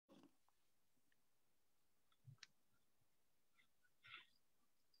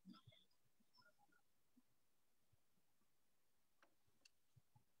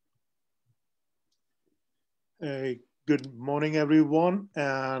Uh, Good morning, everyone,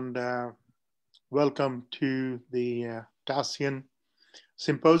 and welcome to the TASIAN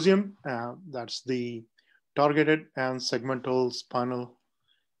Symposium. That's the Targeted and Segmental Spinal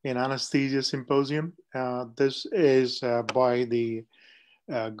in Anesthesia Symposium. This is by the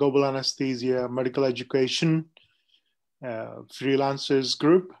Global Anesthesia Medical Education Freelancers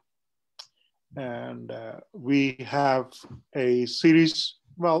Group. And we have a series,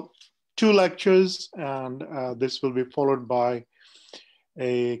 two lectures, and this will be followed by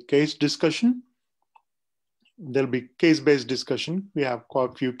a case discussion. There'll be case-based discussion. We have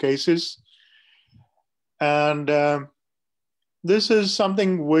quite a few cases. And this is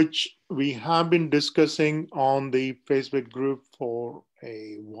something which we have been discussing on the Facebook group for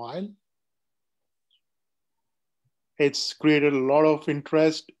a while. It's created a lot of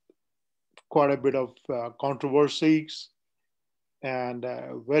interest, quite a bit of controversies. And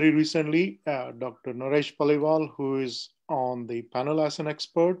very recently, Dr. Naresh Paliwal, who is on the panel as an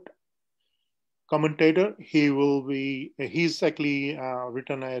expert commentator, he's actually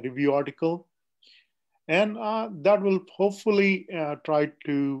written a review article, and that will hopefully try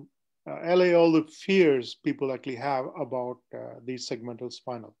to allay all the fears people actually have about the segmental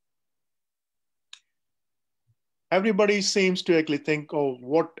spinal. Everybody seems to actually think, oh,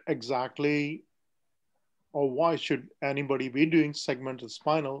 what exactly or why should anybody be doing segmental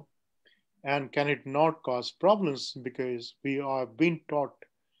spinal? And can it not cause problems? Because we are being taught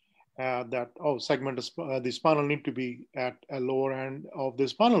that, the spinal need to be at a lower end of the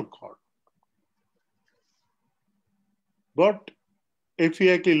spinal cord. But if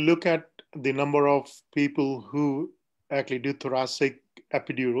you actually look at the number of people who actually do thoracic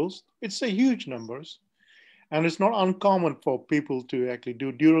epidurals, it's a huge numbers. And it's not uncommon for people to actually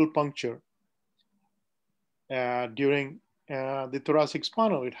do dural puncture during the thoracic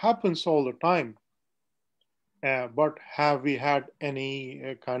spinal. It happens all the time. But have we had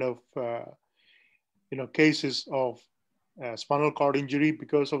any kind of cases of spinal cord injury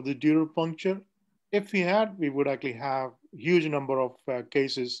because of the dural puncture? If we had, we would actually have huge number of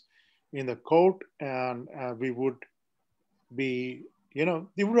cases in the court, and we would be,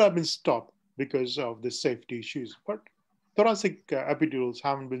 they would have been stopped because of the safety issues. But thoracic epidurals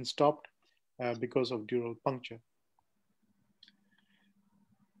haven't been stopped because of dural puncture.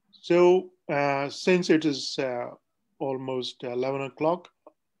 So since it is almost 11 o'clock,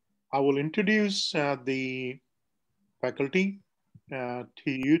 I will introduce the faculty to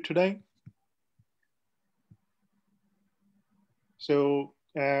you today. So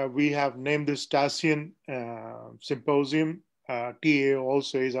we have named this TASIAN Symposium. TA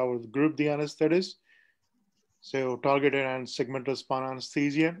also is our group, the anesthetists. So targeted and segmental spinal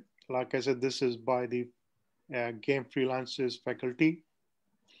anesthesia. Like I said, this is by the Game Freelancers faculty.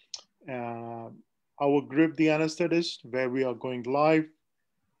 Our group, the anesthetists, where we are going live,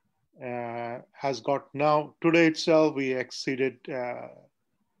 has got now, today itself, we exceeded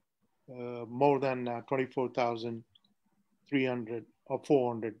more than 24,300 or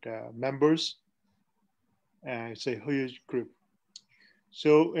 400 members. It's a huge group.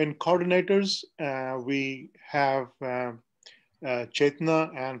 So in coordinators, we have Chetna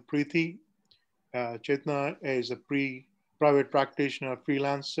and Preeti. Chetna is a private practitioner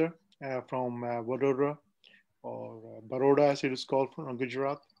freelancer from Vadodara, or Baroda as it is called from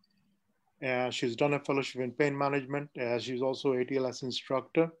Gujarat. She's done a fellowship in pain management. She's also ATLS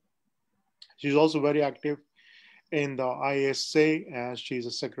instructor. She's also very active in the ISA. She's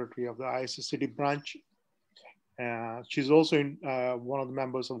a secretary of the ISA City branch. She's also one of the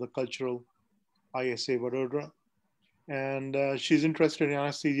members of the cultural ISA Vadodara. And she's interested in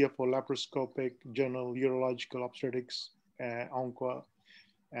anesthesia for laparoscopic, general, urological, obstetrics, onco,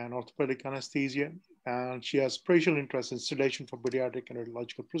 and orthopedic anesthesia. And she has special interest in sedation for pediatric and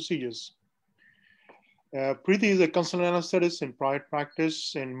radiological procedures. Preeti is a consultant anesthetist in private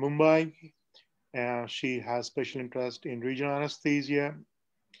practice in Mumbai. She has special interest in regional anesthesia,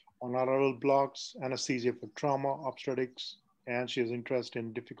 on lateral blocks, anesthesia for trauma, obstetrics, and she has interest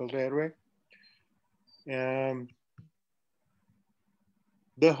in difficult airway.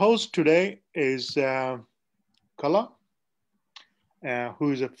 The host today is Kala,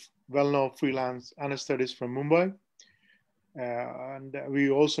 who is a well-known freelance anesthetist from Mumbai. And we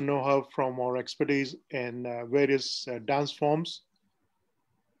also know her from our expertise in various dance forms.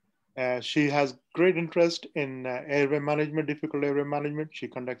 She has great interest in airway management, difficult airway management. She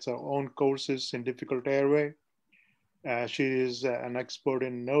conducts her own courses in difficult airway. She is an expert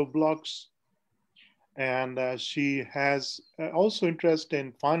in nerve blocks. And she has also interest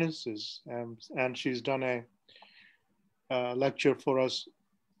in finances. And she's done a lecture for us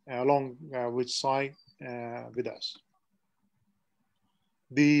along with Sai with us.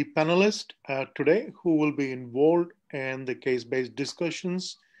 The panelists today who will be involved in the case-based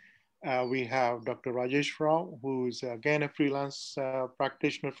discussions, we have Dr. Rajesh Rao, who is again a freelance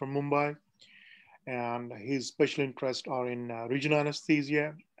practitioner from Mumbai, and his special interests are in regional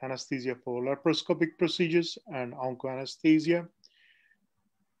anesthesia, anesthesia for laparoscopic procedures, and onco-anesthesia.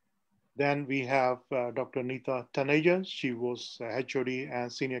 Then we have Dr. Neeta Taneja. She was HOD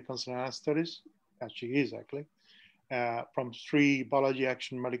and senior consultant anesthetist, as she is actually, from Sri Balaji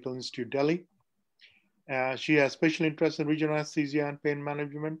Action Medical Institute, Delhi. She has special interest in regional anesthesia and pain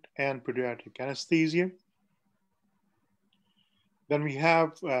management and pediatric anesthesia. Then we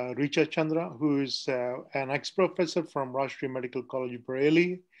have Richa Chandra, who is an ex-professor from Rashtriya Medical College,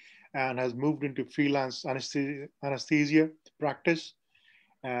 Bareilly, and has moved into freelance anesthesia practice.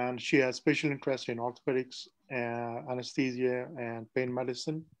 And she has special interest in orthopedics, anesthesia, and pain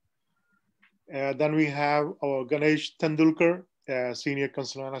medicine. Then we have our Ganesh Tendulkar, senior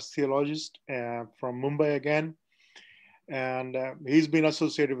consultant anesthesiologist from Mumbai again. And he's been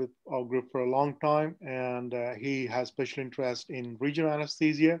associated with our group for a long time, and he has special interest in regional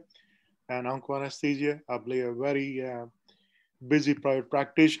anesthesia and onco anesthesia. I believe a very busy private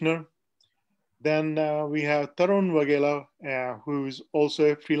practitioner. Then we have Tarun Waghela, who is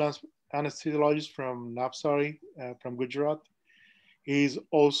also a freelance anesthesiologist from Navsari, from Gujarat. He's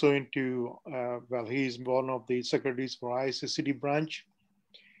also into, well, he's one of the secretaries for ISCD branch.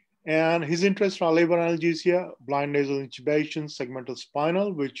 And his interests are labor analgesia, blind nasal intubation, segmental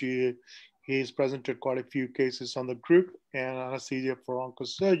spinal, which he has presented quite a few cases on the group, and anesthesia for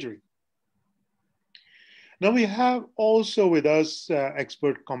oncosurgery. Now we have also with us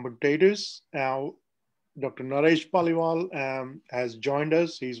expert commentators. Dr. Naresh Paliwal has joined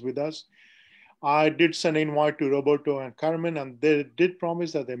us. He's with us. I did send an invite to Roberto and Carmen, and they did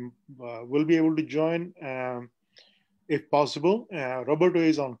promise that they will be able to join if possible. Roberto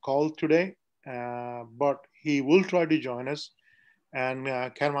is on call today, but he will try to join us, and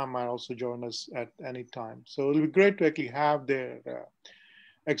Carmen might also join us at any time. So it'll be great to actually have their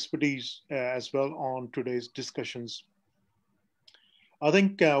expertise as well on today's discussions. I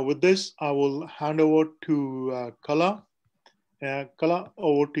think with this, I will hand over to Kala. Kala,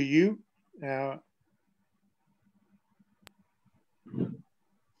 over to you.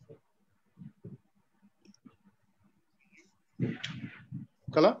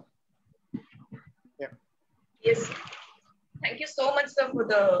 Kala? Yeah. Yes. Thank you so much, sir, for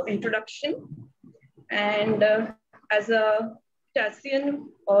the introduction. And as a Tassian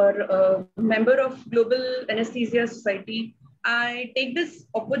or a member of Global Anesthesia Society, I take this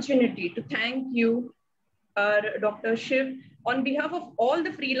opportunity to thank you, Dr. Shiv, on behalf of all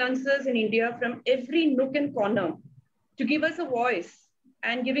the freelancers in India from every nook and corner, to give us a voice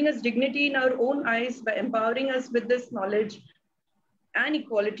and giving us dignity in our own eyes by empowering us with this knowledge and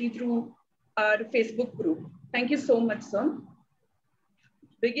equality through our Facebook group. Thank you so much, sir.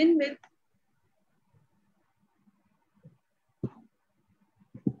 Begin with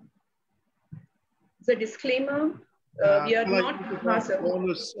the disclaimer. We are not.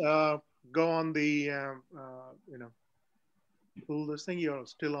 Go on the, pull this thing. You're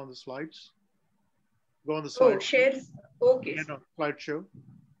still on the slides. Go on the slide. Oh, shares. Okay. Yeah, no, slideshow.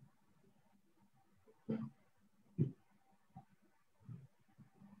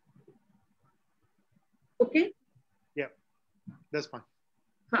 Okay. Yeah, that's fine.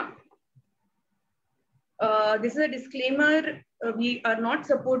 Huh. This is a disclaimer. We are not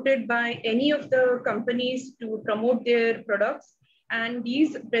supported by any of the companies to promote their products. And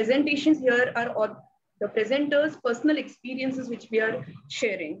these presentations here are the presenters' personal experiences which we are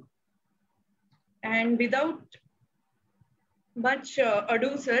sharing. And without much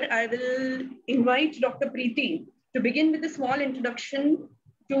ado, sir, I will invite Dr. Preeti to begin with a small introduction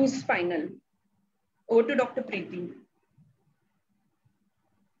to Spinal. Over to Dr. Preeti.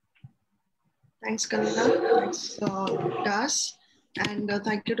 Thanks, Kalala. Thanks, Das. And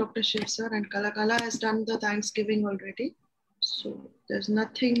thank you, Dr. Shiv, sir. And Kala has done the Thanksgiving already. So there's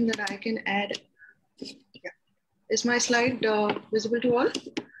nothing that I can add. Yeah. Is my slide visible to all?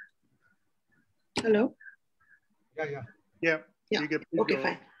 Hello? Yeah. Okay,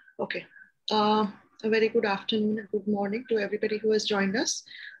 fine. Okay. A very good afternoon and good morning to everybody who has joined us.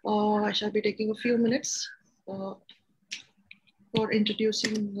 I shall be taking a few minutes for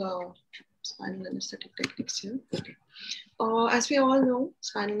introducing spinal anesthetic techniques here. Okay. As we all know,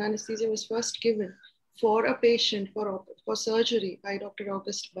 spinal anesthesia was first given for a patient for surgery by Dr.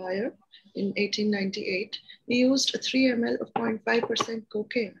 August Bayer in 1898. He used 3 ml of 0.5%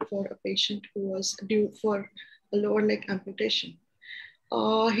 cocaine for a patient who was due for a lower leg amputation.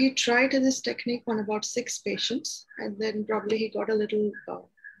 He tried this technique on about 6 patients, and then probably he got a little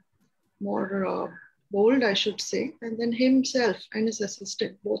more bold, I should say. And then himself and his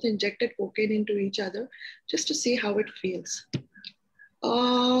assistant both injected cocaine into each other just to see how it feels.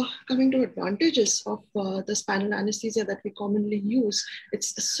 Coming to advantages of the spinal anesthesia that we commonly use,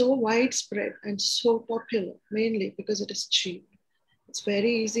 it's so widespread and so popular, mainly because it is cheap. It's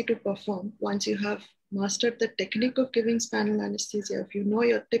very easy to perform once you have mastered the technique of giving spinal anesthesia. If you know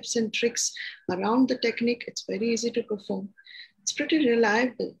your tips and tricks around the technique, it's very easy to perform. It's pretty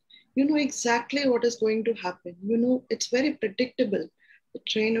reliable. You know exactly what is going to happen. You know, it's very predictable, the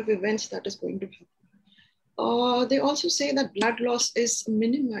train of events that is going to happen. They also say that blood loss is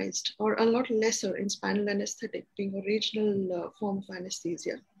minimized or a lot lesser in spinal anesthetic, being a regional form of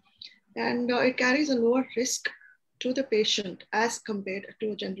anesthesia. And it carries a lower risk to the patient as compared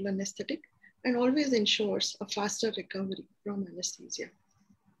to a general anesthetic, and always ensures a faster recovery from anesthesia.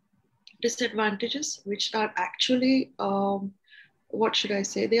 Disadvantages, which are actually, what should I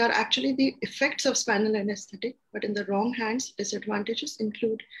say? They are actually the effects of spinal anesthetic, but in the wrong hands. Disadvantages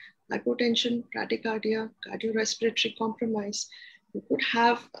include hypotension, bradycardia, cardiorespiratory compromise. You could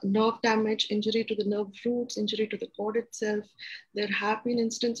have nerve damage, injury to the nerve roots, injury to the cord itself. There have been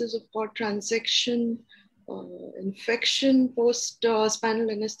instances of cord transection, infection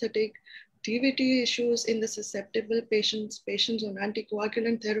post-spinal anesthetic, DVT issues in the susceptible patients, patients on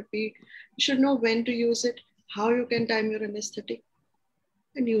anticoagulant therapy. You should know when to use it, how you can time your anesthetic,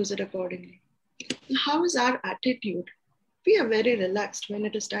 and use it accordingly. How is our attitude? We are very relaxed when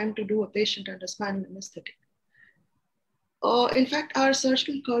it is time to do a patient under spinal anesthetic. In fact, our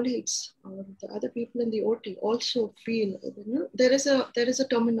surgical colleagues or the other people in the OT also feel, there is a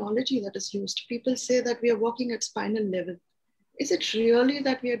terminology that is used. People say that we are working at spinal level. Is it really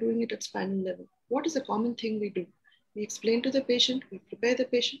that we are doing it at spinal level? What is a common thing we do? We explain to the patient, we prepare the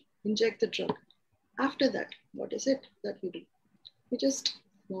patient, inject the drug. After that, what is it that we do? We just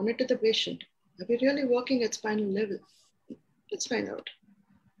monitor the patient. Are we really working at spinal level? Let's find out.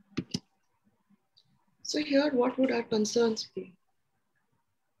 So here, what would our concerns be?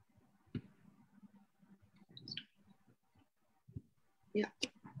 Yeah.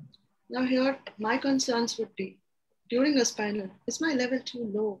 Now here, my concerns would be, during a spinal, is my level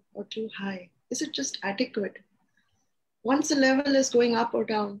too low or too high? Is it just adequate? Once the level is going up or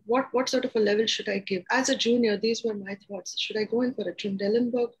down, what sort of a level should I give? As a junior, these were my thoughts. Should I go in for a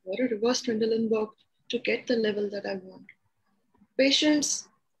Trendelenburg or a reverse Trendelenburg to get the level that I want? Patients,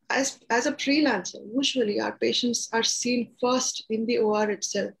 as a freelancer, usually our patients are seen first in the OR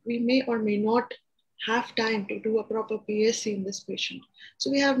itself. We may or may not have time to do a proper PSC in this patient.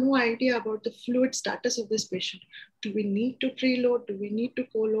 So we have no idea about the fluid status of this patient. Do we need to preload? Do we need to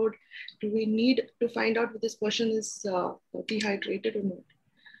co-load? Do we need to find out if this person is dehydrated or not?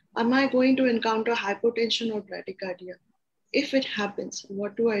 Am I going to encounter hypotension or bradycardia? If it happens,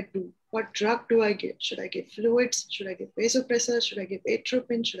 what do I do? What drug do I give? Should I give fluids? Should I give vasopressors? Should I give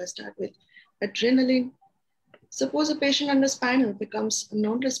atropine? Should I start with adrenaline? Suppose a patient under spinal becomes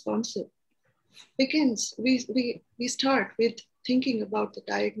non-responsive. We start with thinking about the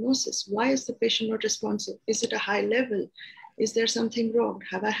diagnosis. Why is the patient not responsive? Is it a high level? Is there something wrong?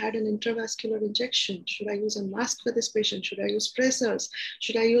 Have I had an intravascular injection? Should I use a mask for this patient? Should I use pressors?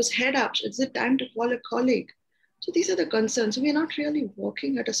 Should I use head ups? Is it time to call a colleague? So these are the concerns. We're not really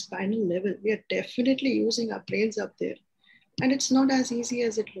working at a spinal level. We are definitely using our brains up there. And it's not as easy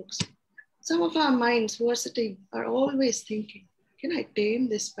as it looks. Some of our minds who are sitting are always thinking, can I tame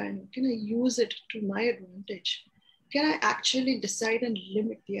this spinal? Can I use it to my advantage? Can I actually decide and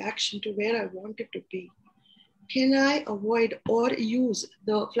limit the action to where I want it to be? Can I avoid or use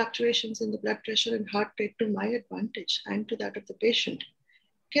the fluctuations in the blood pressure and heart rate to my advantage and to that of the patient?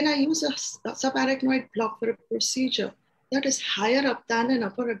 Can I use a subarachnoid block for a procedure that is higher up than an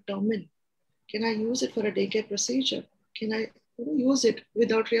upper abdomen? Can I use it for a daycare procedure? Can I use it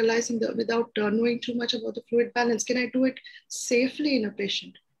without realizing without knowing too much about the fluid balance? Can I do it safely in a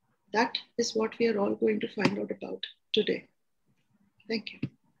patient? That is what we are all going to find out about today. Thank you.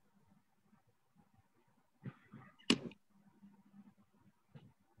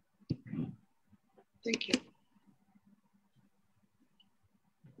 Thank you.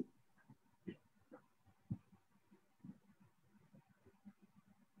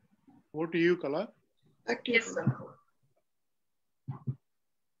 What do you, Kala? Back to you, sir.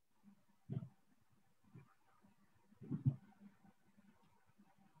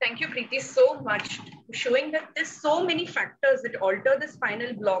 Thank you, Preeti, so much for showing that there's so many factors that alter the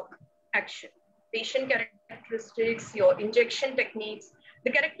spinal block action. Patient characteristics, your injection techniques,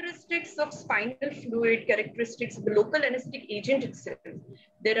 The characteristics of spinal fluid, characteristics of the local anesthetic agent itself.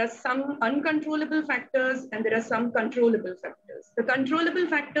 There are some uncontrollable factors and there are some controllable factors. The controllable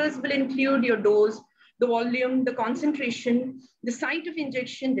factors will include your dose, the volume, the concentration, the site of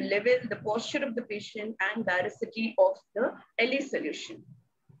injection, the level, the posture of the patient, and varicity of the LA solution.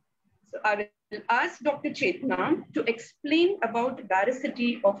 So I will ask Dr. Chetna to explain about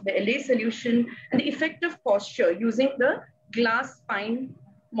varicity of the LA solution and the effect of posture using the glass spine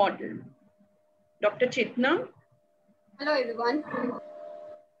model. Dr. Chetna. Hello, everyone.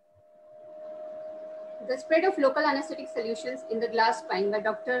 The spread of local anesthetic solutions in the glass spine by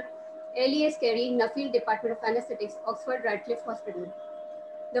Dr. Elias Carey, Nuffield Department of Anesthetics, Oxford Radcliffe Hospital.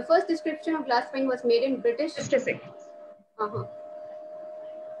 The first description of glass spine was made in British. Just a second.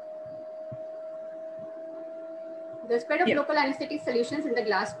 The spread of local anesthetic solutions in the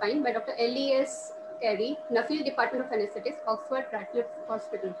glass spine by Dr. Elias Carey, Nuffield Department of Anesthetics, Oxford Radcliffe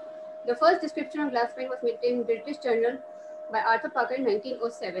Hospital. The first description of glass spine was made in British Journal by Arthur Parker in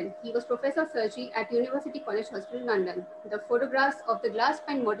 1907. He was professor of surgery at University College Hospital, London. The photographs of the glass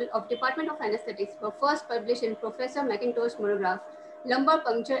spine model of Department of Anesthetics were first published in Professor McIntosh's monograph, Lumbar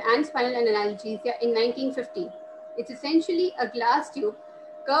Puncture and Spinal Analgesia in 1950. It's essentially a glass tube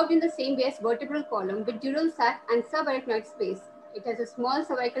curved in the same way as vertebral column with dural sac and subarachnoid space. It has a small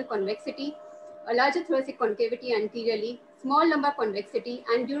cervical convexity, a larger thoracic concavity anteriorly, small lumbar convexity,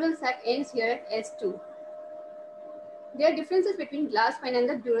 and dural sac ends here at S2. There are differences between glass spine and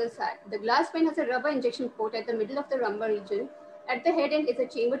the dural sac. The glass spine has a rubber injection port at the middle of the lumbar region. At the head end is a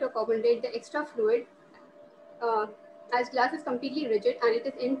chamber to accommodate the extra fluid, as glass is completely rigid and it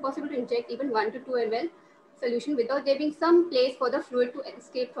is impossible to inject even 1 to 2 ml solution without there being some place for the fluid to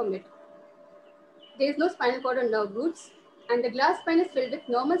escape from it. There is no spinal cord or nerve roots, and the glass spine is filled with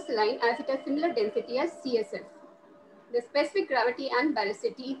normal saline as it has similar density as CSF. The specific gravity and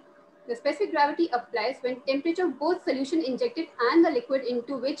varicity. The specific gravity applies when temperature of both solution injected and the liquid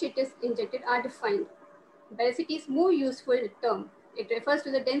into which it is injected are defined. Varicity is more useful term. It refers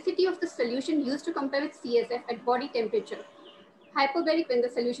to the density of the solution used to compare with CSF at body temperature. Hyperbaric when the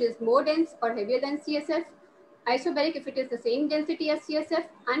solution is more dense or heavier than CSF. Isobaric if it is the same density as CSF,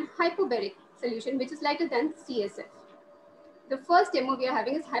 and hypobaric solution which is lighter than CSF. The first demo we are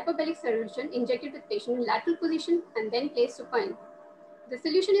having is hyperbaric solution injected with patient in lateral position and then placed supine. The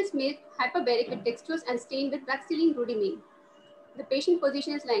solution is made hyperbaric with dextrose and stained with vaccine rhodamine. The patient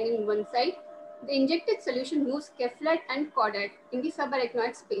position is lying in one side. The injected solution moves cephalad and caudate in the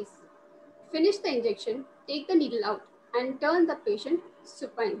subarachnoid space. Finish the injection, take the needle out, and turn the patient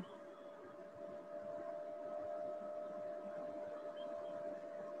supine.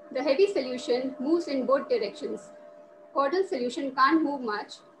 The heavy solution moves in both directions. Caudal solution can't move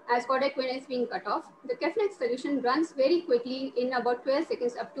much as cauda equina is being cut off. The cephalad solution runs very quickly in about 12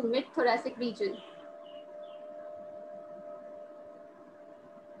 seconds up to mid-thoracic region.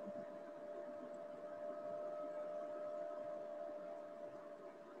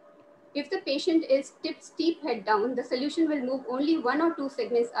 If the patient is tipped steep head down, the solution will move only 1 or 2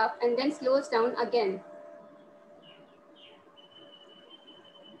 segments up and then slows down again.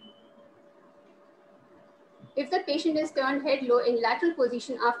 If the patient is turned head low in lateral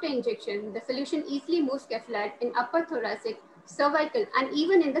position after injection, the solution easily moves cephalad in upper thoracic, cervical, and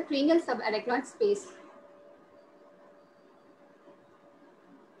even in the cranial subarachnoid space.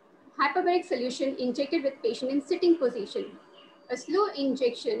 Hyperbaric solution injected with patient in sitting position. A slow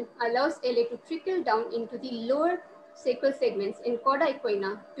injection allows LA to trickle down into the lower sacral segments in cauda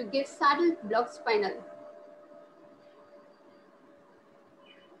equina to give saddle block spinal.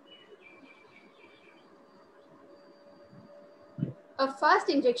 A fast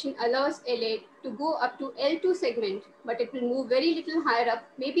injection allows LA to go up to L2 segment, but it will move very little higher up,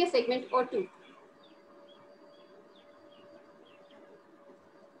 maybe a segment or two.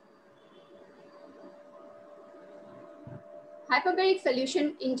 Hyperbaric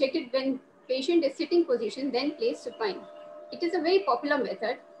solution injected when patient is sitting position, then placed supine. It is a very popular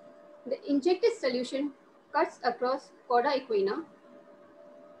method. The injected solution cuts across cauda equina.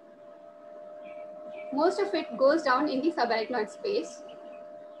 Most of it goes down in the subarachnoid space.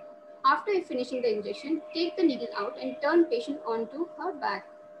 After finishing the injection, take the needle out and turn patient onto her back.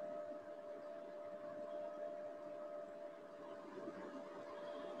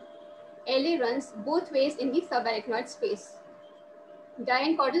 LA runs both ways in the subarachnoid space.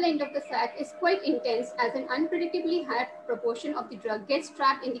 The caudal end of the sac is quite intense as an unpredictably high proportion of the drug gets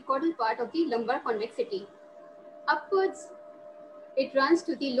trapped in the caudal part of the lumbar convexity. Upwards, it runs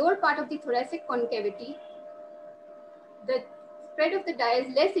to the lower part of the thoracic concavity. The spread of the dye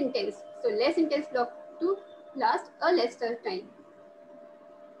is less intense, so less intense block to last a lesser time.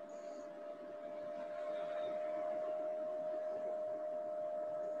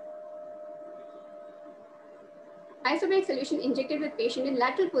 Isobaric solution injected with patient in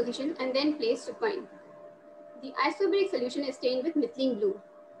lateral position and then placed supine. The isobaric solution is stained with methylene blue.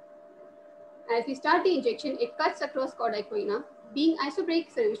 As we start the injection, it cuts across chorda equina. Being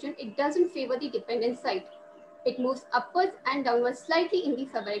isobaric solution, it doesn't favor the dependent site. It moves upwards and downwards slightly in the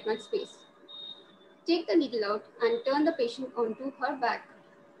subarachnoid space. Take the needle out and turn the patient onto her back.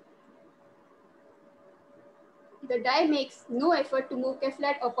 The dye makes no effort to move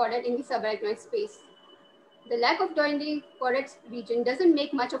Keflat or chordate in the subarachnoid space. The lack of dye in the chordate region doesn't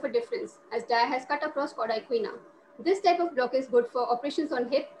make much of a difference as dye has cut across chorda equina. This type of block is good for operations on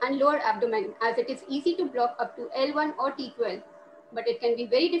hip and lower abdomen as it is easy to block up to L1 or T12, but it can be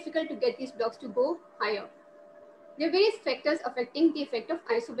very difficult to get these blocks to go higher. There are various factors affecting the effect of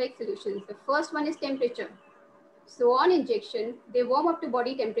isobaric solutions. The first one is temperature. So on injection, they warm up to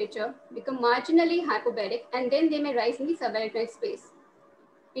body temperature, become marginally hypobaric, and then they may rise in the subarachnoid space.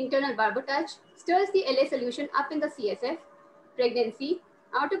 Internal barbotage stirs the LA solution up in the CSF. Pregnancy,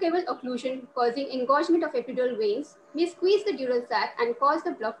 autocaval occlusion causing engorgement of epidural veins may squeeze the dural sac and cause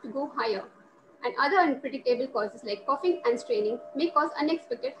the block to go higher. And other unpredictable causes like coughing and straining may cause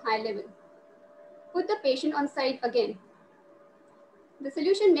unexpected high level. Put the patient on side again. The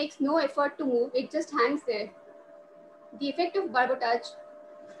solution makes no effort to move, it just hangs there. The effect of barbotage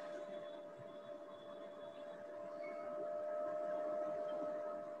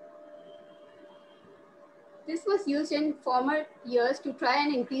This was used in former years to try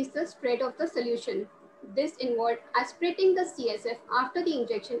and increase the spread of the solution. This involved aspirating the CSF after the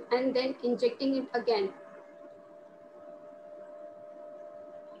injection and then injecting it again.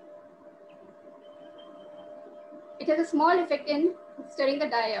 It has a small effect in stirring the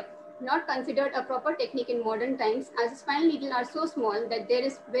dye up, not considered a proper technique in modern times as the spinal needles are so small that there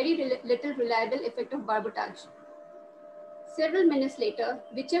is very little reliable effect of barbotage. Several minutes later,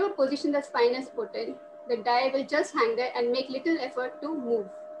 whichever position the spine is put in, the dye will just hang there and make little effort to move.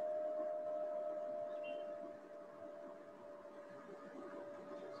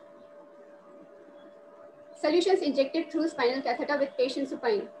 Solutions injected through spinal catheter with patient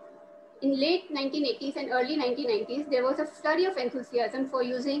supine. In late 1980s and early 1990s, there was a flurry of enthusiasm for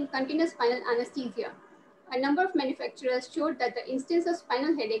using continuous spinal anesthesia. A number of manufacturers showed that the instance of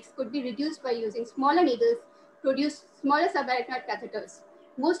spinal headaches could be reduced by using smaller needles, produce smaller subarachnoid catheters.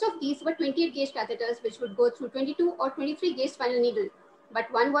 Most of these were 28 gauge catheters, which would go through 22 or 23 gauge spinal needle.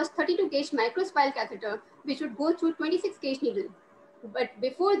 But one was 32 gauge microspinal catheter, which would go through 26 gauge needle. But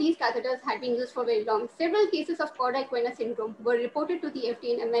before these catheters had been used for very long, several cases of chorda equina syndrome were reported to the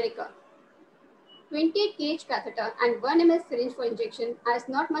FDA in America. 28 gauge catheter and 1 ml syringe for injection, as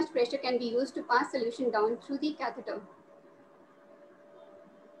not much pressure can be used to pass solution down through the catheter.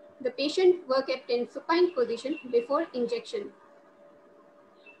 The patient were kept in supine position before injection.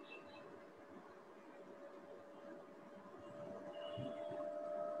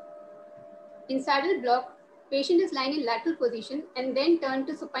 In saddle block, patient is lying in lateral position and then turned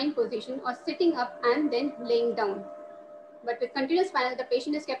to supine position or sitting up and then laying down. But with continuous spinal, the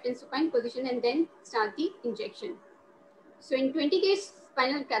patient is kept in supine position and then start the injection. So in 20 gauge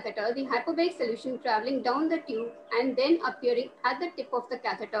spinal catheter, the hypobaric solution traveling down the tube and then appearing at the tip of the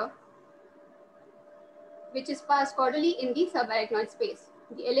catheter, which is passed caudally in the subarachnoid space.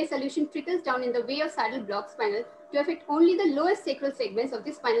 The LA solution trickles down in the way of saddle block spinal to affect only the lowest sacral segments of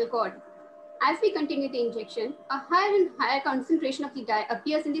the spinal cord. As we continue the injection, a higher and higher concentration of the dye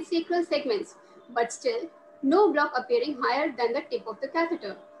appears in the sacral segments, but still no block appearing higher than the tip of the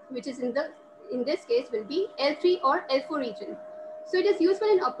catheter, which is in this case will be L3 or L4 region. So it is useful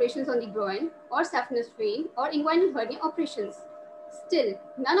in operations on the groin or saphenous vein or inguinal hernia operations. Still,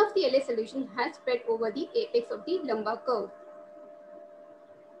 none of the LA solution has spread over the apex of the lumbar curve.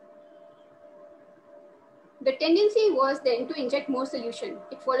 The tendency was then to inject more solution.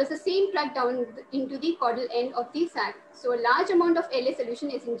 It follows the same track down into the caudal end of the sac. So a large amount of LA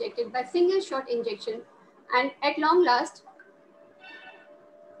solution is injected by single shot injection, and at long last,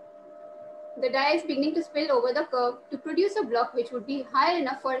 the dye is beginning to spill over the curve to produce a block which would be high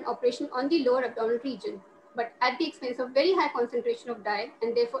enough for an operation on the lower abdominal region, but at the expense of very high concentration of dye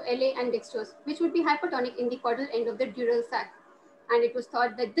and therefore LA and dextrose, which would be hypertonic in the caudal end of the dural sac. And it was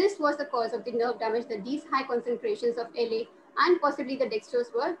thought that this was the cause of the nerve damage, that these high concentrations of LA and possibly the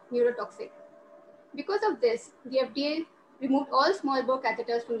dextrose were neurotoxic. Because of this, the FDA removed all small bore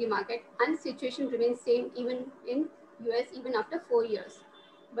catheters from the market, and the situation remains same even in US even after 4 years.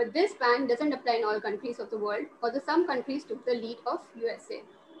 But this ban doesn't apply in all countries of the world, although some countries took the lead of USA.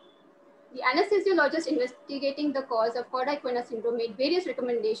 The anesthesiologist investigating the cause of chorda equina syndrome made various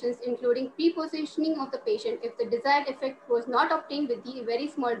recommendations, including pre-positioning of the patient if the desired effect was not obtained with the very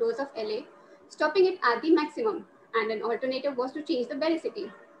small dose of LA, stopping it at the maximum, and an alternative was to change the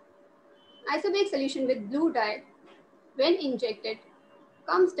baricity. Isobaric solution with blue dye, when injected,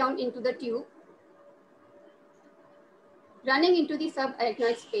 comes down into the tube, running into the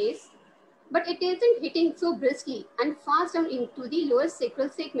subarachnoid space, but it isn't hitting so briskly and fast down into the lower sacral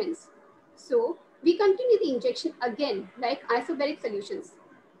segments. So we continue the injection again like isobaric solutions.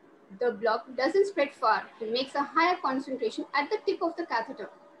 The block doesn't spread far and makes a higher concentration at the tip of the catheter.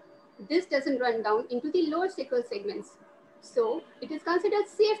 This doesn't run down into the lower sacral segments. So it is considered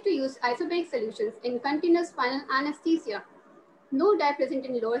safe to use isobaric solutions in continuous spinal anesthesia. No dye present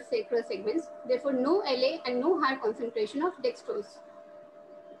in lower sacral segments, therefore no LA and no higher concentration of dextrose.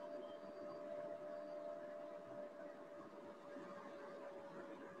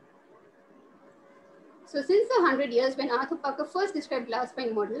 So since the 100 years when Arthur Parker first described glass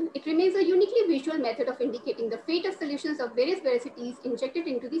spine model, it remains a uniquely visual method of indicating the fate of solutions of various varicities injected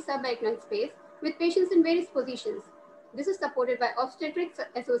into the subarachnoid space with patients in various positions. This is supported by obstetric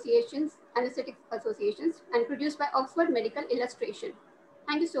associations, anesthetic associations, and produced by Oxford Medical Illustration.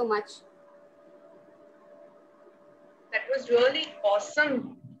 Thank you so much. That was really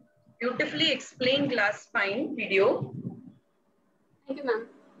awesome. Beautifully explained glass spine video. Thank you, ma'am.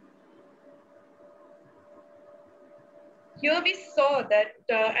 Here we saw that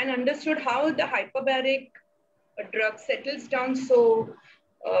and understood how the hyperbaric drug settles down so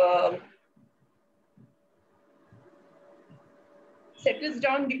settles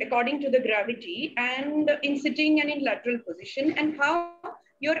down according to the gravity and in sitting and in lateral position, and how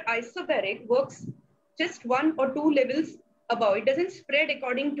your isobaric works just 1 or 2 levels above. It doesn't spread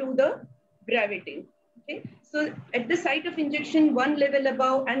according to the gravity. Okay, so at the site of injection, 1 level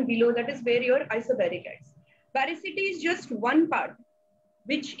above and below, that is where your isobaric acts. Baricity is just one part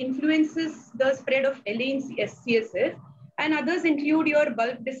which influences the spread of LA in CSF, and others include your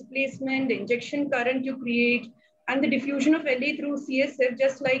bulk displacement, the injection current you create, and the diffusion of LA through CSF,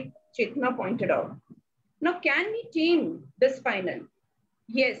 just like Chetna pointed out. Now, can we tame the spinal?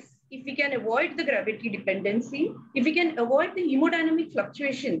 Yes, if we can avoid the gravity dependency, if we can avoid the hemodynamic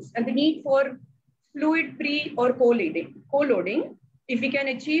fluctuations and the need for fluid pre or co-loading, if we can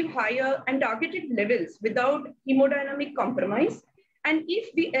achieve higher and targeted levels without hemodynamic compromise, and if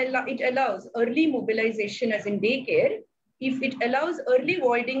it allows early mobilization as in daycare, if it allows early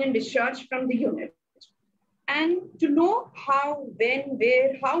voiding and discharge from the unit, and to know how, when,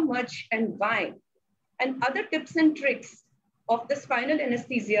 where, how much, and why, and other tips and tricks of the spinal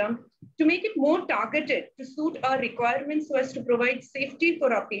anesthesia to make it more targeted to suit our requirements so as to provide safety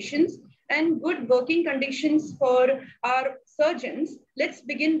for our patients and good working conditions for our surgeons, let's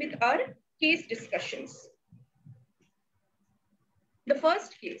begin with our case discussions. The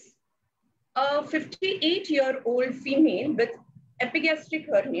first case, a 58-year-old female with epigastric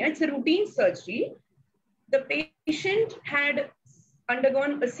hernia. It's a routine surgery. The patient had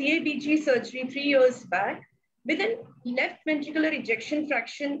undergone a CABG surgery 3 years back with a left ventricular ejection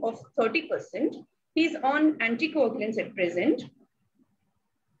fraction of 30%. He's on anticoagulants at present.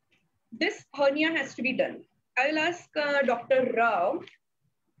 This hernia has to be done. I will ask Dr. Rao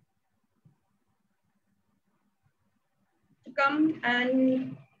to come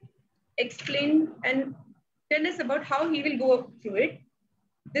and explain and tell us about how he will go through it.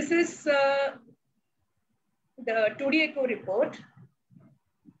 This is the 2D echo report.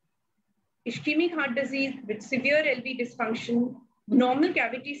 Ischemic heart disease with severe LV dysfunction, normal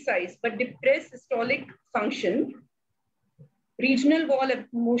cavity size, but depressed systolic function. Regional wall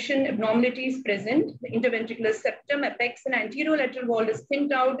motion abnormalities present. The interventricular septum, apex, and anterolateral wall is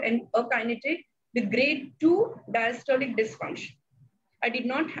thinned out and akinetic with grade 2 diastolic dysfunction. I did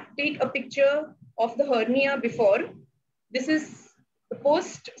not take a picture of the hernia before. This is the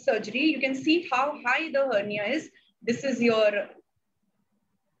post-surgery. You can see how high the hernia is. This is your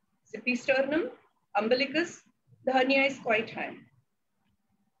episternum, umbilicus. The hernia is quite high.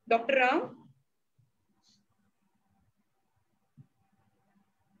 Dr. Rao?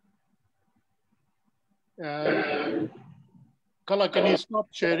 Kala, can you stop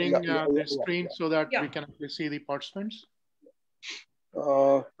sharing the screen so that we can actually see the participants?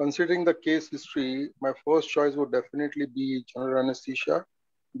 Considering the case history, my first choice would definitely be general anesthesia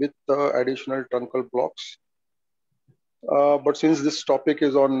with additional truncal blocks. But since this topic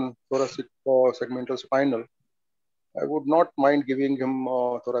is on thoracic or segmental spinal, I would not mind giving him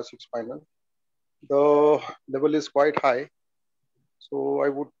thoracic spinal. The level is quite high, so I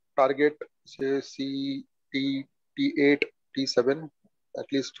would target, say, T8, T7, at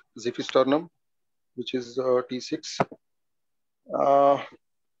least xiphisternum, which is T6.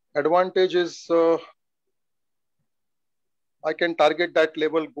 Advantage is I can target that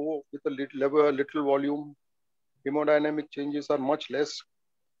level, go with a little volume, hemodynamic changes are much less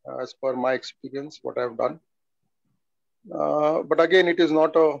as per my experience, what I've done. But again, it is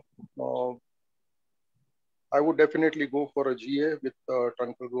not a, I would definitely go for a GA with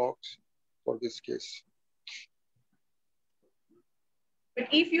truncal blocks for this case. But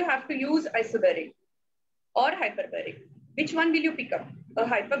if you have to use isobaric or hyperbaric, which one will you pick up? A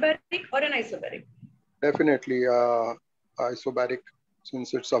hyperbaric or an isobaric? Definitely isobaric,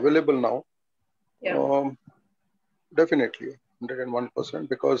 since it's available now. Yeah. Definitely 101%,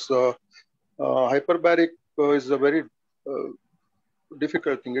 because hyperbaric is a very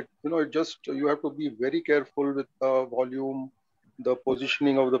difficult thing. You have to be very careful with the volume, the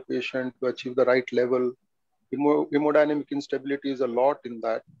positioning of the patient to achieve the right level. Hemodynamic instability is a lot in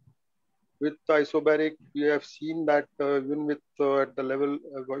that. With isobaric, we have seen that even with at the level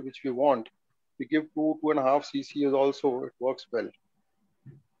which we want, we give 2.5 cc is also, it works well.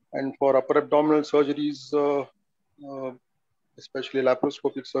 And for upper abdominal surgeries, especially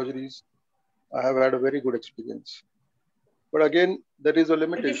laparoscopic surgeries, I have had a very good experience. But again, there is a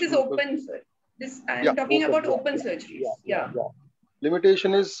limitation. But this is open, sir. I'm talking about open surgeries. Yeah.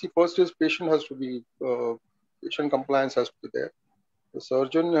 Limitation is, first is patient has to be, patient compliance has to be there. The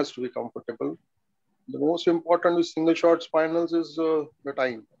surgeon has to be comfortable. The most important with single shot spinals is the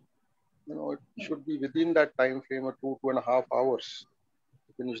time. It should be within that time frame of 2.5 hours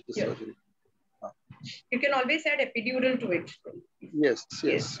to finish the surgery. You can always add epidural to it. Yes.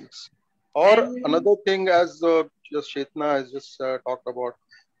 Or another thing, as just Chetna has just talked about,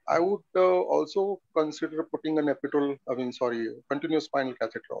 I would also consider putting an continuous spinal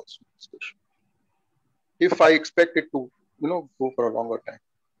catheter also in this patient, if I expect it to, go for a longer time.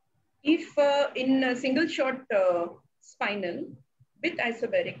 If in a single shot spinal with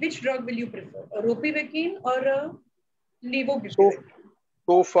isobaric, which drug will you prefer? A ropivacaine or a levobutyroate?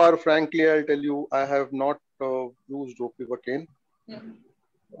 So far, frankly, I'll tell you, I have not used ropivacaine.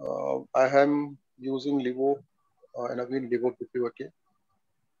 I am using levobutyroate.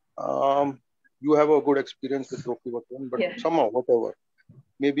 You have a good experience with ropivacaine, but somehow, whatever,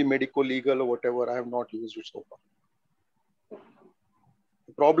 maybe medical, legal, or whatever, I have not used it so far.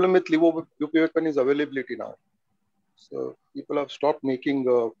 The problem with levobutyroate is availability now. So people have stopped making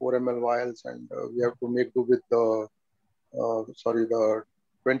 4 ml vials, and we have to make do with the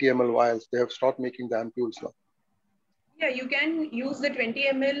 20 ml vials. They have stopped making the ampoules now. Yeah, you can use the 20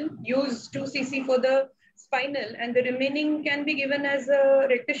 ml, use 2 cc for the spinal, and the remaining can be given as a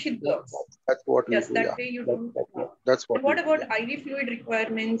rectus sheath blocks. That's what we do. That way you don't. That's what. And what about IV fluid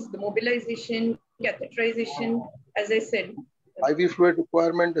requirements, the mobilization, catheterization, as I said? IV fluid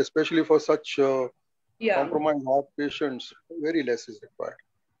requirement, especially for such compromised heart patients, very less is required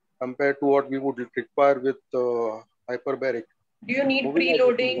compared to what we would require with hyperbaric. Do you need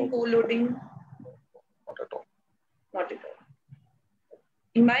preloading, co-loading? Not at all. Not at all.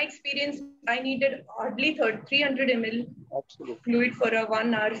 In my experience, I needed hardly 300 ml fluid for a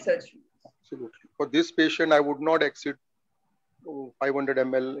 1 hour surgery. Absolutely. For this patient, I would not exceed 500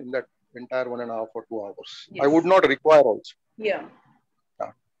 ml in that entire 1.5 or 2 hours. Yes. I would not require also. Yeah.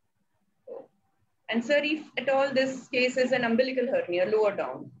 And sir, if at all this case is an umbilical hernia lower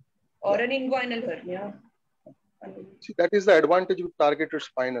down or an inguinal hernia. See, that is the advantage with targeted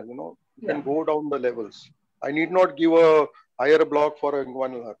spinal. You can go down the levels. I need not give a higher block for an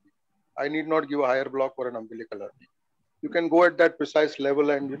inguinal hernia. I need not give a higher block for an umbilical hernia. You can go at that precise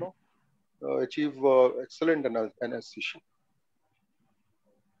level and achieve excellent anesthesia,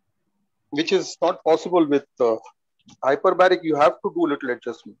 which is not possible with hyperbaric. You have to do little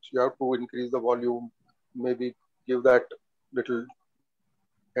adjustments. You have to increase the volume, maybe give that little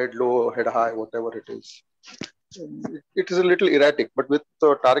head low, head high, whatever it is. It is a little erratic, but with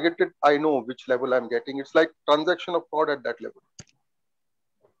targeted, I know which level I'm getting. It's like transaction of fraud at that level.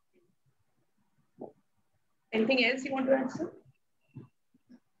 Anything else you want to add, sir?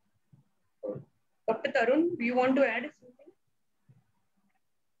 Dr. Tarun, do you want to add something?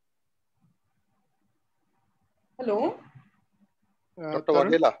 Hello? Dr.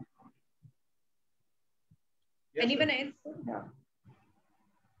 Waghela. Yes, anyone else? Yeah.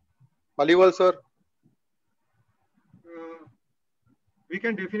 Maliwal, sir. We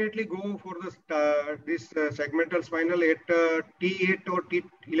can definitely go for this segmental spinal at T8 or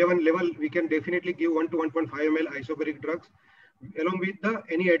T11 level. We can definitely give 1 to 1.5 ml isobaric drugs along with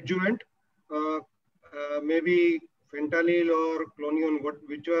any adjuvant, maybe fentanyl or clonion,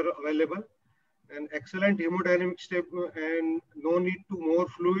 which are available. An excellent hemodynamic step and no need to more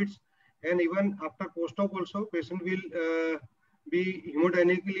fluids. And even after post-op also, patient will be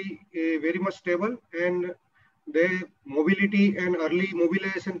hemodynamically very much stable, and their mobility and early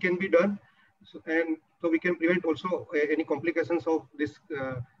mobilization can be done. So we can prevent also any complications of this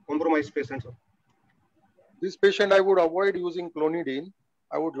compromised patients. This patient, I would avoid using clonidine.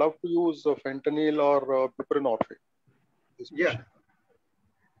 I would love to use fentanyl or buprenorphine. Yeah.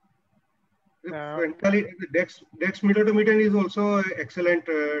 Dexmedetomidine is also an excellent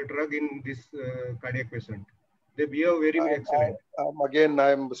drug in this cardiac patient. They behave very excellent. Again,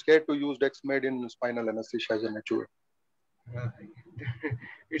 I'm scared to use Dexmed in spinal anesthesia as an HUA.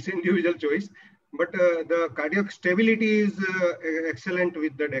 It's individual choice, but the cardiac stability is excellent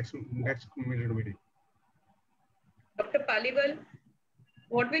with the dexmedetomidine. Dr. Paliwal,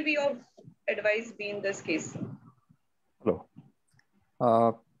 what will be your advice be in this case? Hello.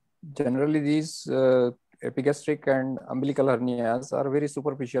 Generally, these epigastric and umbilical hernias are very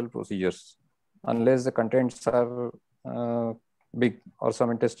superficial procedures, unless the contents are big or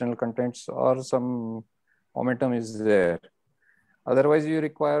some intestinal contents or some momentum is there. Otherwise, you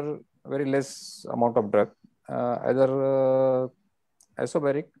require very less amount of drug. Either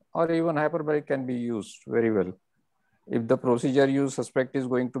isobaric or even hyperbaric can be used very well. If the procedure you suspect is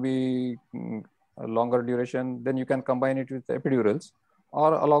going to be a longer duration, then you can combine it with epidurals,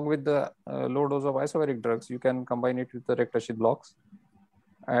 or along with the low dose of isobaric drugs, you can combine it with the rectus sheath blocks.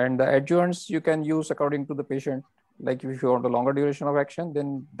 And the adjuvants you can use according to the patient. Like if you want a longer duration of action,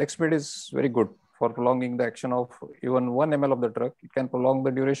 then Dexmed is very good for prolonging the action of even 1 ml of the drug. It can prolong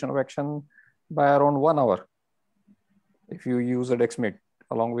the duration of action by around 1 hour if you use a Dexmed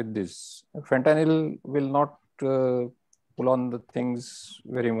along with this. Fentanyl will not pull on the things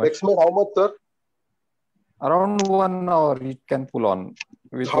very much. Dexmed, how much, sir? Around 1 hour it can pull on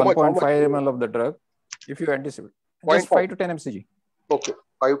with 1.5 ml of the drug if you anticipate. Just 5 to 10 mcg. Okay,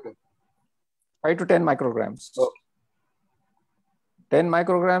 5 to 10 micrograms. Oh. 10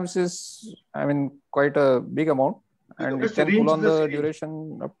 micrograms is, I mean, quite a big amount, and it can pull on the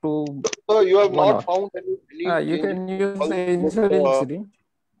duration up to. So you have not found any you can use the insulin syringe.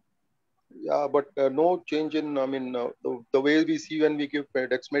 Yeah, but no change in, I mean, the way we see when we give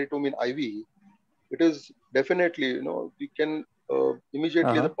dexmedetomidine IV, it is definitely, you know, we can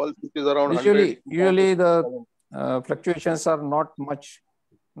immediately the pulse which is around usually the fluctuations are not much.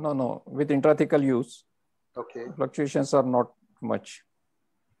 No, with intrathecal use, okay, fluctuations are not much.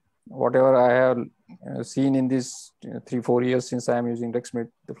 Whatever I have seen in these 3-4 years since I am using Dexmed,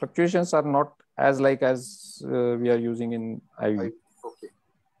 the fluctuations are not as we are using in IV. Okay.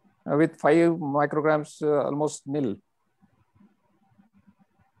 With 5 micrograms, almost nil.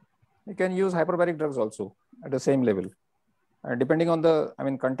 You can use hyperbaric drugs also at the same level. Depending on the,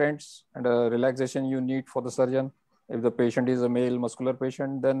 contents and relaxation you need for the surgeon. If the patient is a male muscular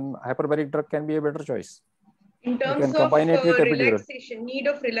patient, then hyperbaric drug can be a better choice. In terms of relaxation, need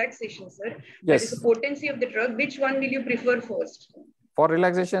of relaxation, sir, yes, that is the potency of the drug, which one will you prefer first? For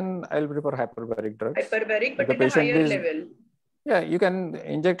relaxation, I'll prefer hyperbaric drugs. Hyperbaric, but at a higher level. Yeah, you can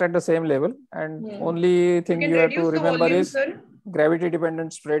inject at the same level, and only thing you have to remember is gravity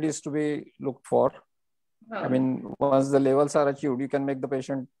dependent spread is to be looked for. I mean, once the levels are achieved, you can make the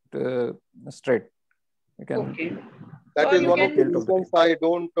patient straight. You can. Okay. That is one of the reasons I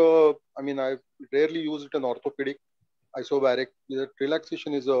don't, I rarely use it in orthopedic, isobaric.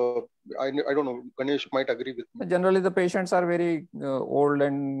 Relaxation is I don't know, Ganesh might agree with me. Generally, the patients are very old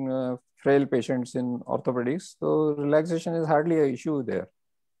and frail patients in orthopedics. So relaxation is hardly an issue there.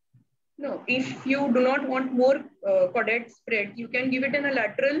 No, if you do not want more caudate spread, you can give it in a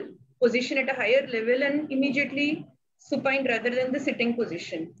lateral position at a higher level and immediately supine rather than the sitting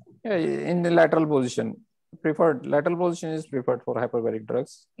position. Yeah, in the lateral position. Lateral position is preferred for hyperbaric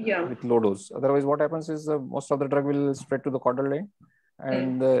drugs with low dose. Otherwise, what happens is most of the drug will spread to the caudal line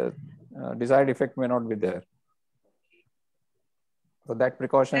and the desired effect may not be there. So that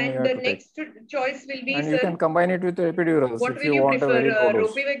precaution and you have the to next take. Choice will be, and sir, you can combine it with epidurals. What if will you want prefer, a very low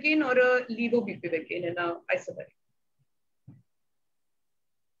dose. ropivacaine or a levobupivacaine in a isobaric?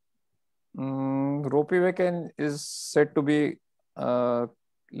 Ropivacaine is said to be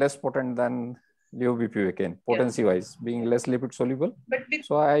less potent than levobupivacaine, potency-wise, being less lipid soluble.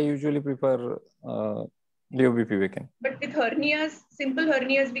 So I usually prefer levobupivacaine. But with hernias, simple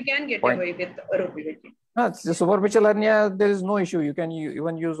hernias, we can get away with ropivacaine. The superficial hernia, there is no issue. You can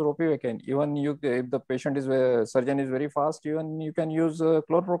even use ropivacaine. Even if the patient surgeon is very fast, even you can use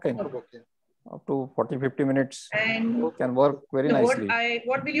chlorprocaine. Up to 40-50 minutes and can work very nicely.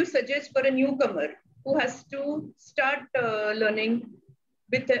 What will you suggest for a newcomer who has to start learning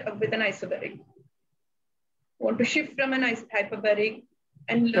with an isobaric? Want to shift from an hyperbaric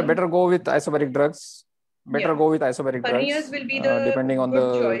and learn? Better go with isobaric drugs. Go with isobaric Hernias drugs. Will be the depending on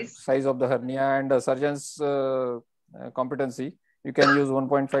the choice. Size of the hernia and the surgeon's competency. You can use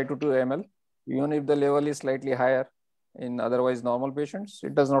 1.5 to 2 ml Even if the level is slightly higher in otherwise normal patients,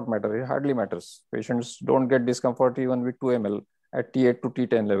 it does not matter. It hardly matters. Patients don't get discomfort even with 2 ml at T8 to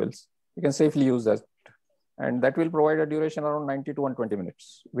T10 levels. You can safely use that. And that will provide a duration around 90 to 120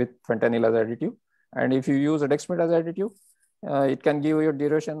 minutes with fentanyl as additive. And if you use a dexamethasone as additive, it can give you a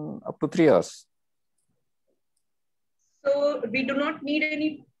duration up to 3 hours. So we do not need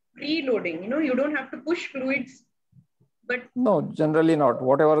any preloading. You don't have to push fluids. But no, generally not.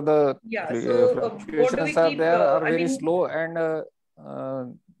 Whatever the fluctuations are there are very slow and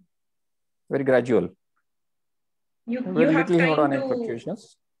very gradual. Very little hemodynamic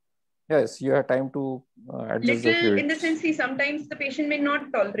fluctuations. Yes, you have time to adjust the fluids. In the sense, sometimes the patient may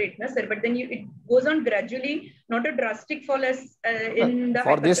not tolerate, sir, but then it goes on gradually, not a drastic fall as in the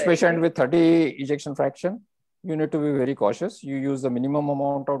for this patient with 30 ejection fraction, you need to be very cautious. You use the minimum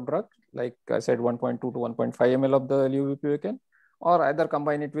amount of drug, like I said, 1.2 to 1.5 ml of the levobuprofen, or either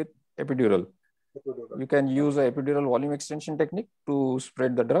combine it with epidural. You can use an epidural volume extension technique to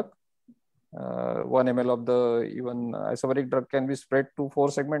spread the drug. 1 ml of the even isobaric drug can be spread to 4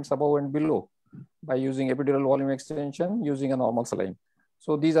 segments above and below by using epidural volume extension using a normal saline.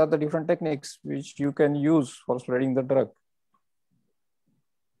 So these are the different techniques which you can use for spreading the drug.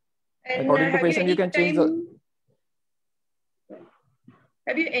 And according to patient, you can change the.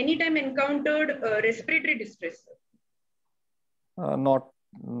 Have you any time encountered respiratory distress? Not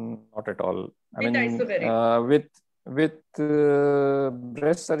at all. With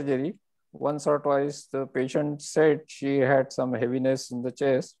breast surgery, once or twice the patient said she had some heaviness in the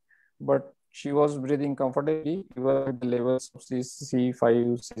chest, but she was breathing comfortably even at the levels of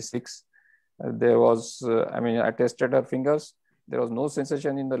C5, C6. There was, I tested her fingers. There was no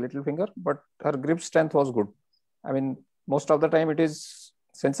sensation in the little finger, but her grip strength was good. Most of the time it is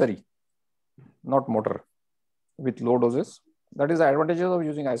sensory, not motor, with low doses. That is the advantages of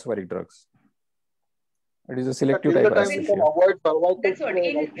using isobaric drugs. It is a selective type anesthesia. That's what.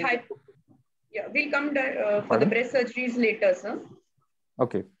 Yeah, we'll come for the breast surgeries later, sir.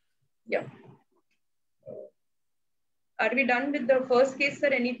 Okay. Yeah. Are we done with the first case, sir?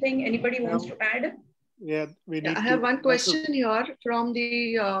 Anything anybody wants to add? Yeah, I have one question here from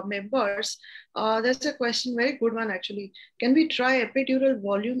the members. There's a question, very good one actually. Can we try epidural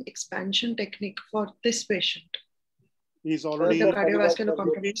volume expansion technique for this patient? He's already cardiovascular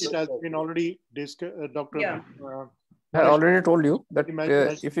compromise. It has been already discussed, Dr. Yeah. I already told you that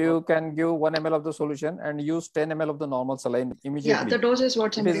if you can give 1 ml of the solution and use 10 ml of the normal saline immediately. Yeah, the dose is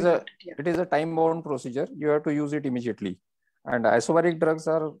what somebody wanted. It is a time-bound procedure. You have to use it immediately. And isobaric drugs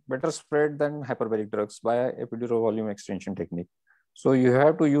are better spread than hyperbaric drugs by epidural volume extension technique. So you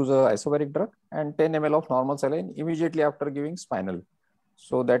have to use a isobaric drug and 10 ml of normal saline immediately after giving spinal.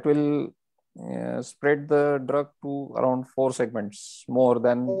 So that will spread the drug to around 4 segments more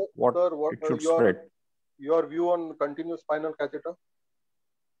than what it should spread. Your view on continuous spinal catheter?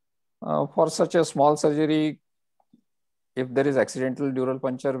 For such a small surgery, if there is accidental dural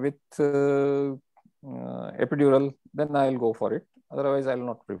puncture with epidural, then I'll go for it. Otherwise, I'll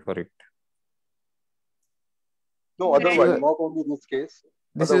not prefer it. No, otherwise, not only this case.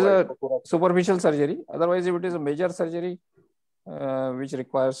 This is a superficial surgery. Otherwise, if it is a major surgery, which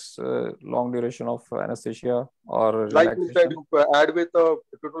requires long duration of anesthesia or like you said, you add with a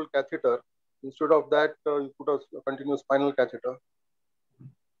epidural catheter. Instead of that, you put a continuous spinal catheter.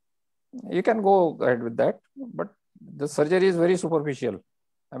 You can go ahead with that, but the surgery is very superficial.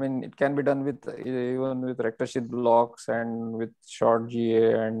 It can be done with even with rectal sheath blocks and with short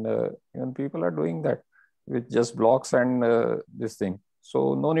GA, and even people are doing that with just blocks and this thing.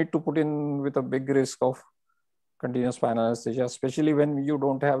 So no need to put in with a big risk of continuous spinal anesthesia, especially when you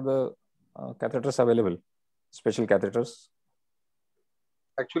don't have the catheters available, special catheters.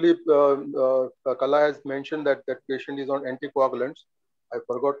 Actually, Kala has mentioned that patient is on anticoagulants. I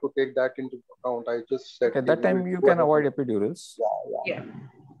forgot to take that into account. I just said at that time you can avoid epidurals. Yeah.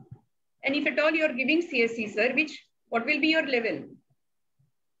 And if at all you are giving CSC, sir, what will be your level?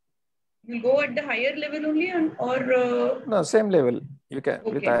 You go at the higher level only, or no, same level. You can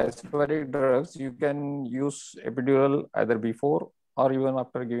with isobaric drugs. You can use epidural either before or even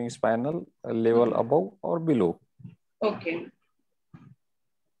after giving spinal, a level above or below. Okay.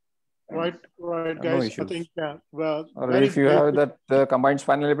 Right, guys. No issues. I think well, or if you have that combined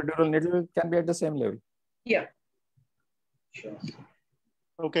spinal epidural needle, can be at the same level. Yeah. Sure.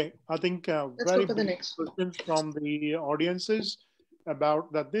 Okay, I think very good questions from the audiences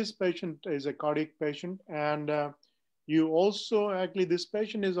about that this patient is a cardiac patient, and you also actually this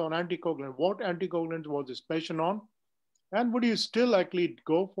patient is on anticoagulant. What anticoagulant was this patient on? And would you still actually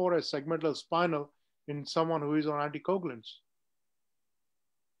go for a segmental spinal in someone who is on anticoagulants?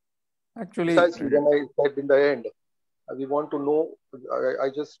 Actually, precisely when I said in the end, we want to know, I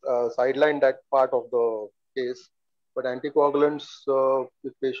just sidelined that part of the case, but anticoagulants,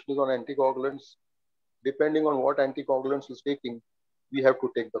 if patient is on anticoagulants, depending on what anticoagulants is taking, we have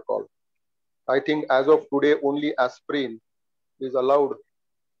to take the call. I think as of today, only aspirin is allowed,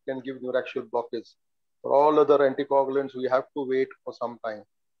 can give neuraxial blockage. For all other anticoagulants, we have to wait for some time.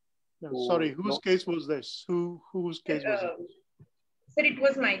 Sorry, whose case was this? Whose case was it? Sir, it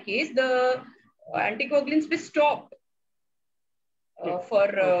was my case. The anticoagulants were stopped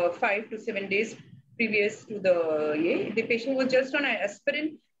for 5 to 7 days previous to the patient was just on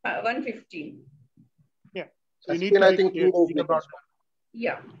aspirin 115. Yeah. So you need aspirin, to I think 2 days about.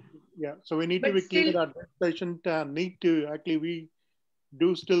 Yeah. Yeah. So we need to be clear that patient need to actually, we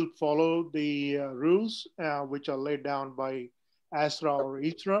do still follow the rules which are laid down by ASRA or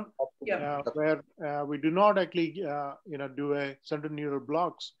ISRA, where we do not actually do a central neural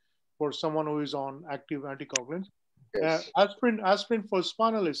blocks for someone who is on active anticoagulants. Yes. Aspirin for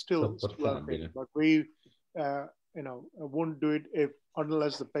spinal is still okay, but we won't do it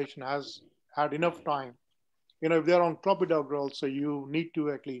unless the patient has had enough time. If they're on clopidogrel, so you need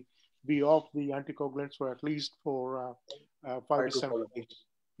to actually be off the anticoagulants for at least for 5 to 7 days.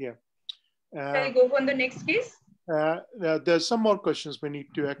 Yeah. Shall I go on the next case? There's some more questions we need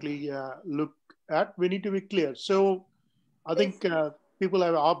to actually look at. We need to be clear. So I think people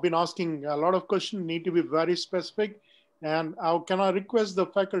have been asking a lot of questions, need to be very specific. And can I request the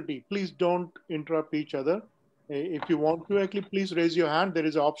faculty, please don't interrupt each other. If you want to actually, please raise your hand. There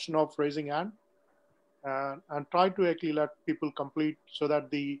is an option of raising hand. And try to actually let people complete so that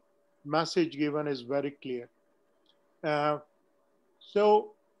the message given is very clear.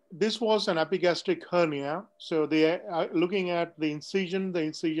 So this was an epigastric hernia. So they are looking at the incision. The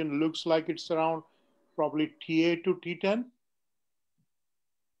incision looks like it's around probably T8 to T10.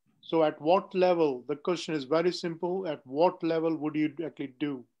 So at what level, the question is very simple. At what level would you actually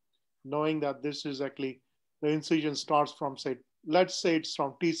do, knowing that this is actually, the incision starts from, say, let's say it's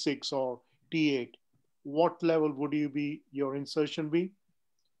from T6 or T8. What level would your insertion be?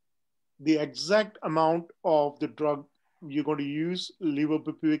 The exact amount of the drug you're going to use,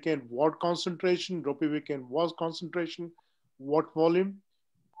 levobupivacaine, what concentration, ropivacaine, what concentration, what volume,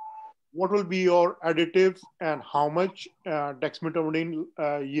 what will be your additive and how much. Dexmedetomidine,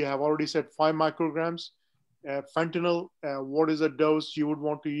 you have already said 5 micrograms. Fentanyl, what is the dose you would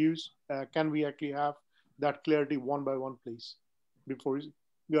want to use? Can we actually have that clarity one by one, please, before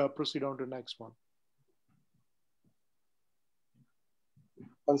we proceed on to the next one?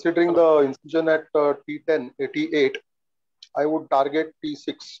 Considering the incision at T10, T8, I would target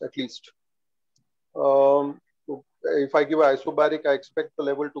T6 at least. So if I give an isobaric, I expect the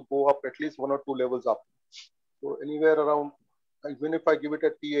level to go up at least 1 or 2 levels up. So anywhere around, even if I give it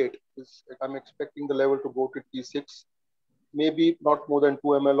at T8, I'm expecting the level to go to T6, maybe not more than 2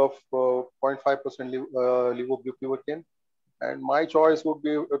 ml of 0.5% levobupivacaine. And my choice would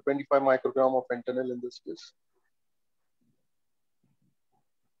be 25 microgram of fentanyl in this case.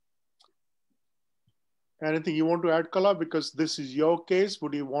 Anything you want to add, Kala? Because this is your case.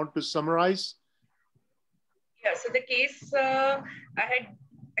 Would you want to summarize? Yeah, so the case, I had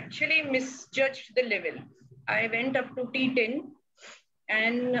actually misjudged the level. I went up to T10,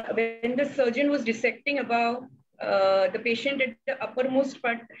 and when the surgeon was dissecting above, the patient at the uppermost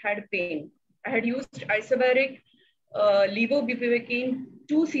part had pain. I had used isobaric levobupivacaine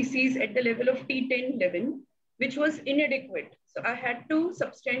 2 cc's at the level of T10 level, which was inadequate. So I had to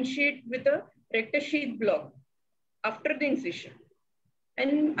substantiate with a rectus sheath block after the incision.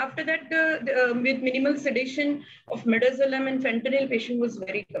 And after that, with minimal sedation of midazolam and fentanyl, patient was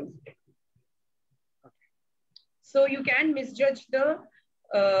very comfortable. So you can misjudge the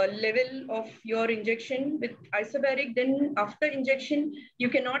level of your injection with isobaric. Then after injection, you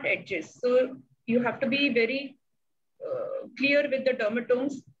cannot adjust. So you have to be very clear with the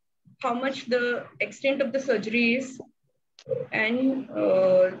dermatomes, how much the extent of the surgery is, and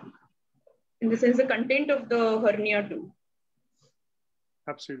in the sense, the content of the hernia too.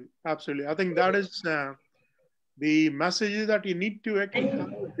 Absolutely. Absolutely. I think that is the message is that you need to actually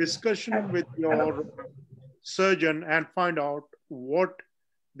have a discussion with your surgeon and find out what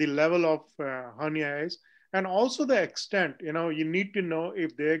the level of hernia is. And also the extent, you need to know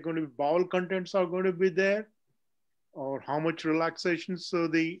if they're going to be bowel contents are going to be there or how much relaxation. So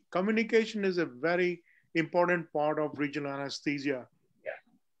the communication is a very important part of regional anesthesia. Yeah.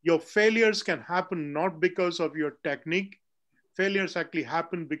 Your failures can happen not because of your technique. Failures actually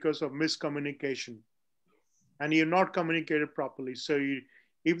happen because of miscommunication. And you're not communicated properly. So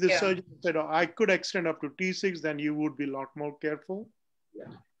if the surgeon said, oh, I could extend up to T6, then you would be a lot more careful. Yeah.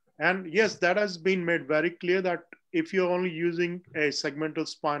 And yes, that has been made very clear that if you're only using a segmental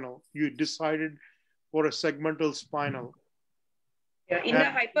spinal, you decided for a segmental spinal. Yeah, in the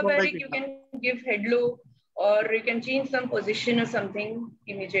hyperbaric, you can give head low, or you can change some position or something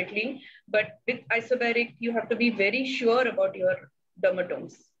immediately. But with isobaric, you have to be very sure about your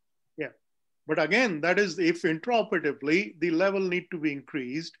dermatomes. Yeah, but again, that is if intraoperatively the level need to be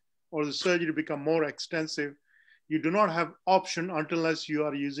increased or the surgery become more extensive, you do not have option unless you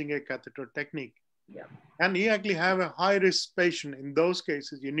are using a catheter technique. Yeah. And you actually have a high risk patient. In those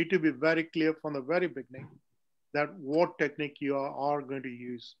cases, you need to be very clear from the very beginning that what technique you are going to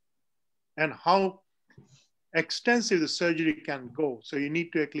use and how extensive the surgery can go. So you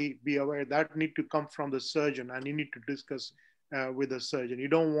need to actually be aware that need to come from the surgeon, and you need to discuss with the surgeon. You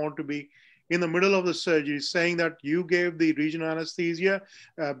don't want to be in the middle of the surgery saying that you gave the regional anesthesia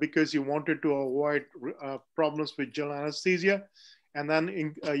because you wanted to avoid problems with general anesthesia. And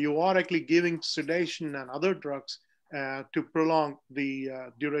then you are actually giving sedation and other drugs to prolong the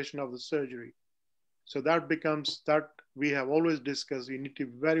duration of the surgery. So that becomes that we have always discussed. You need to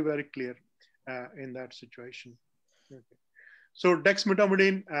be very, very clear in that situation. Okay. So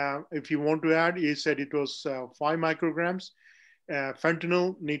dexmedetomidine, if you want to add, you said it was 5 micrograms.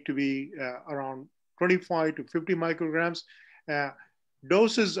 Fentanyl need to be around 25 to 50 micrograms.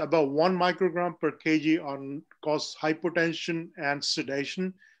 Doses about 1 microgram per kg on cause hypotension and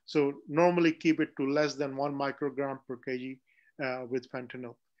sedation. So normally keep it to less than 1 microgram per kg with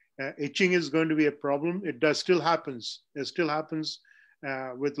fentanyl. Itching is going to be a problem. It does still happens. It still happens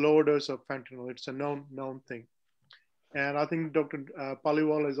with lower dose of fentanyl. It's a known thing. And I think Dr.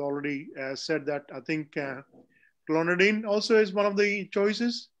 Paliwal has already said that. I think clonidine also is one of the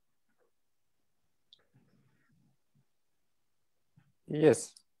choices.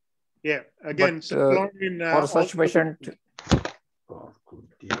 Yes. Yeah. Again, but, so clonidine for such patient,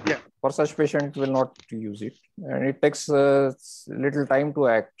 yeah, for such patient will not use it, and it takes little time to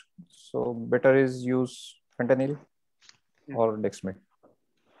act. So better is use fentanyl or dexmed.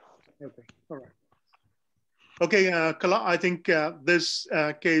 Okay. All right. Okay, Kala, I think this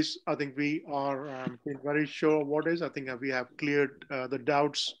case, I think we are very sure what is. I think we have cleared the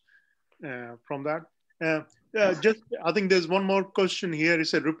doubts from that. I think there's one more question here. It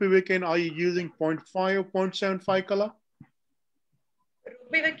said, Rupivacaine, are you using 0.5 or 0.75, Kala?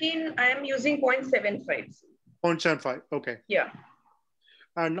 Rupivacaine, I am using 0.75. 0.75, okay. Yeah.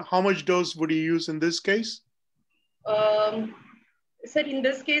 And how much dose would you use in this case? Sir, in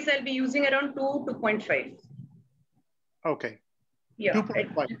this case, I'll be using around 2 to 2.5. Okay. Yeah.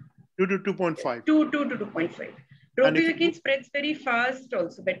 2.5. 2 to 2.5. 2 to 2.5. Ropivacaine spreads very fast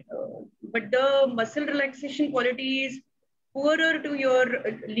also, but the muscle relaxation quality is poorer to your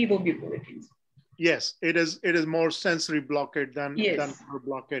levobupropions. Yes, it is more sensory blockade than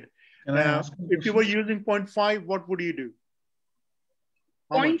blockade. Can I ask if you were using 0.5, what would you do?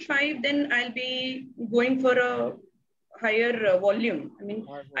 0.5, then I'll be going for a higher volume. I mean,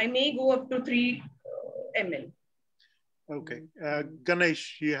 I may go up to 3 ml. Okay.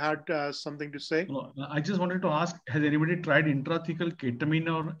 Ganesh, you had something to say? No, I just wanted to ask, has anybody tried intrathecal ketamine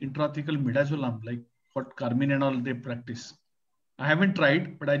or intrathecal midazolam, like what Carmine and all they practice? I haven't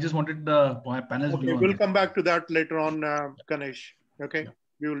tried, but I just wanted the panel's view on we'll that. come back to that later on, Ganesh. Okay. Yeah.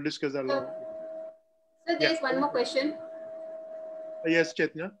 We will discuss that later. So there is one more question. Yes,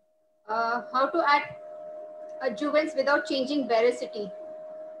 Chetna. How to add adjuvants without changing varicity?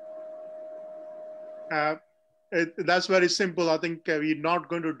 That's very simple. I think we're not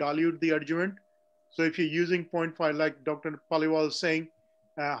going to dilute the adjuvant. So if you're using 0.5, like Dr. Paliwal is saying,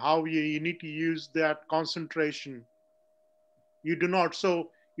 how you need to use that concentration. You do not. So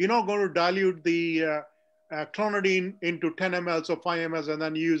you're not going to dilute the clonidine into 10 ml or 5 ml and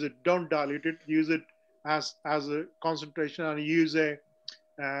then use it. Don't dilute it. Use it as a concentration and use a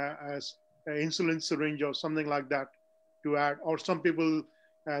insulin syringe or something like that to add. Or some people,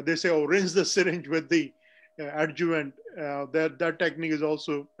 they say, oh, rinse the syringe with the adjuvant. That technique is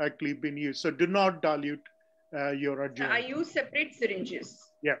also actually been used. So do not dilute your adjuvant. I use separate syringes.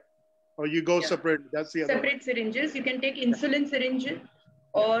 Yeah. Or you go separate. That's the other separate syringes. You can take insulin syringe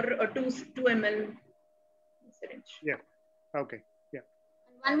or a 2 ml syringe. Yeah. Okay. Yeah.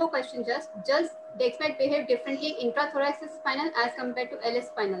 And one more question, does dexmed behave differently in intrathoracic spinal as compared to LS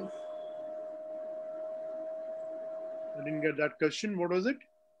spinals? I didn't get that question. What was it?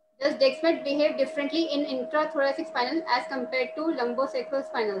 Does dexmed behave differently in intrathoracic spinal as compared to lumbosacral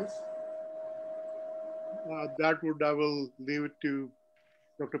spinals? That would I will leave it to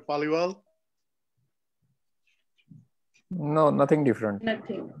Dr. Paliwal. No, nothing different.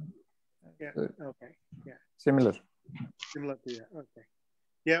 Nothing. Yeah. Okay. Yeah. Similar. Similar to yeah. Okay.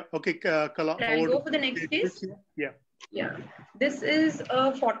 Yeah. Okay, Kala. Can I go for the next case? Yeah. Yeah. This is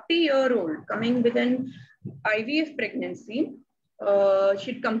a 40-year-old coming with an IVF pregnancy.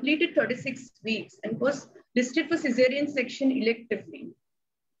 She'd completed 36 weeks and was listed for cesarean section electively.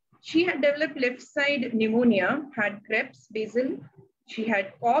 She had developed left side pneumonia, had Krebs, basal. She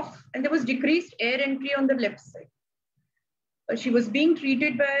had cough, and there was decreased air entry on the left side. She was being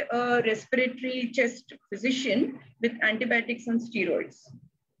treated by a respiratory chest physician with antibiotics and steroids.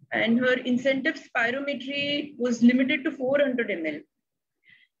 And her incentive spirometry was limited to 400 ml.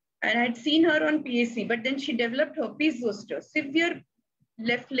 And I had seen her on PAC, but then she developed herpes zoster, severe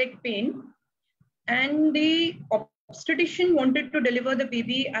left leg pain. And the obstetrician wanted to deliver the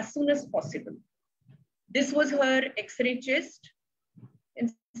baby as soon as possible. This was her X-ray chest. And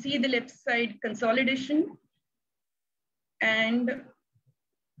see the left side consolidation. And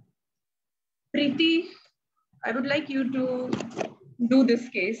Preeti, I would like you to do this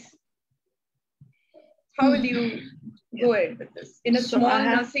case. How will you go ahead with this? In a small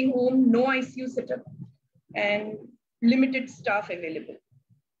nursing home, no ICU setup, and limited staff available.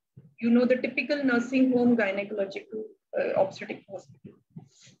 You know, the typical nursing home gynecological obstetric hospital.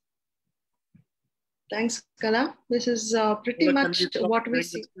 Thanks, Kala. This is pretty Kala, much what we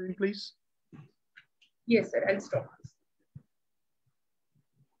see. Screen, please. Yes, sir. I'll stop.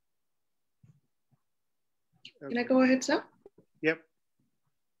 Can I go ahead, sir? Yep.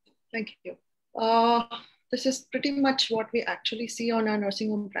 Thank you. This is pretty much what we actually see on our nursing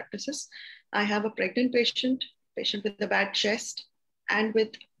home practices. I have a pregnant patient with a bad chest, and with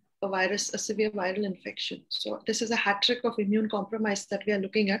a virus, a severe viral infection. So this is a hat trick of immune compromise that we are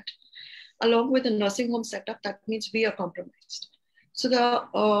looking at, along with a nursing home setup. That means we are compromised. So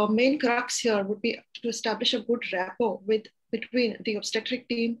the main crux here would be to establish a good rapport between the obstetric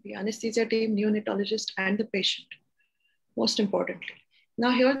team, the anesthesia team, neonatologist, and the patient, most importantly.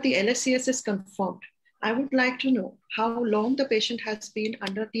 Now here the LSCS is confirmed. I would like to know how long the patient has been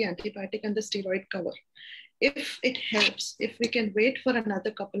under the antibiotic and the steroid cover. If it helps, if we can wait for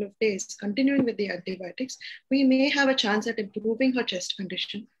another couple of days, continuing with the antibiotics, we may have a chance at improving her chest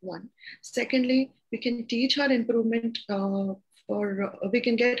condition, one. Secondly, we can teach her improvement we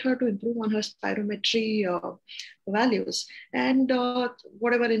can get her to improve on her spirometry values, and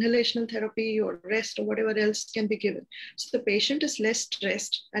whatever inhalational therapy or rest or whatever else can be given. So the patient is less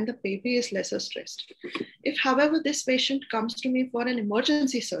stressed and the baby is lesser stressed. If, however, this patient comes to me for an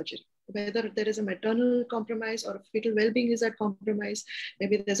emergency surgery, whether there is a maternal compromise or a fetal well-being is at compromise,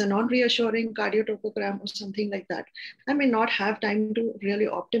 maybe there's a non-reassuring cardiotopogram or something like that, I may not have time to really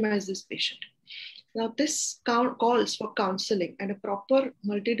optimize this patient. Now, this calls for counseling and a proper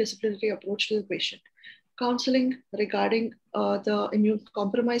multidisciplinary approach to the patient. Counseling regarding the immune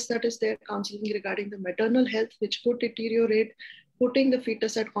compromise that is there, counseling regarding the maternal health, which could deteriorate, putting the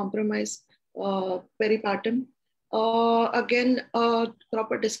fetus at compromise, peripartum. Again,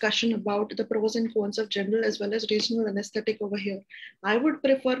 proper discussion about the pros and cons of general as well as regional anesthetic over here. I would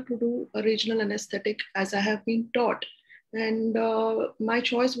prefer to do a regional anesthetic as I have been taught. And my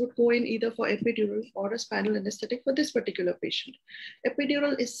choice would go in either for epidural or a spinal anesthetic for this particular patient.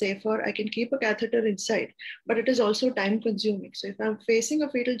 Epidural is safer. I can keep a catheter inside, but it is also time consuming. So if I'm facing a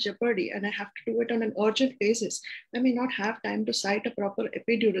fetal jeopardy and I have to do it on an urgent basis, I may not have time to site a proper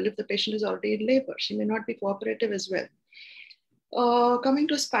epidural if the patient is already in labor. She may not be cooperative as well. Coming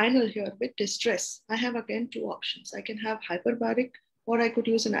to spinal here with distress, I have again two options. I can have hyperbaric or I could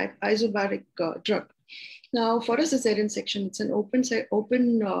use an isobaric drug. Now, for a cesarean section, it's an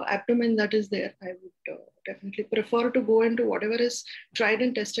open abdomen that is there. I would definitely prefer to go into whatever is tried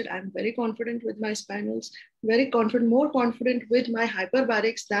and tested. I'm very confident with my spinals, more confident with my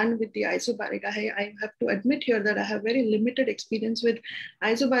hyperbarics than with the isobaric. I have to admit here that I have very limited experience with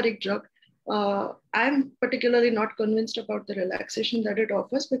isobaric drug. I'm particularly not convinced about the relaxation that it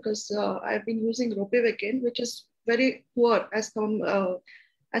offers because I've been using ropivacaine, which is very poor as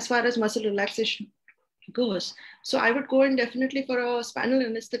far as muscle relaxation goes. So I would go in definitely for a spinal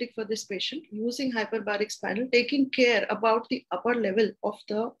anesthetic for this patient using hyperbaric spinal, taking care about the upper level of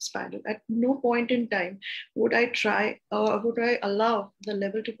the spinal. At no point in time would I allow the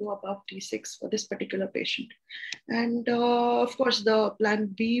level to go above T6 for this particular patient. And of course, the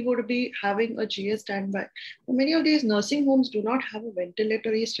plan B would be having a GA standby. Many of these nursing homes do not have a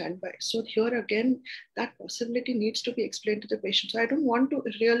ventilatory standby. So here again, that possibility needs to be explained to the patient. So I don't want to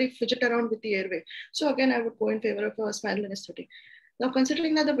really fidget around with the airway. So again, I would go in favor of a spinal anesthetic. Now,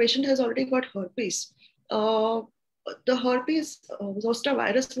 considering that the patient has already got herpes, the herpes zoster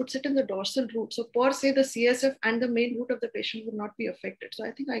virus would sit in the dorsal root. So per se, the CSF and the main root of the patient would not be affected. So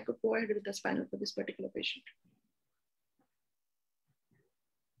I think I could go ahead with the spinal for this particular patient.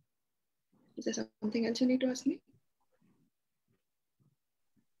 Is there something else you need to ask me?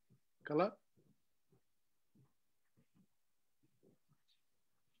 Kala?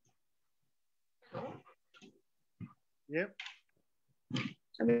 Yeah.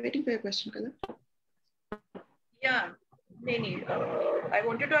 I'm waiting for your question, Kala. Yeah, Neni, I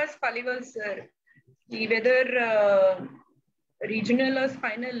wanted to ask Paliwal sir whether regional or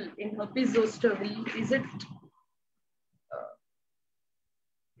spinal in herpes zoster is it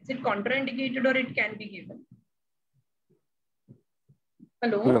contraindicated or it can be given?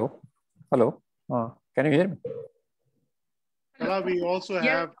 Hello. Hello. Hello. Can you hear me? Kala, we also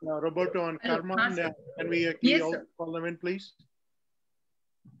have Roberto and Hello. Carmen. Can we Yes, also sir. call them in, please?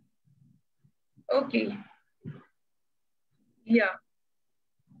 Okay. Yeah.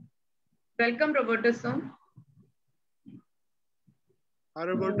 Welcome, Roberto sir. Hi,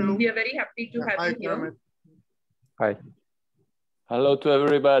 Roberto. We are very happy to have Hi, you here. Carmen. Hi. Hello to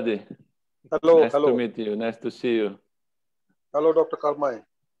everybody. Hello, Nice to meet you. Nice to see you. Hello, Dr. Karmai.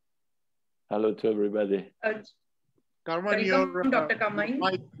 Hello to everybody. Carmen, welcome, your Dr. Kamai.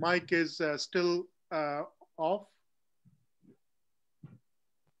 mic is still off.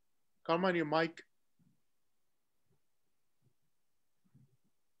 Carmen, your mic.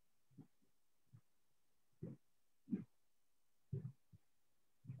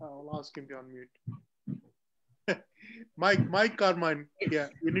 I'll ask him to unmute. Mike, Carmine. Yeah,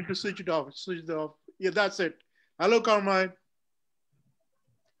 you need to switch it off. Switch it off. Yeah, that's it. Hello, Carmine.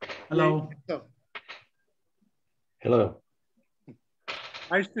 Hello. Yeah, Hello.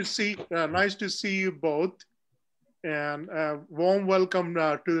 nice to see you both, and warm welcome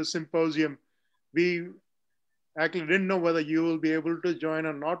to the symposium. We actually didn't know whether you will be able to join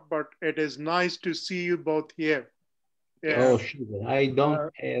or not, but it is nice to see you both here. Yeah. Oh, sure. I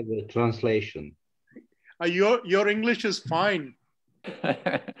don't have a translation. Your English is fine.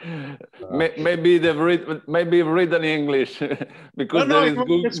 Maybe maybe read in English because there is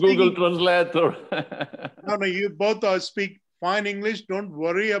Google Translator. No, you both speak fine English. Don't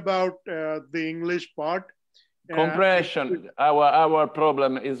worry about the English part. Compression. Our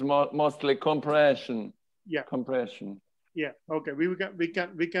problem is mostly compression. Yeah. Compression. Yeah. Okay. We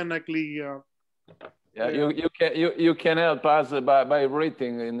can actually. Yeah. You can help us by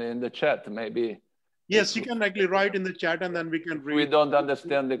writing in the chat maybe. Yes, you can actually write in the chat and then we can read. We don't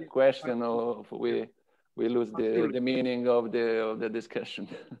understand the question, or we lose the meaning of the discussion.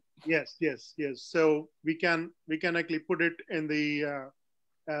 Yes. So we can actually put it in the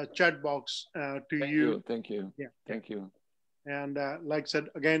chat box to you. Thank you. Yeah. Thank you. And like I said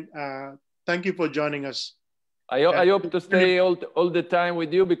again, thank you for joining us. I hope to stay all the time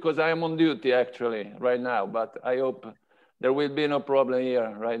with you because I am on duty actually right now. But I hope there will be no problem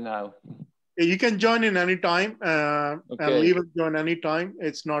here right now. You can join in any time and leave and join any time.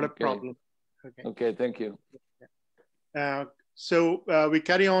 It's not a problem. Okay, thank you. So we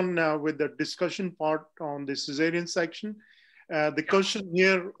carry on with the discussion part on the cesarean section. The question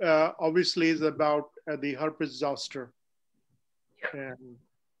here obviously is about the herpes zoster.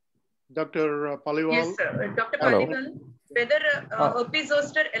 Dr. Paliwal. Yes, sir. Dr. Paliwal, whether herpes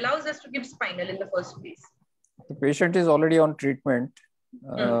zoster allows us to give spinal in the first place? The patient is already on treatment.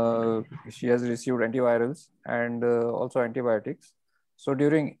 She has received antivirals and also antibiotics. So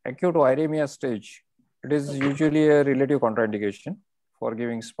during acute viremia stage, it is usually a relative contraindication for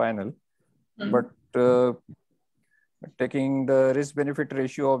giving spinal. But taking the risk-benefit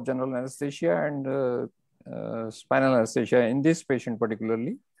ratio of general anesthesia and spinal anesthesia in this patient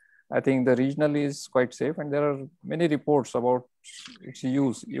particularly, I think the regional is quite safe, and there are many reports about its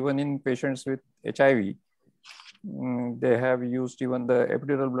use even in patients with HIV. They have used even the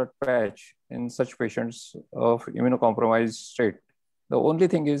epidural blood patch in such patients of immunocompromised state. The only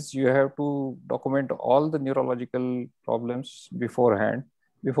thing is you have to document all the neurological problems beforehand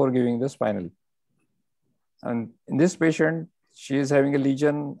before giving the spinal. And in this patient, she is having a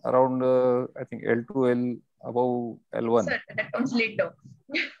lesion around, I think, L2, L above L1. Sir, that comes later.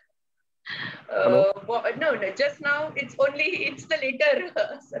 No, just now it's the later.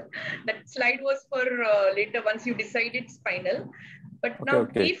 That slide was for later once you decided spinal. But now,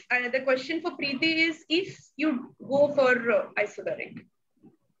 if the question for Preeti is, if you go for isobaric,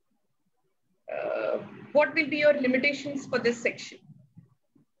 what will be your limitations for this section?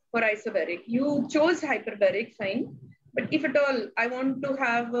 For isobaric, you chose hyperbaric, fine. But if at all, I want to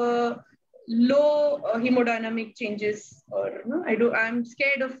have low hemodynamic changes, or no, I'm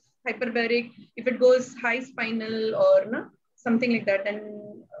scared of hyperbaric. If it goes high spinal or no, something like that,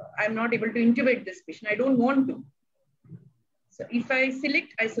 then I'm not able to intubate this patient. I don't want to. So if I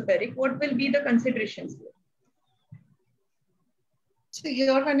select isobaric, what will be the considerations? So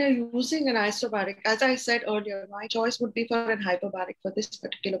here when you're using an isobaric, as I said earlier, my choice would be for an hyperbaric for this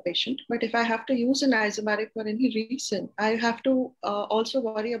particular patient. But if I have to use an isobaric for any reason, I have to also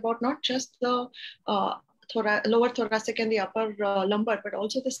worry about not just the lower thoracic and the upper lumbar, but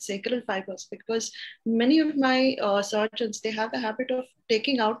also the sacral fibers, because many of my surgeons, they have the habit of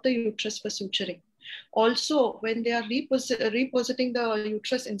taking out the uterus for suturing. Also, when they are repositing the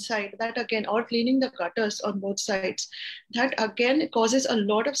uterus inside, that again, or cleaning the gutters on both sides, that again causes a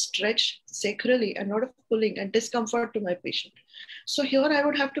lot of stretch sacrally and a lot of pulling and discomfort to my patient. So here I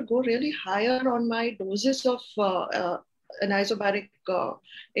would have to go really higher on my doses of an isobaric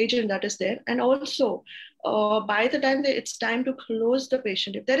agent that is there. And also, by the time it's time to close the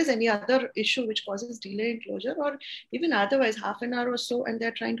patient, if there is any other issue which causes delay in closure, or even otherwise half an hour or so, and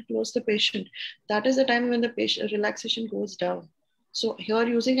they're trying to close the patient, that is the time when the patient relaxation goes down. So here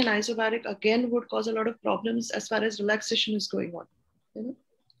using an isobaric again would cause a lot of problems as far as relaxation is going on. You know?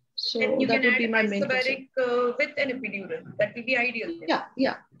 So and you that can would be add my main isobaric with an epidural. That will be ideal.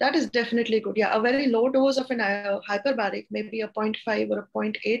 Yeah, that is definitely good. Yeah, a very low dose of an hyperbaric, maybe a 0.5 or a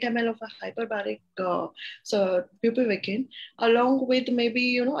 0.8 ml of a hyperbaric so bupivacaine, along with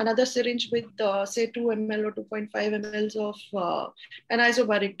maybe another syringe with say 2 ml or 2.5 ml of an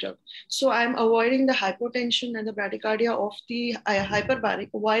isobaric drug. So I'm avoiding the hypotension and the bradycardia of the hyperbaric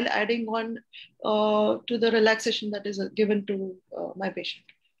while adding on to the relaxation that is given to my patient.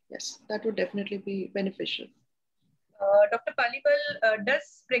 Yes, that would definitely be beneficial. Dr. Palibal,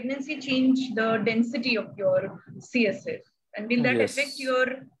 does pregnancy change the density of your CSF? And will that affect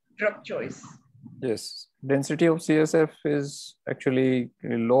your drug choice? Yes, density of CSF is actually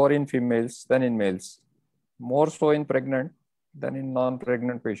lower in females than in males. More so in pregnant than in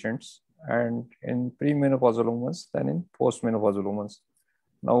non-pregnant patients, and in premenopausal women than in postmenopausal women.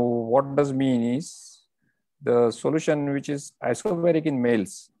 Now, what does mean is the solution which is isobaric in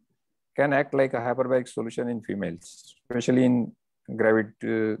males can act like a hyperbaric solution in females, especially in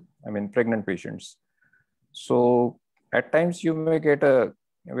pregnant patients. So at times you may get a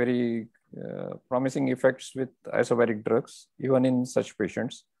very promising effects with isobaric drugs, even in such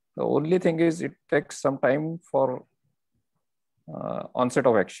patients. The only thing is it takes some time for onset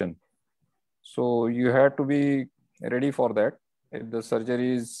of action. So you have to be ready for that. If the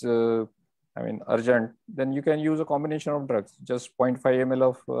surgery is urgent, then you can use a combination of drugs, just 0.5 ml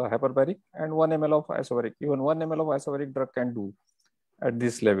of hyperbaric and 1 ml of isobaric. Even 1 ml of isobaric drug can do at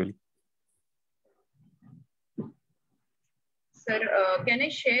this level. Sir, can I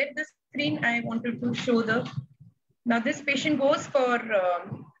share the screen? I wanted to show now this patient goes for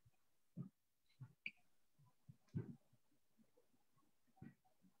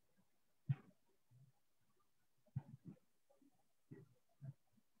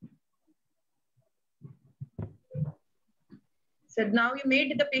so now you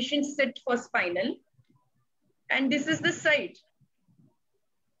made the patient sit for spinal, and this is the side.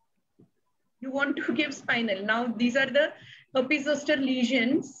 You want to give spinal. Now these are the herpes zoster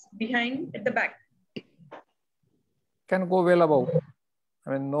lesions behind at the back. Can go well above.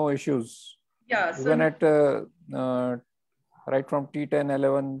 No issues. Yeah. Even at right from T10,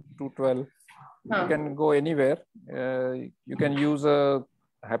 11 to 12, you can go anywhere. You can use a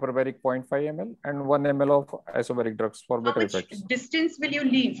hyperbaric 0.5 ml and 1 ml of isobaric drugs for better effects. How much distance will you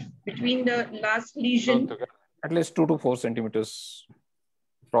leave between the last lesion? At least 2 to 4 centimeters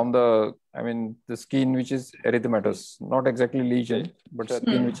from the skin which is erythematous, not exactly lesion, but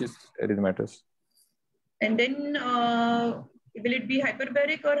skin which is erythematous. And then will it be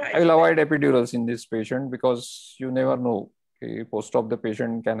hyperbaric or I will avoid epidurals in this patient because you never know. Okay, post-op the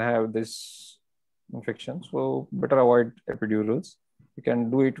patient can have this infection, so better avoid epidurals. You can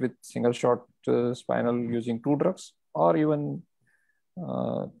do it with single shot spinal using 2 drugs, or even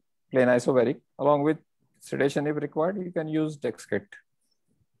plain isobaric. Along with sedation if required, you can use Dexkit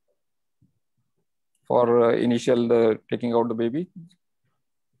for initial taking out the baby.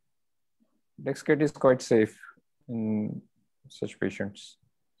 Dexkit is quite safe in such patients.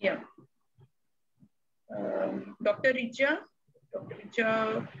 Yeah. Dr. Richa,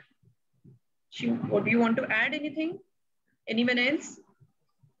 do you want to add anything? Anyone else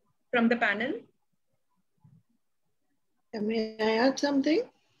from the panel? May I add something?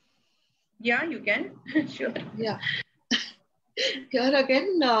 Yeah, you can. Sure. Yeah. Here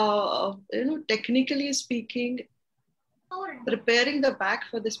again, technically speaking, preparing the back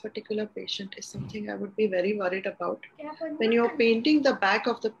for this particular patient is something I would be very worried about. When you're painting the back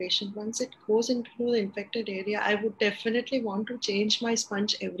of the patient, once it goes into the infected area, I would definitely want to change my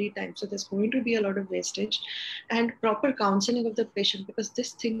sponge every time. So there's going to be a lot of wastage, and proper counseling of the patient, because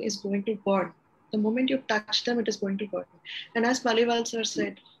this thing is going to burn. The moment you touch them, it is going to burn. And as Paliwal sir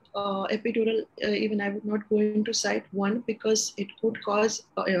said, epidural, even I would not go into site, one, because it could cause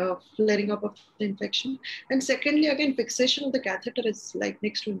flaring up of the infection. And secondly, again, fixation of the catheter is like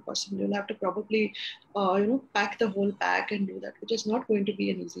next to impossible. You'll have to probably, pack the whole pack and do that, which is not going to be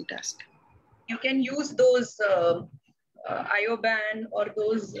an easy task. You can use those IOBAN or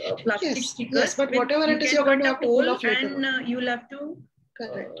those plastic stickers. Yes, but whatever it is, you're going to have to pull off later. And you'll have to.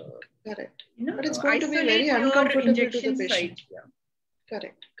 Correct. You know, but it's going to be very uncomfortable to the patient. Site. Yeah.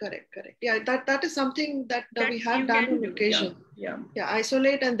 Correct. Yeah, that is something that we have done on occasion. Yeah.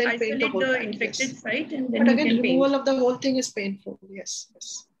 Isolate and then isolate paint the whole pack, infected site, and then but again, removal of the whole thing is painful. Yes.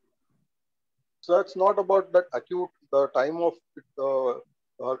 So it's not about that acute. The time of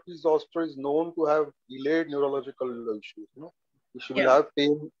herpes zoster is known to have delayed neurological issues. She will have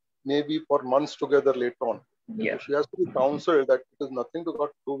pain maybe for months together later on. Yeah. So she has to be counseled that it is nothing to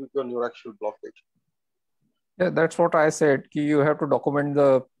do with your neuraxial blockage. Yeah, that's what I said. You have to document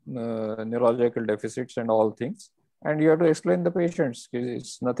the neurological deficits and all things, and you have to explain the patients.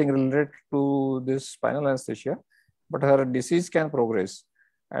 It's nothing related to this spinal anesthesia, but her disease can progress,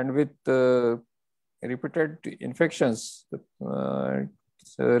 and with repeated infections,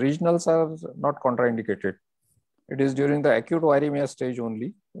 regionals are not contraindicated. It is during the acute viremia stage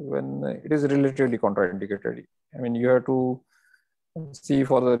only when it is relatively contraindicated. I mean, you have to see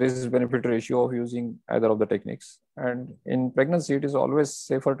for the risk-benefit ratio of using either of the techniques. And in pregnancy, it is always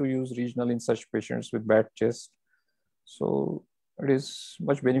safer to use regional in such patients with bad chest. So it is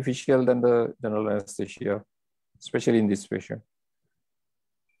much beneficial than the general anesthesia, especially in this patient.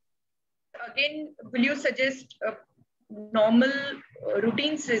 Again, will you suggest a normal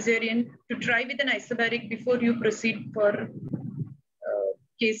routine cesarean to try with an isobaric before you proceed for a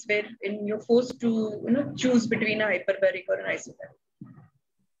case where you're forced to choose between a hyperbaric or an isobaric?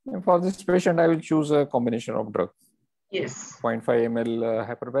 For this patient, I will choose a combination of drugs. Yes. 0.5 ml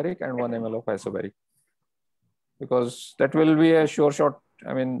hyperbaric and 1 ml of isobaric, because that will be a sure shot,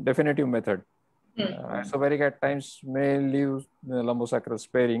 definitive method. Isobaric at times may leave lumbosacral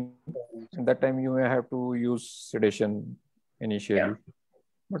sparing. At that time, you may have to use sedation initially. Yeah.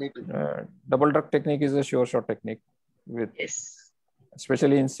 But double drug technique is a sure shot technique, with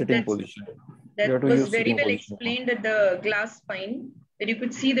especially in sitting position. That was very well explained at the glass spine, where you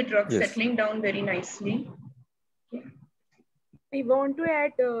could see the drug settling down very nicely. I want to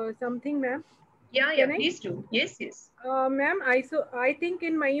add something, ma'am. Yeah, please do. Yes. Ma'am, I think,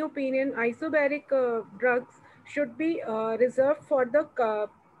 in my opinion, isobaric drugs should be reserved for the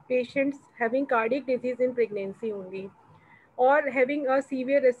patients having cardiac disease in pregnancy only, or having a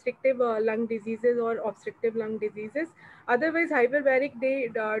severe restrictive lung diseases or obstructive lung diseases. Otherwise, hyperbaric, they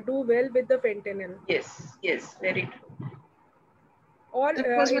do well with the fentanyl. Yes, very true. Or that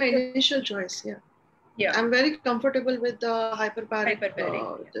was my initial choice. Yeah, I'm very comfortable with the hyperbaric.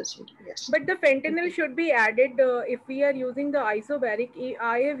 Yes. But the fentanyl should be added if we are using the isobaric.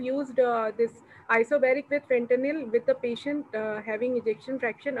 I have used this isobaric with fentanyl with the patient having ejection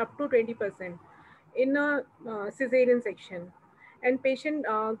fraction up to 20% in a cesarean section, and patient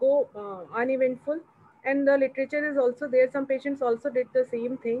go uneventful. And the literature is also there. Some patients also did the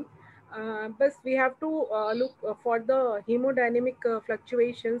same thing. But we have to look for the hemodynamic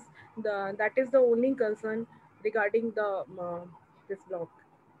fluctuations. That is the only concern regarding the this block.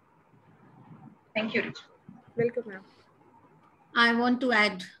 Thank you. Welcome, ma'am. I want to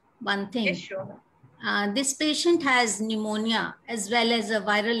add one thing. Yes, sure. This patient has pneumonia as well as a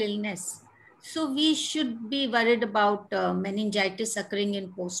viral illness. So we should be worried about meningitis occurring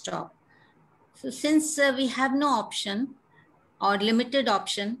in post-op. So since we have no option or limited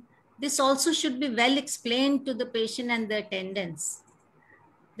option, this also should be well explained to the patient and the attendants,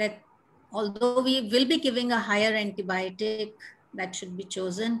 that although we will be giving a higher antibiotic that should be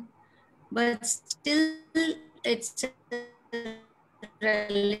chosen, but still it's a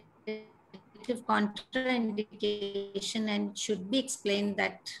relative contraindication and should be explained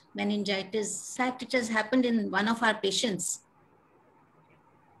that meningitis, in fact, it has happened in one of our patients.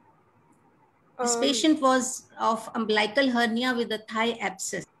 This patient was of umbilical hernia with a thigh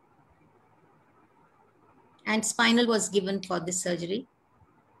abscess, and spinal was given for this surgery.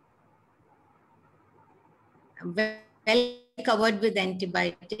 Well covered with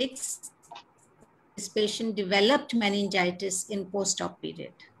antibiotics. This patient developed meningitis in post-op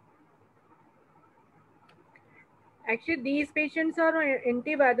period. Actually, these patients are on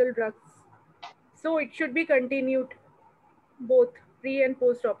antiviral drugs, so it should be continued both pre and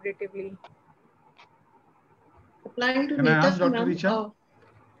post-operatively. Applying to Can I ask Dr. Richa?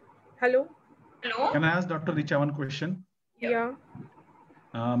 Hello? Can I ask Dr. Richa one question? Yeah.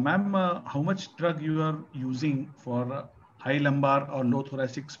 Ma'am, how much drug you are using for high lumbar or low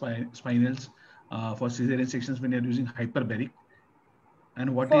thoracic spinals for cesarean sections when you're using hyperbaric?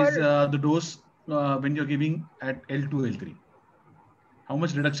 And what is the dose when you're giving at L2, L3? How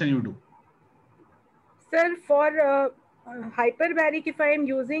much reduction you do? Sir, for hyperbaric, if I am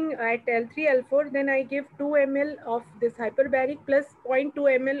using at L3, L4, then I give 2 ml of this hyperbaric plus 0.2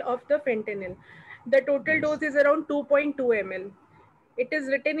 ml of the fentanyl. The total dose is around 2.2 ml. It is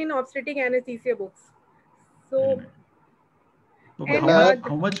written in obstetric anesthesia books. So, okay, and,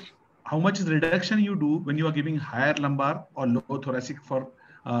 how much is reduction you do when you are giving higher lumbar or low thoracic for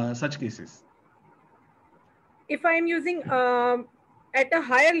such cases? If I am using at a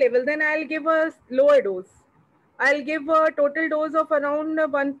higher level, then I'll give a lower dose. I'll give a total dose of around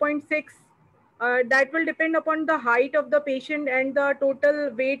 1.6. That will depend upon the height of the patient and the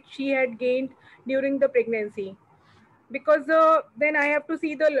total weight she had gained during the pregnancy. Because then I have to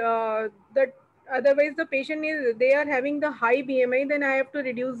see the otherwise the patient they are having the high BMI, then I have to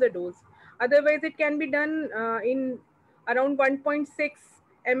reduce the dose. Otherwise, it can be done in around 1.6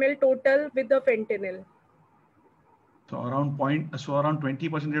 ml total with the fentanyl. So around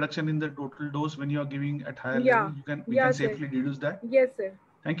 20% reduction in the total dose when you are giving at higher level, we can safely reduce that. Yes, sir.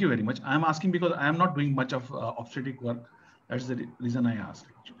 Thank you very much. I am asking because I am not doing much of obstetric work. That's the reason I asked.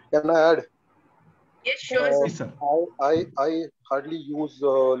 Actually. Can I add? Yes, sure. Yes, sir. I hardly use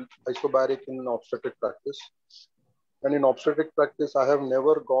isobaric in obstetric practice, and in obstetric practice, I have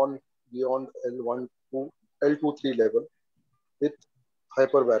never gone beyond L1 to L2, 3 level with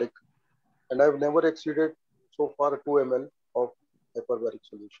hyperbaric, and I've never exceeded so far 2 ml of hyperbaric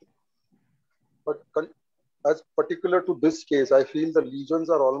solution. But as particular to this case, I feel the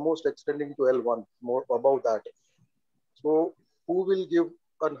lesions are almost extending to L1, more above that. So who will give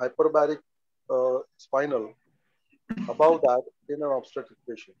an hyperbaric spinal above that in an obstetric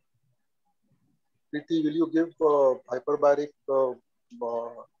patient? Preeti, will you give hyperbaric with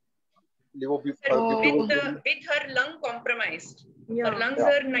her lung compromised? Her lungs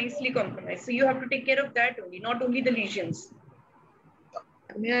are nicely compromised. So you have to take care of that only, not only the lesions.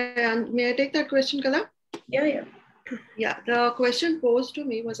 May I take that question, Kala? Yeah. Yeah, the question posed to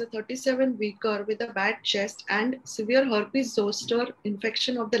me was a 37-weeker with a bad chest and severe herpes zoster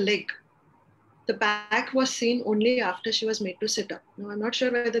infection of the leg. The back was seen only after she was made to sit up. Now, I'm not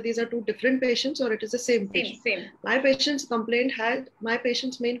sure whether these are two different patients or it is the same patient. Same. My patient's main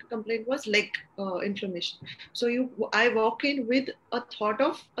complaint was leg inflammation. So I walk in with a thought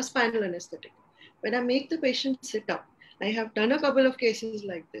of a spinal anesthetic. When I make the patient sit up, I have done a couple of cases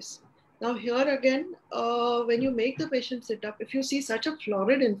like this. Now here again, when you make the patient sit up, if you see such a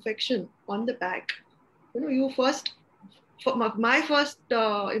florid infection on the back, my first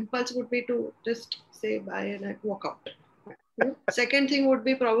impulse would be to just say bye and I'd walk out. Second thing would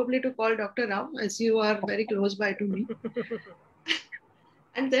be probably to call Dr. Rao, as you are very close by to me.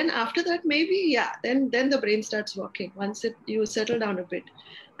 And then after that, maybe, then the brain starts working once you settle down a bit.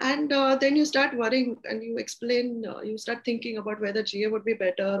 And then you start worrying and you explain, you start thinking about whether GA would be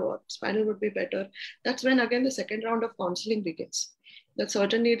better or spinal would be better. That's when again the second round of counseling begins. The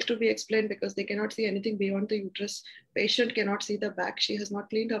surgeon needs to be explained because they cannot see anything beyond the uterus. Patient cannot see the back. She has not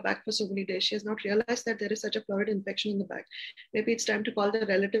cleaned her back for so many days. She has not realized that there is such a florid infection in the back. Maybe it's time to call the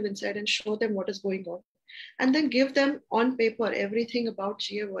relative inside and show them what is going on. And then give them on paper everything about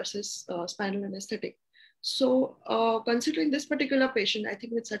GA versus spinal anesthetic. So considering this particular patient, I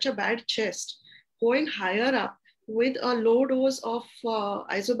think with such a bad chest, going higher up with a low dose of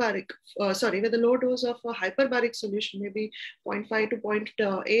hyperbaric solution, maybe 0.5 to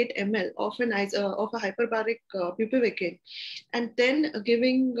 0.8 ml of a hyperbaric bupivacaine, and then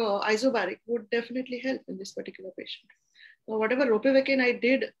giving isobaric would definitely help in this particular patient. Whatever ropivacaine I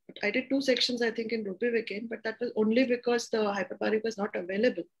did 2 sections, I think, in ropivacaine, but that was only because the hyperbaric was not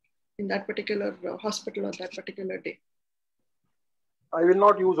available in that particular hospital on that particular day. I will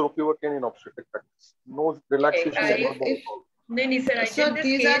not use ropivacaine in obstetric practice. No relaxation. So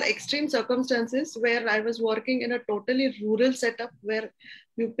these are extreme circumstances where I was working in a totally rural setup where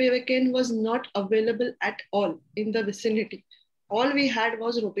ropivacaine was not available at all in the vicinity. All we had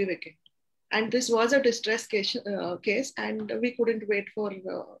was ropivacaine. And this was a distress case and we couldn't wait for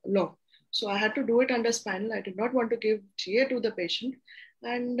long. So I had to do it under spinal. I did not want to give GA to the patient.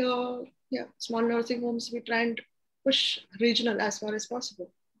 And small nursing homes, we try and push regional as far as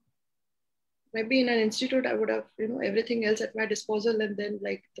possible. Maybe in an institute, I would have, everything else at my disposal. And then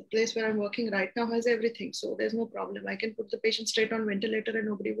like the place where I'm working right now has everything. So there's no problem. I can put the patient straight on ventilator and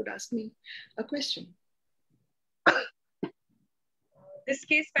nobody would ask me a question. This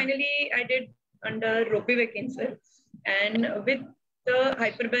case, finally, I did under ropivacaine, sir. And with the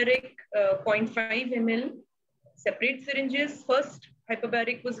hyperbaric 0.5 ml separate syringes. First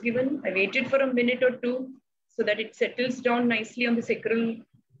hyperbaric was given. I waited for a minute or two so that it settles down nicely on the sacral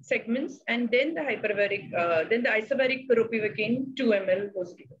segments, and then the hyperbaric, then the isobaric ropivacaine 2 ml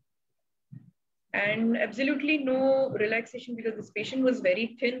was given. And absolutely no relaxation because this patient was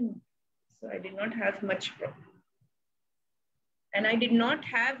very thin, so I did not have much problem. And I did not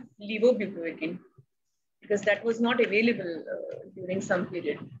have levobupropion because that was not available during some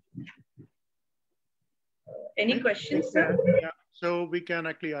period. Any questions, sir? Yeah, so we can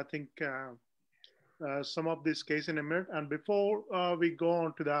actually, I think, sum up this case in a minute. And before we go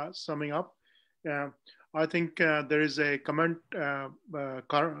on to the summing up, I think there is a comment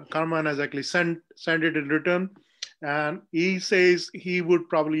Carmen has actually sent it in return. And he says he would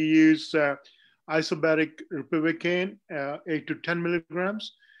probably use isobaric ropivacaine 8 to 10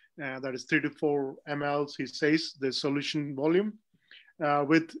 milligrams. That is 3 to 4 mLs, he says, the solution volume,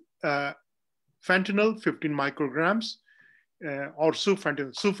 with fentanyl, 15 micrograms, or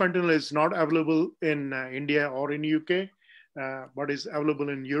sufentanil. Sufentanil is not available in India or in UK, but is available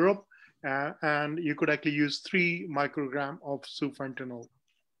in Europe. And you could actually use 3 microgram of sufentanil.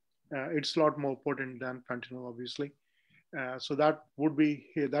 It's a lot more potent than fentanyl, obviously. So that would be,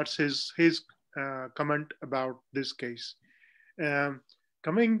 that's his comment about this case.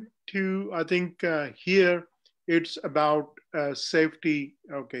 Coming to, I think here, it's about safety.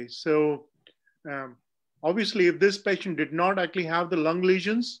 Okay, so obviously if this patient did not actually have the lung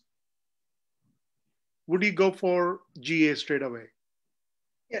lesions, would you go for GA straight away?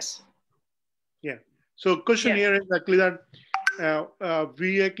 Yes. Yeah. So question here is actually that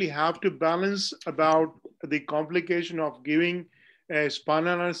we actually have to balance about the complication of giving a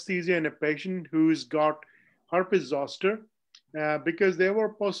spinal anesthesia in a patient who's got herpes zoster, because there were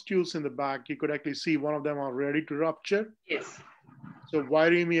pustules in the back. You could actually see one of them are ready to rupture. Yes. So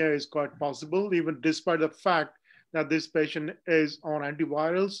viremia is quite possible, even despite the fact that this patient is on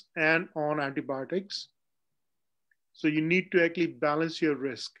antivirals and on antibiotics. So you need to actually balance your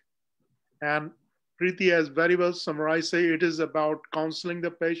risk. And Preeti has very well summarized, say it is about counseling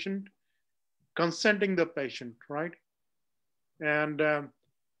the patient, consenting the patient, right? And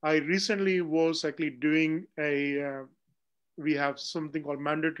I recently was actually doing we have something called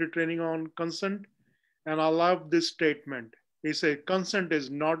mandatory training on consent. And I love this statement. He said, consent is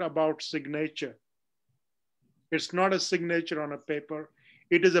not about signature. It's not a signature on a paper.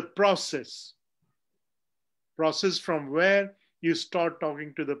 It is a process. Process from where you start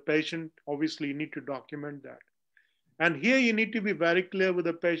talking to the patient. Obviously, you need to document that. And here you need to be very clear with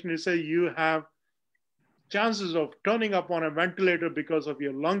the patient. You say you have chances of turning up on a ventilator because of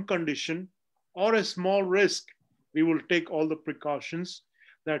your lung condition or a small risk. We will take all the precautions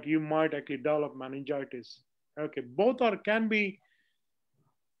that you might actually develop meningitis. Okay, both can be,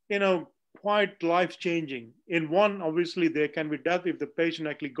 quite life-changing. In one, obviously, there can be death if the patient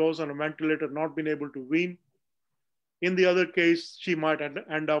actually goes on a ventilator, not being able to wean. In the other case, she might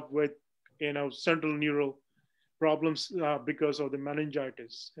end up with, central neural problems because of the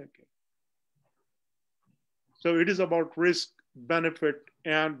meningitis. Okay. So it is about risk, benefit,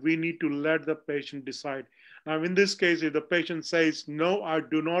 and we need to let the patient decide. Now, in this case, if the patient says, no, I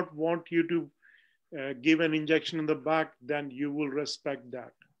do not want you to give an injection in the back, then you will respect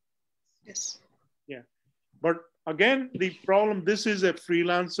that. Yes. Yeah. But again, the problem, this is a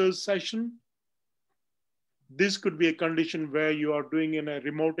freelancer session. This could be a condition where you are doing in a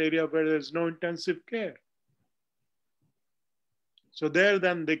remote area where there's no intensive care. So there,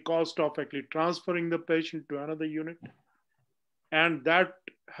 then the cost of actually transferring the patient to another unit. And that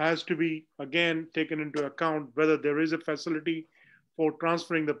has to be, again, taken into account whether there is a facility for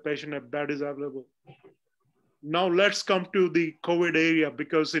transferring the patient if bed is available. Now let's come to the COVID area,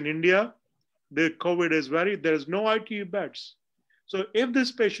 because in India, the COVID is there's no ITU beds. So if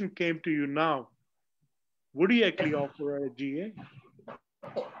this patient came to you now, would you actually offer a GA?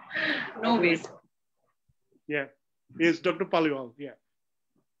 No ways. Yeah. Yes, Dr. Paliwal. Yeah.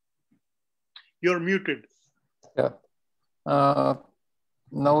 You're muted. Yeah.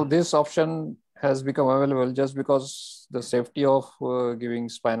 Now this option has become available just because the safety of giving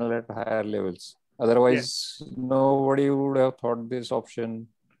spinal at higher levels. Otherwise, nobody would have thought this option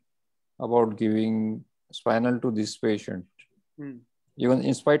about giving spinal to this patient. Even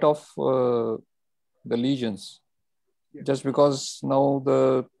in spite of the lesions, just because now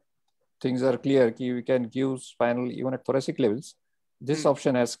the things are clear, we can give spinal even at thoracic levels. This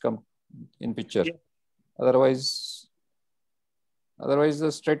option has come in picture. Otherwise,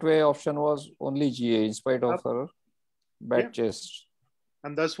 the straightway option was only GA in spite of her bad chest.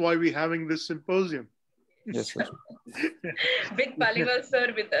 And that's why we're having this symposium. Yes, sir. With Paliwal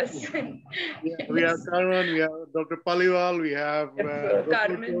sir with us. Yeah, we have Carmen, we have Dr. Paliwal, we have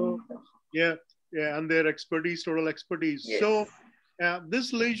Carmen. Yeah, and their expertise, total expertise. Yes. So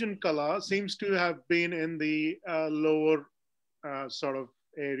this lesion color seems to have been in the lower sort of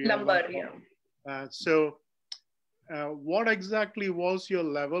area. Lumbar, yeah. So what exactly was your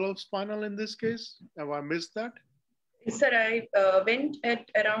level of spinal in this case? Have I missed that? Sir, I went at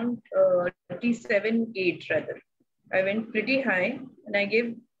around T7-8 rather. I went pretty high and I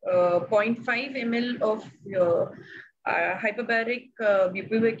gave 0.5 ml of hyperbaric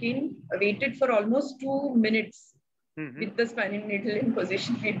bupivacaine. I waited for almost 2 minutes with the spinal needle in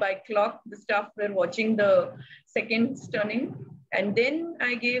position by clock. The staff were watching the seconds turning. And then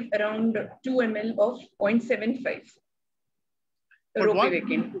I gave around 2 ml of 0.75. But why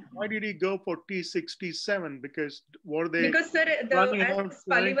did he go for T6, Because were they? Because sir, as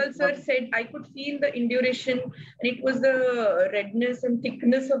Paliwal sir said, I could feel the induration, and it was the redness and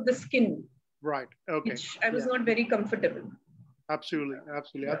thickness of the skin. Right. Okay. Which I was not very comfortable. Absolutely,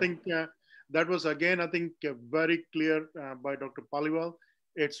 absolutely. Yeah. I think that was again, I think, very clear by Dr. Paliwal.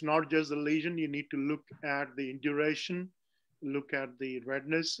 It's not just the lesion. You need to look at the induration, look at the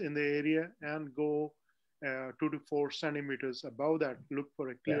redness in the area, and go 2 to 4 centimeters above that, look for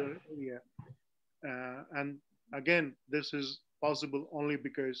a clear area. And again, this is possible only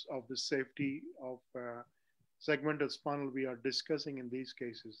because of the safety of segmental spinal we are discussing in these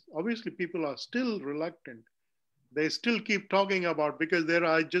cases. Obviously, people are still reluctant. They still keep talking about, because there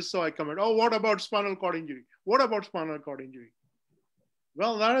I just saw a comment, oh, what about spinal cord injury? What about spinal cord injury?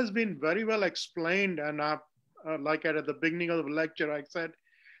 Well, that has been very well explained. And like at the beginning of the lecture, I said,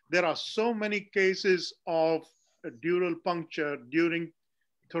 there are so many cases of dural puncture during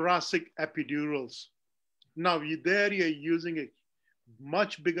thoracic epidurals. Now, there you're using a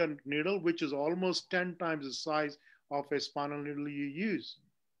much bigger needle, which is almost 10 times the size of a spinal needle you use.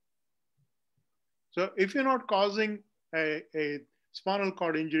 So if you're not causing a spinal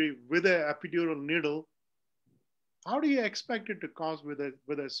cord injury with an epidural needle, how do you expect it to cause with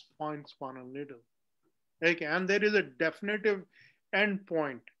a spinal needle? Okay, and there is a definitive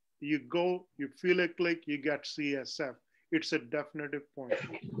endpoint. You go, you feel a click, you get CSF. It's a definitive point.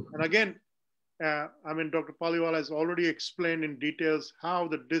 And again, I mean, Dr. Paliwal has already explained in details how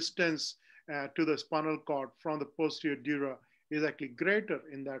the distance to the spinal cord from the posterior dura is actually greater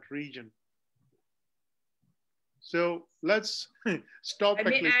in that region. So let's stop. I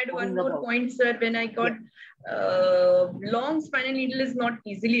may add one more point, sir. When I got long spinal needle is not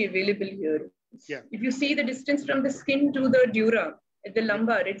easily available here. Yeah. If you see the distance from the skin to the dura at the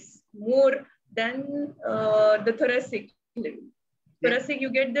lumbar, it's more than the thoracic level. Thoracic,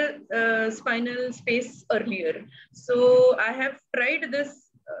 you get the spinal space earlier. So I have tried this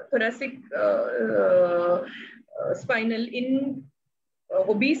thoracic spinal in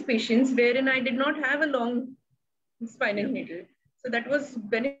obese patients wherein I did not have a long spinal needle. So that was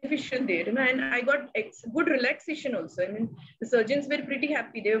beneficial there. And I got good relaxation also. I mean, the surgeons were pretty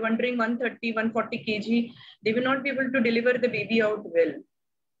happy. They were wondering 130, 140 kg. They will not be able to deliver the baby out well.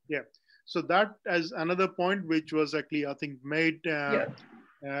 Yeah. So that is another point which was actually, I think, made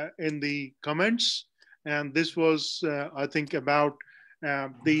in the comments. And this was, I think, about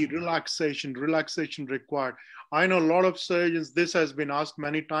the relaxation required. I know a lot of surgeons, this has been asked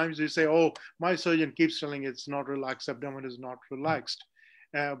many times. They say, oh, my surgeon keeps telling it's not relaxed, abdomen is not relaxed.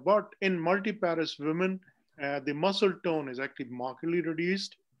 But in multiparous women, the muscle tone is actually markedly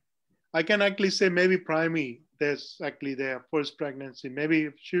reduced. I can actually say maybe primary, there's actually their first pregnancy, maybe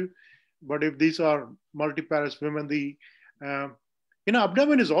issue. But if these are multiparous women, the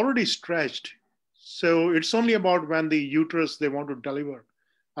abdomen is already stretched. So it's only about when the uterus they want to deliver.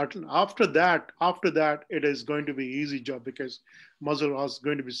 After that, it is going to be easy job because muscle is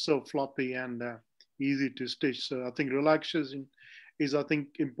going to be so floppy and easy to stitch. So I think relaxation is, I think,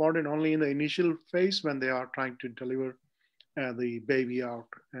 important only in the initial phase when they are trying to deliver the baby out.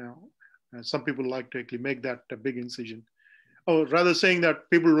 Some people like to actually make that a big incision. Or rather saying that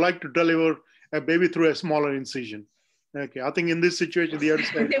people like to deliver a baby through a smaller incision. Okay, I think in this situation, the other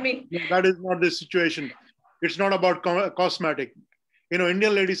side, that is not the situation. It's not about cosmetic. You know,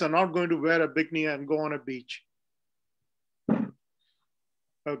 Indian ladies are not going to wear a bikini and go on a beach.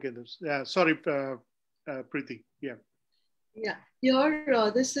 Okay, sorry, Preeti. Yeah.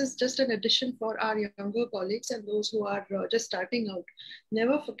 Yeah, this is just an addition for our younger colleagues and those who are just starting out.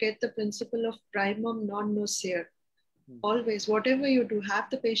 Never forget the principle of primum non nocere. Always, whatever you do, have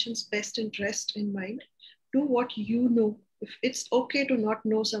the patient's best interest in mind. Do what you know If it's okay to not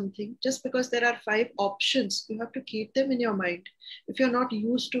know something, just because there are 5 options, you have to keep them in your mind. If you're not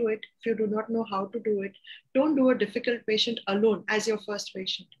used to it, if you do not know how to do it, don't do a difficult patient alone as your first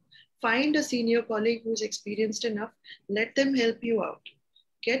patient. Find a senior colleague who's experienced enough, let them help you out.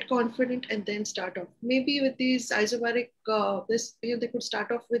 Get confident and then start off. Maybe with these isobaric, they could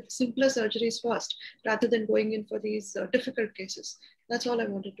start off with simpler surgeries first, rather than going in for these difficult cases. That's all I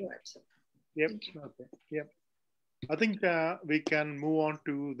wanted to add, sir. Yep. Okay. Yep. I think we can move on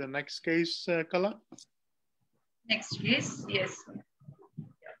to the next case, Kala. Next case, yes.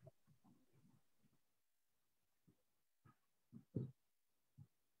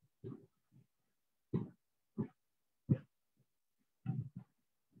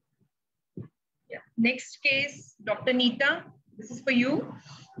 Next case, Dr. Neeta, this is for you.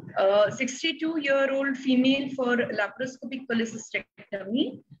 62-year-old female for laparoscopic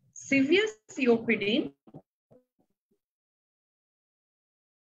cholecystectomy, severe COPD,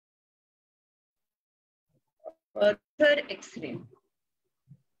 third X-ray.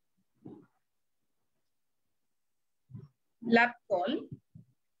 Lab call.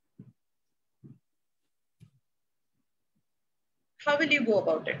 How will you go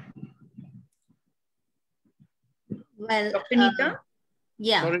about it? Well, Dr. Neeta?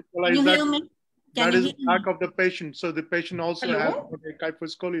 Yeah. Sorry, Can you hear me? That is the back of the patient. So the patient also has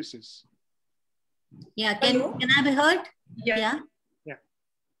kyphoscoliosis. Yeah, can I be heard? Yeah.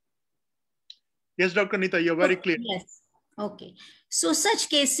 Yes, Dr. Neeta, you're very clear. Yes. Okay. So such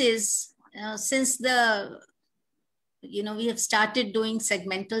cases, since we have started doing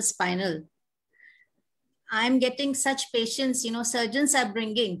segmental spinal, I'm getting such patients, surgeons are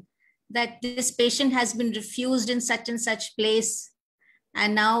bringing that this patient has been refused in such and such place,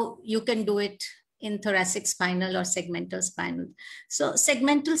 and now you can do it in thoracic spinal or segmental spinal. So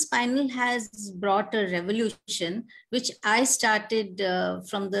segmental spinal has brought a revolution, which I started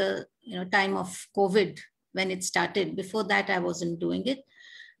from the time of COVID when it started. Before that, I wasn't doing it.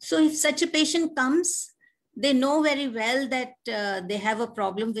 So if such a patient comes, they know very well that they have a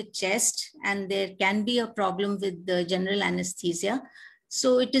problem with chest and there can be a problem with the general anesthesia.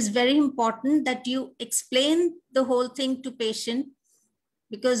 So it is very important that you explain the whole thing to patient,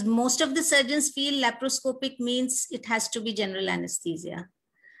 because most of the surgeons feel laparoscopic means it has to be general anesthesia.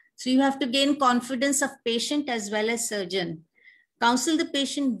 So you have to gain confidence of patient as well as surgeon. Counsel the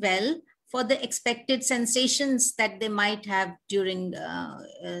patient well for the expected sensations that they might have during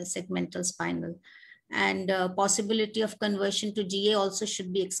segmental spinal. And possibility of conversion to GA also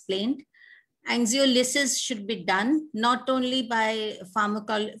should be explained. Anxiolysis should be done not only by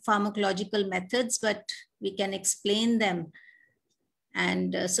pharmacological methods, but we can explain them,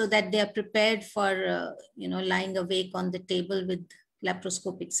 and so that they are prepared for lying awake on the table with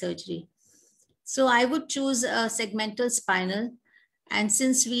laparoscopic surgery. So I would choose a segmental spinal, and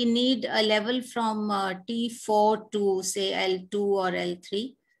since we need a level from T4 to say L2 or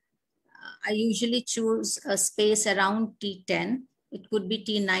L3, I usually choose a space around T10. It could be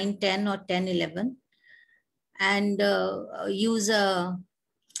T9, 10 or 10, 11, and use a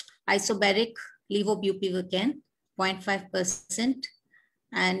isobaric levobupivacaine, 0.5%,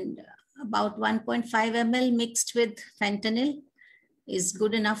 and about 1.5 ml mixed with fentanyl is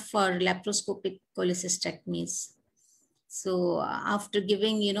good enough for laparoscopic cholecystectomies. So after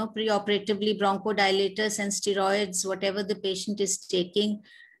giving, preoperatively bronchodilators and steroids, whatever the patient is taking,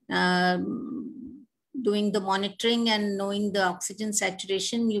 doing the monitoring and knowing the oxygen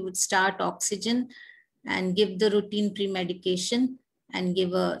saturation, you would start oxygen and give the routine pre-medication and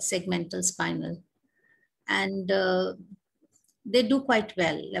give a segmental spinal. And they do quite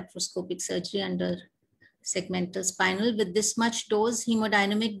well, laparoscopic surgery under segmental spinal. With this much dose,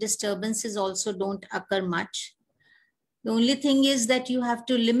 hemodynamic disturbances also don't occur much. The only thing is that you have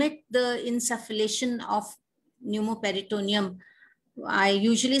to limit the insufflation of pneumoperitoneum. I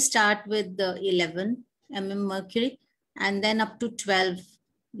usually start with the 11 mm mercury, and then up to 12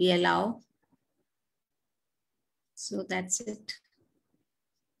 we allow. So that's it.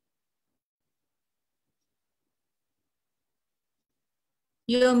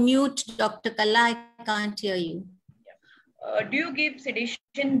 You're mute, Dr. Kalla, I can't hear you. Do you give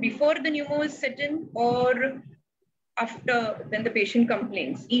sedation before the pneumo is set in or after, when the patient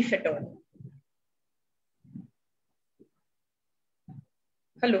complains, if at all?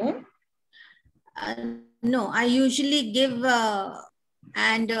 Hello? No, I usually give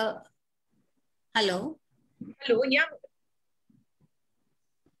hello? Hello, yeah.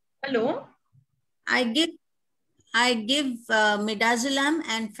 Hello? I give midazolam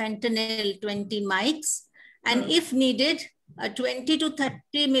and fentanyl 20 mics, and if needed, 20 to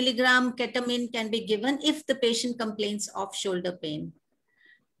 30 milligram ketamine can be given if the patient complains of shoulder pain.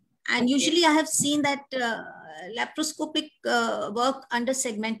 And usually I have seen that laparoscopic work under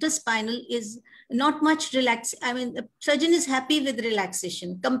segmental spinal is not much relaxed. I mean, the surgeon is happy with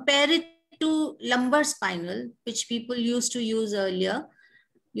relaxation. Compare it to lumbar spinal, which people used to use earlier.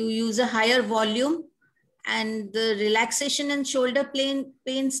 You use a higher volume and the relaxation and shoulder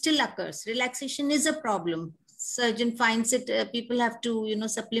pain still occurs. Relaxation is a problem. Surgeon finds it, people have to,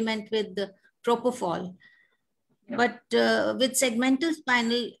 supplement with the propofol. But with segmental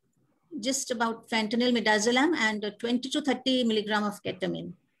spinal, just about fentanyl, midazolam, and 20 to 30 milligram of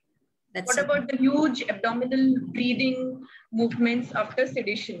ketamine. What about the huge abdominal breathing movements after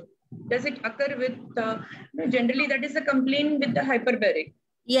sedation? Does it occur with, generally that is a complaint with the hyperbaric?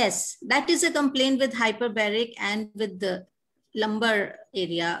 Yes, that is a complaint with hyperbaric and with the lumbar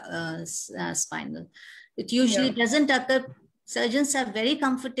area spinal. It usually doesn't occur. Surgeons are very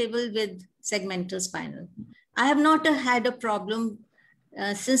comfortable with segmental spinal. I have not had a problem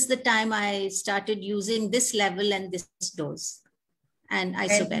since the time I started using this level and this dose and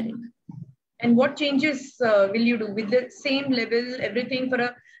isobaric. And what changes will you do with the same level, everything for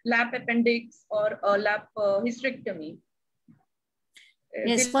a lap appendix or a lap hysterectomy?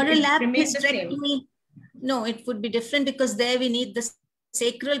 Yes, for a lap hysterectomy, no, it would be different because there we need the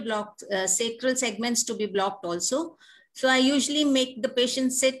sacral segments to be blocked also. So I usually make the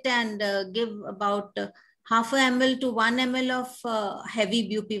patient sit and give about half a ml to 1 ml of heavy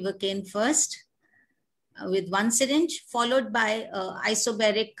bupivacaine first with one syringe, followed by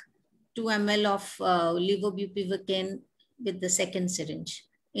isobaric 2 ml of levobupivacaine with the second syringe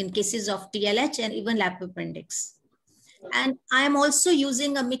in cases of TLH and even lap appendix. And I am also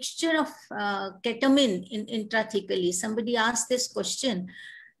using a mixture of ketamine intrathecally. Somebody asked this question,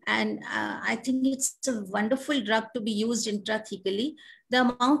 and I think it's a wonderful drug to be used intrathecally. The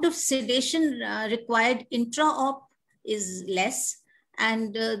amount of sedation required intra-op is less,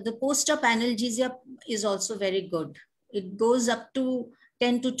 and the post-op analgesia is also very good. It goes up to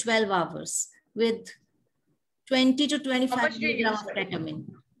 10 to 12 hours with 20 to 25 milligrams of ketamine.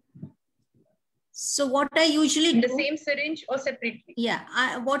 So what I usually do... The same syringe or separately? Yeah,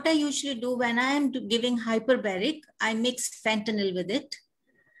 what I usually do when I am giving hyperbaric, I mix fentanyl with it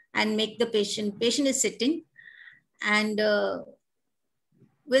and make the patient is sitting, and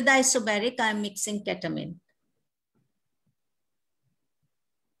with isobaric, I'm mixing ketamine.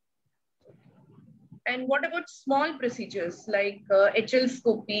 And what about small procedures like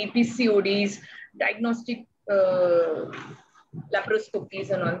HL-scopy, PCODs, diagnostic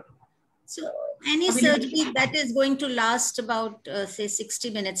laparoscopies and all? So any surgery that is going to last about, say, 60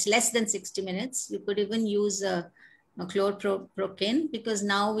 minutes, less than 60 minutes, you could even use chlorprocaine because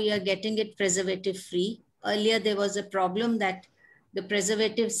now we are getting it preservative free. Earlier, there was a problem that the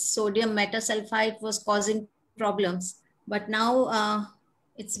preservative sodium metasulfite was causing problems, but now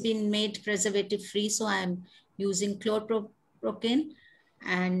it's been made preservative free. So I'm using chlorprocaine,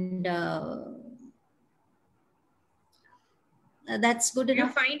 and that's good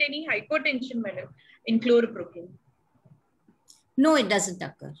enough. Do you find any hypotension, madam, in chloroprocaine? No, it doesn't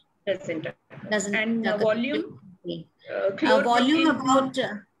occur. Doesn't. And volume? Volume about,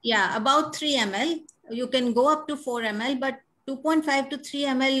 about 3 ml. You can go up to 4 ml, but 2.5 to 3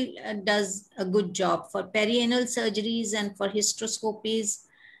 ml does a good job. For perianal surgeries and for hysteroscopies,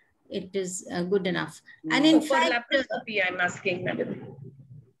 it is good enough. And in fact, laparoscopy, I'm asking, madam.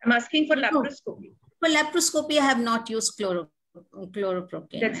 I'm asking for laparoscopy. For laparoscopy, I have not used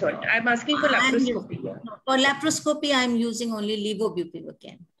chloroprocaine. That's what I'm asking for laparoscopy. For laparoscopy, I'm using only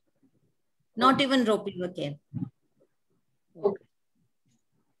levobupivacaine, not even ropivacaine. Okay.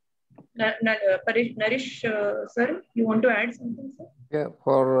 Naresh, sir, you want to add something, sir? Yeah,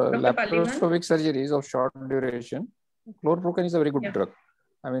 for laparoscopic surgeries of short duration, chloroprocaine is a very good drug.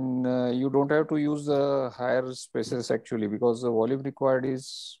 I mean, you don't have to use the higher spaces actually because the volume required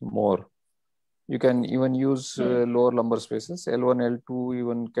is more. You can even use lower lumbar spaces, L1, L2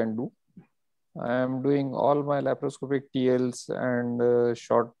 even can do. I am doing all my laparoscopic TLs and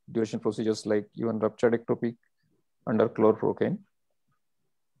short duration procedures like even ruptured ectopic under chloroprocaine.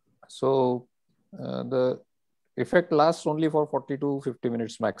 So the effect lasts only for 40 to 50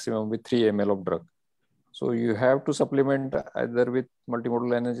 minutes maximum with 3 ml of drug. So you have to supplement either with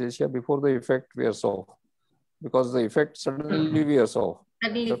multimodal anesthesia before the effect wears off, because the effect suddenly wears off.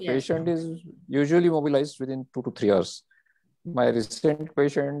 The patient is usually mobilized within 2 to 3 hours. My recent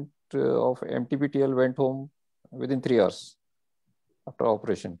patient of MTPTL went home within 3 hours after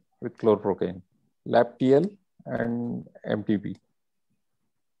operation with chloroprocaine, lap TL and MTP.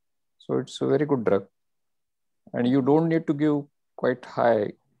 So it's a very good drug. And you don't need to give quite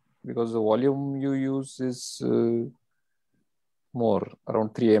high because the volume you use is more,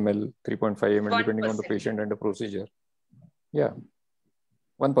 around 3 ml, 3.5 ml, depending on the patient and the procedure. Yeah,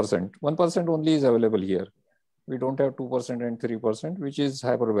 1%. 1% only is available here. We don't have 2% and 3%, which is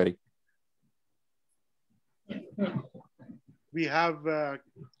hyperbaric. We have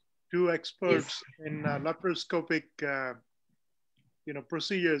two experts in laparoscopic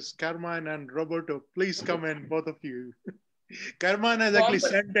procedures, Carmine and Roberto. Please come in, both of you. Carmine has actually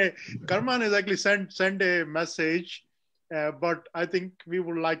sent a message, but I think we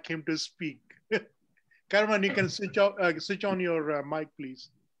would like him to speak. Carmine, you can switch on your mic, please.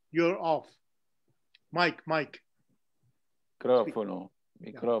 You're off. Mic. Microfono.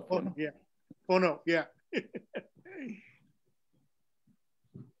 Yeah. Fono, yeah.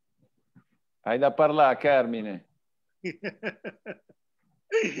 Hai da parlare, Carmine.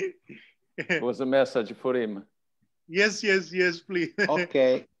 Was a message for him. Yes, please.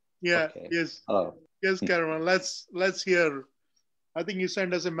 Okay. Yeah, okay. Yes. Oh. Yes, Carmine, let's hear. I think you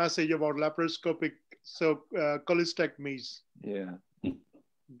sent us a message about laparoscopic cholecystectomies. Yeah.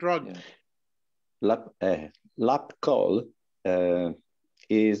 Drug. Yeah. LapCol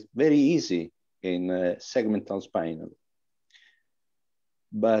is very easy in segmental spinal,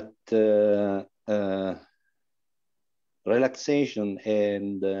 but relaxation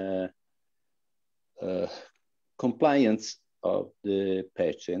and compliance of the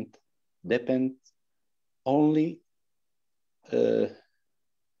patient depends only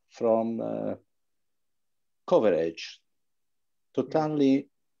from coverage. Totally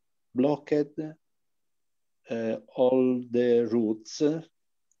blocked all the routes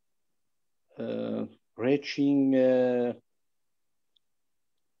reaching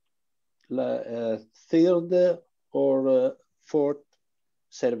third or fourth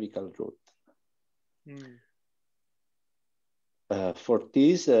cervical route. For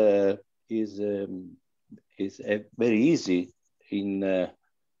this is very easy in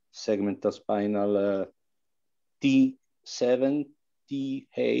segmental spinal T7,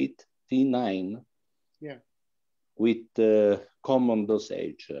 T8, T9. Yeah. With common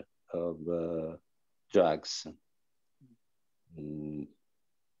dosage of drugs.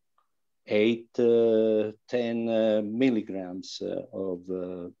 8, 10 milligrams of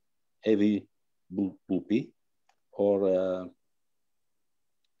heavy bupi, or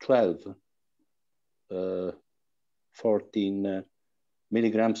 12, 14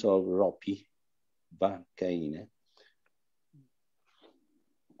 milligrams of ropi, vacaine.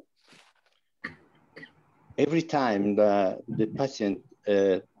 Every time the patient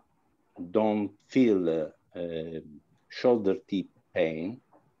don't feel shoulder tip pain,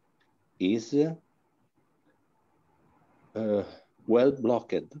 is well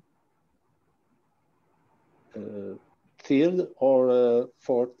blocked. Third or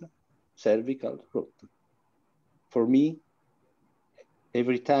fourth cervical route. For me,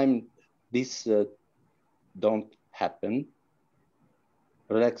 every time this don't happen,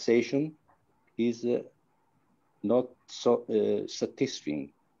 relaxation is not so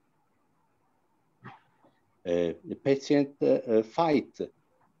satisfying. The patient fight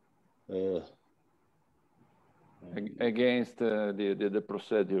against the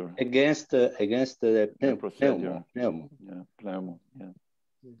procedure. Against the procedure. Pneumo. Yeah, pneumo. Yeah.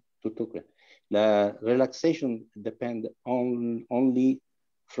 Tutto questo. La relaxation depends only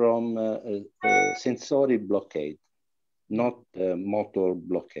from sensory blockade, not motor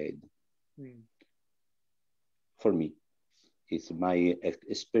blockade. For me, it's my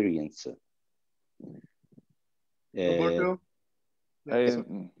experience. Roberto?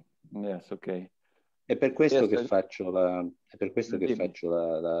 Yes, ok. È per questo che faccio la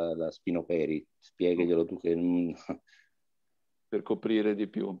spinoperi. Spiegaglielo tu che per coprire di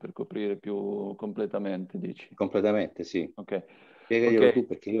più, per coprire più completamente, dici? Completamente, sì. Ok. Spiegaglielo tu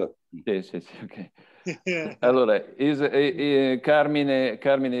perché io... Sì, ok. Allora, Carmine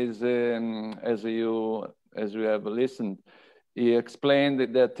is, as you have listened, he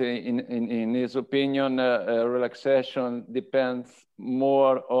explained that in his opinion, relaxation depends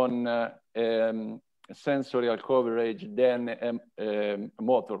more on sensorial coverage than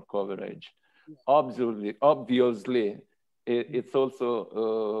motor coverage. Obviously, it's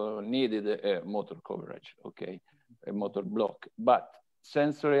also needed a motor coverage, okay, a motor block. But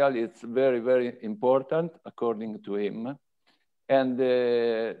sensorial, it's very, very important according to him, and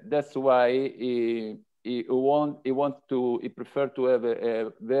that's why he prefer to have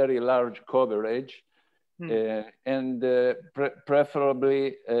a very large coverage, and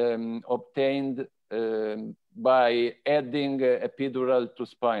preferably obtained by adding epidural to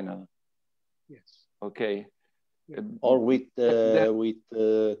spinal. Yes. Okay. Or with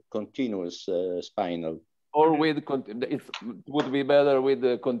continuous spinal. Or with, it would be better with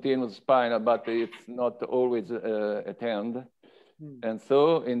the continuous spinal, but it's not always at hand. And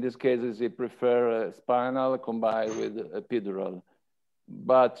so in these cases, they prefer spinal combined with epidural.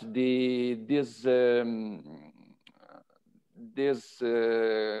 But this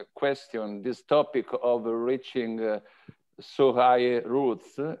question, this topic of reaching so high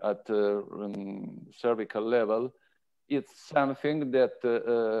roots at cervical level, it's something that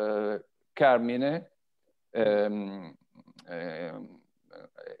Carmine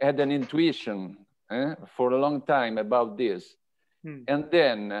had an intuition for a long time about this. And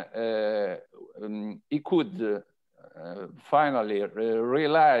then he could finally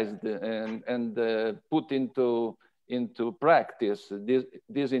realize and put into practice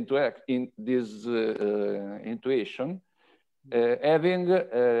this intuition, having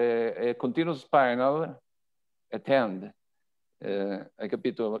a continuous spinal at hand. Hai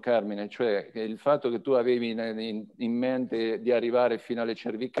capito, Carmine? Cioè il fatto che tu avevi in mente di arrivare fino alle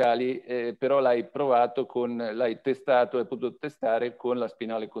cervicali, però l'hai provato l'hai testato, hai potuto testare con la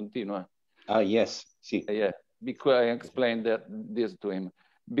spinale continua. Ah, yes, sì. Yeah, because I explained this to him.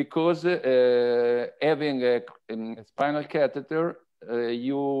 Because having a spinal catheter,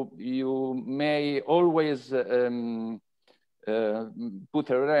 you may always put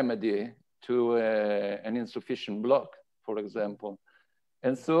a remedy to an insufficient block, for example.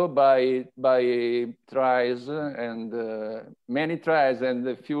 And so by tries and many tries and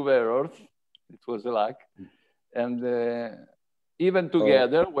a few errors, it was luck. And even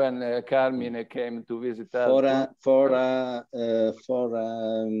together, when Carmine came to visit us. For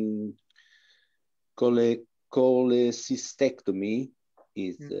cholecystectomy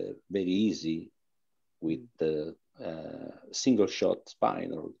is very easy with single shot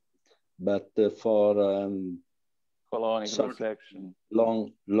spinal, but for colonic dissection,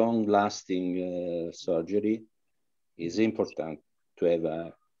 long lasting surgery is important to have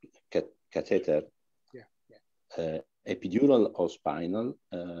a catheter, epidural or spinal,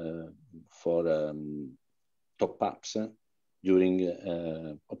 for top ups during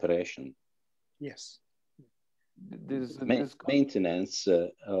operation. Yes. Maintenance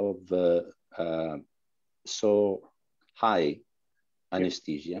of so high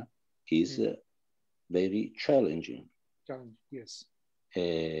anesthesia is very challenging. Yes.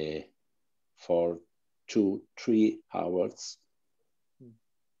 For 2-3 hours,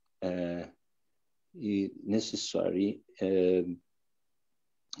 necessary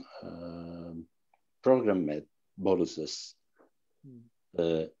programmed boluses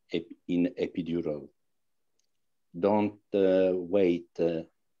in epidural. Don't wait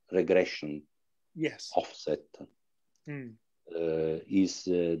regression. Yes. Offset is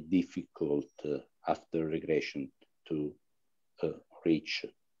difficult after regression to reach.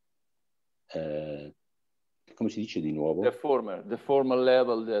 Come si dice di nuovo? The former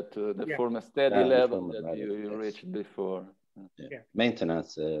level that the former steady level that you reached before. Yeah.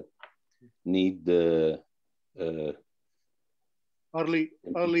 Maintenance need early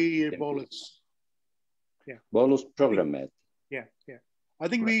bolus. Yeah. Bolus programmed. Yeah. I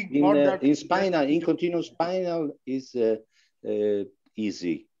think we got that in spinal. In continuous spinal is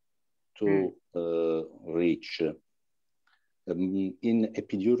easy to reach. In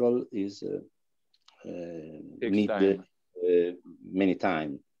epidural is need many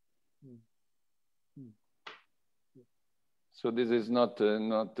time. So this is not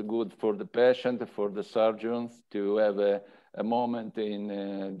good for the patient, for the surgeons, to have a moment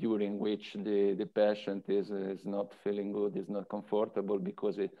during which the patient is not feeling good, is not comfortable,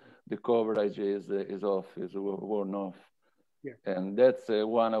 because the coverage is off, is worn off. Yeah. And that's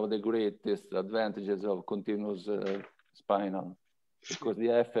one of the greatest advantages of continuous spinal, because the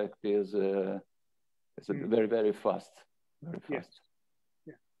effect is very, very fast, very fast.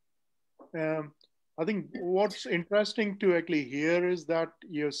 Yeah. I think what's interesting to actually hear is that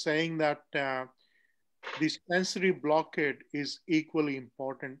you're saying that the sensory blockade is equally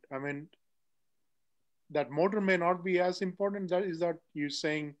important. I mean, that motor may not be as important. That is that you're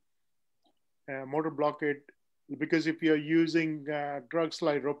saying motor blockade, because if you're using drugs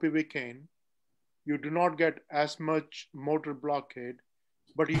like ropivacaine, you do not get as much motor blockade,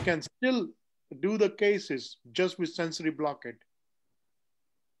 but you can still do the cases just with sensory blockade.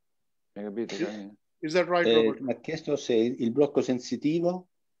 Is that right, Robert? Mi ha chiesto se il blocco sensitivo.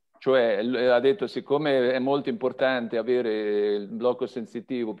 Cioè, ha detto, siccome è molto importante avere il blocco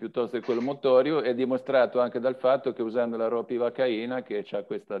sensitivo piuttosto che quello motorio, è dimostrato anche dal fatto che usando la ropivacaina, che ha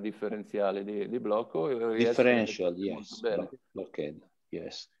questa differenziale di blocco, differential, yes, blockade,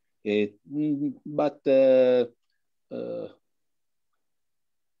 yes. But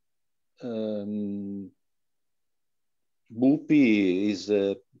Bupi is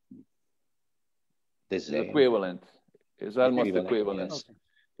the same. Equivalent. It's almost equivalent. Yes. Okay.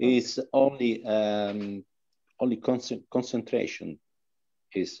 It's only concentration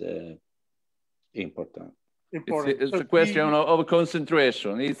is important. It's a question of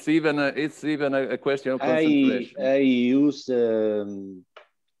concentration. It's even a question of concentration. I use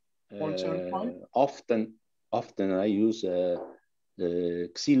often I use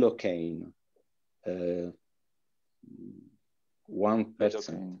xylocaine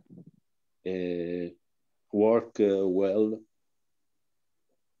 1%. Work well.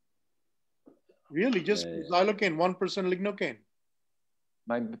 Really, just xylocaine, 1% lignocaine.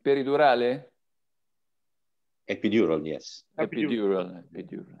 Ma peridurale? Epidural, yes. Epidural.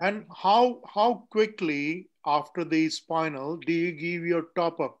 And how quickly after the spinal do you give your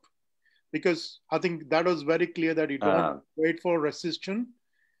top up? Because I think that was very clear that you don't wait for resistance.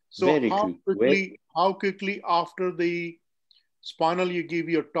 So how quickly after the spinal you give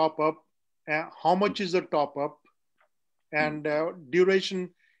your top up? How much is the top up? And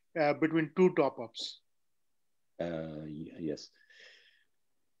duration between two top ups? Yes.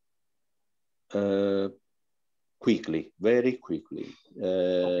 Quickly, very quickly.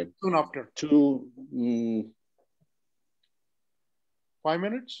 Soon after. 5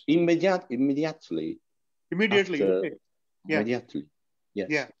 minutes? Immediately. Immediately. Okay. Yeah. Immediately. Yes.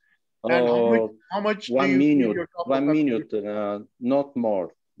 Yeah. And how much 1 minute? 1 minute, not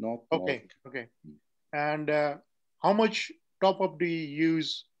more. Not okay. more. Okay. And how much top up do you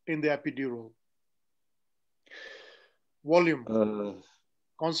use in the epidural? Volume.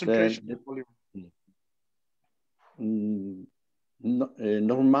 Concentration. Volume.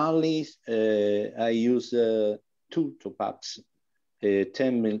 Normally, I use 2 top ups,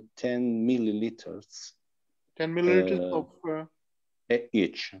 10 milliliters. 10 milliliters of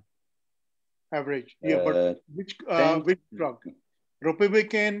each. Average. Yeah, but which drug?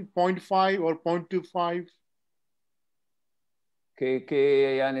 Ropivacaine 0.5 or 0.25?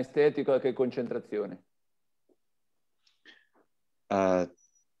 Che anestetico e che concentrazione?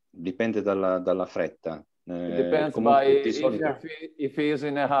 Dipende dalla fretta. It depends by if he is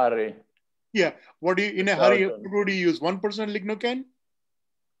in a hurry. Yeah, what do you, in a hurry, what would you use? 1% lignocaine?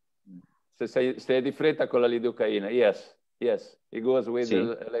 Se è di fretta con la lidocaina, yes, it goes with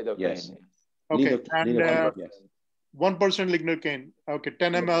the lidocaine. Yes. Okay, and 1% lignocaine. Okay,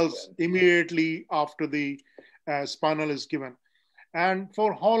 10 ml immediately after the spinal is given. And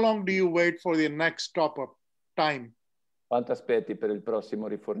for how long do you wait for the next top-up time? Quanto aspetti per il prossimo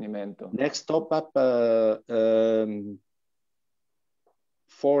rifornimento? Next top-up,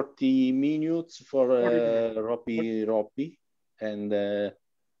 40 minutes for Ropi, and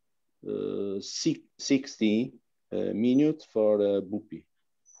 60 minutes for Bupi.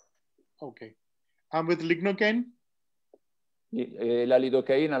 Okay. And with lignocaine? La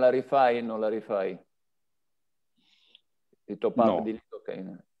lidocaina la rifai e non la rifai? Il top-up di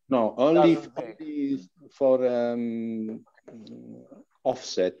lidocaina? No, only for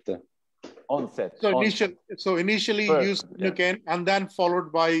offset. Onset. So initially use lignocaine and then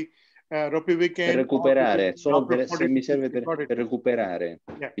followed by ropivacaine. Per recuperare, solo se mi serve per recuperare.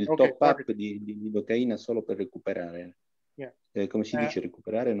 Yeah. Il top-up di lidocaina solo per recuperare. Yeah. Come si dice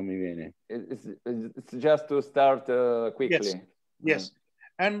recuperare? Non mi viene. It's just to start quickly. Yes.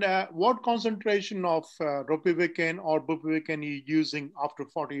 And what concentration of ropivacaine or bupivacaine are you using after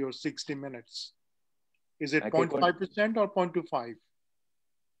 40 or 60 minutes? Is it 0.5% or 0.25?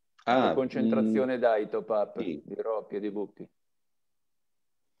 Che concentrazione dai top-up di Ropi e di Bupi?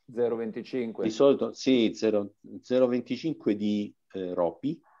 0,25? Di solito sì, 0,25 di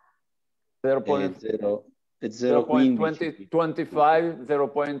Ropi e 0,15.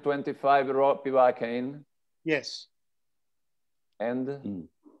 0.25 ropivacaine. Yes. And?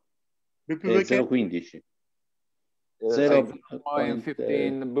 0,15.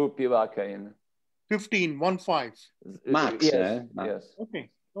 0.15 bupivacaine. 15. Max, yes.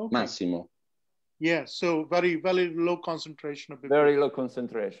 Okay. Massimo. Yeah, so very, very low concentration of very low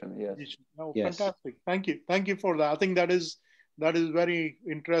concentration, yes. Oh, yes. Fantastic. Thank you for that. I think that is very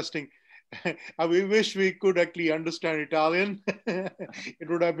interesting. We wish we could actually understand Italian. It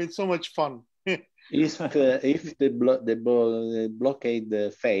would have been so much fun. If the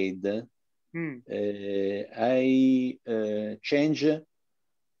blockade fade, I change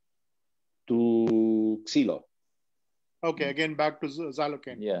to Xylo. Okay, again back to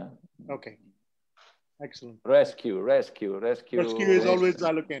xylocaine. Yeah. Okay. Excellent. Rescue is always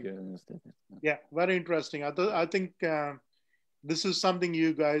xylocaine. Yeah, very interesting. I think this is something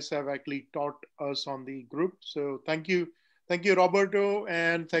you guys have actually taught us on the group. So thank you, Roberto,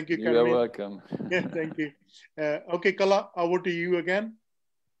 and thank you, Carmen. You're welcome. Yeah, thank you. Okay, Kala, over to you again.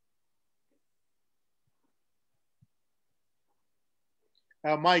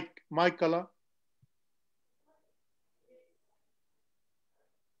 Mike, Kala.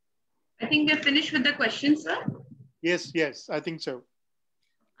 I think we're finished with the questions, sir. Yes, I think so.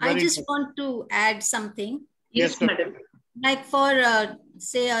 I just want to add something. Yes, madam. Like for,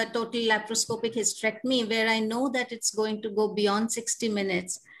 say, a total laparoscopic hysterectomy, where I know that it's going to go beyond 60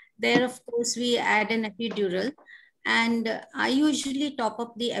 minutes, there, of course, we add an epidural. And I usually top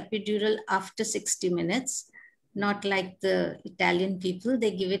up the epidural after 60 minutes, not like the Italian people,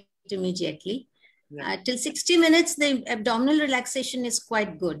 they give it immediately. Yeah. Till 60 minutes, the abdominal relaxation is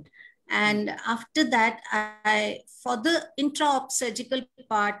quite good. And after that, for the intra-op surgical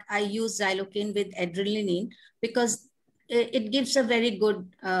part, I use xylocaine with adrenaline because it gives a very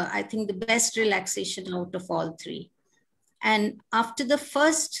good, I think the best relaxation out of all three. And after the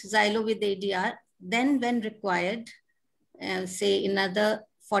first xylo with ADR, then when required, say another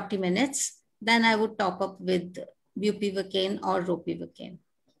 40 minutes, then I would top up with bupivacaine or ropivacaine.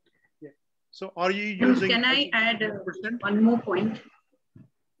 Yeah. So are you using... Can I add one more point?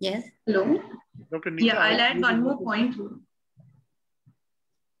 Yes. Hello? Dr. Nita, yeah, I'll add one more point.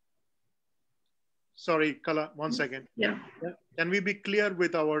 Sorry, Kala, 1 second. Yeah. Can we be clear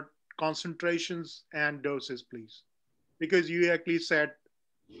with our concentrations and doses, please? Because you actually said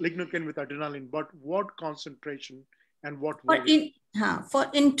lignocaine with adrenaline, but what concentration and what volume? For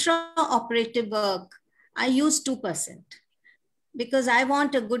intraoperative work, I use 2% because I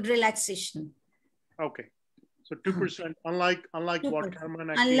want a good relaxation. Okay. So 2%, unlike 2%. What Carmen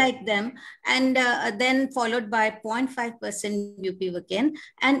actually... Unlike them, and then followed by 0.5% bupivacaine.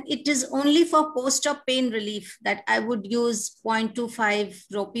 And it is only for post-op pain relief that I would use 0.25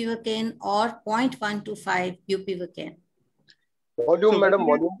 ropivacaine or 0.125 bupivacaine. Volume, so madam,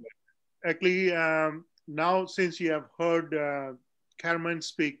 volume. Actually, now since you have heard Carmen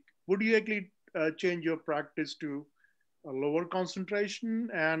speak, would you actually change your practice to a lower concentration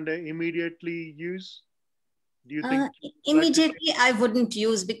and immediately use? Do you think immediately I wouldn't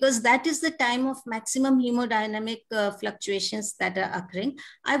use, because that is the time of maximum hemodynamic fluctuations that are occurring.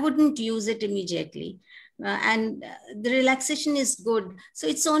 I wouldn't use it immediately. And the relaxation is good. So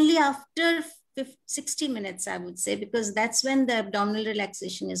it's only after 60 minutes, I would say, because that's when the abdominal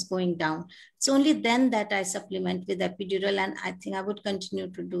relaxation is going down. It's only then that I supplement with epidural, and I think I would continue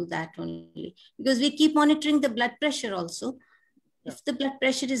to do that only, because we keep monitoring the blood pressure also. Yeah. If the blood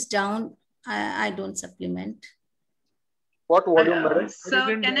pressure is down, I don't supplement. What volume, madam? So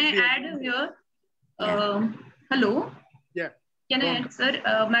can I add here? Hello? Yeah. Can I add, sir?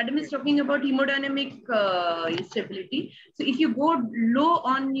 Madam is talking about hemodynamic stability. So if you go low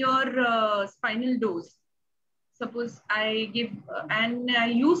on your spinal dose, suppose I give and I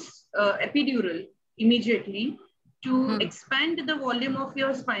use epidural immediately to expand the volume of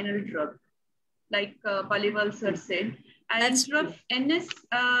your spinal drug, like Paliwal sir said. And instead of NS,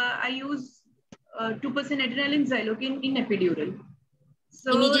 I use 2% adrenaline xylocaine in epidural.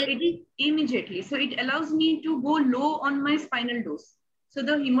 So immediately. So it allows me to go low on my spinal dose. So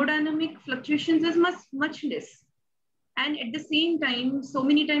the hemodynamic fluctuations is much less. And at the same time, so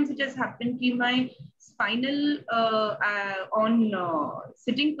many times it has happened that my spinal on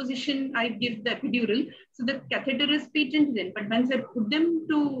sitting position, I give the epidural. So the catheter is patent then. But once I put them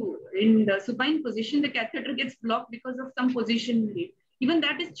in the supine position, the catheter gets blocked because of some position. Even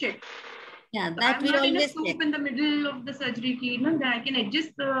that is checked. Yeah, so that I'm we not always in a scope in the middle of the surgery. Then I can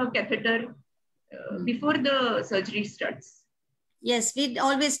adjust the catheter before the surgery starts. Yes, we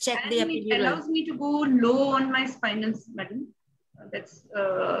always check the epidural. It allows me to go low on my spinal, madam. That's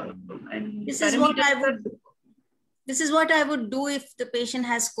and this is what I would. This is what I would do if the patient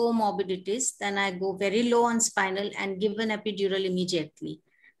has comorbidities. Then I go very low on spinal and give an epidural immediately,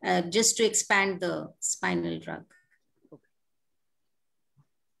 just to expand the spinal drug.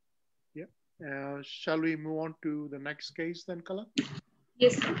 Shall we move on to the next case then, Kala?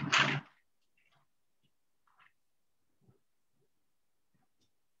 Yes, sir.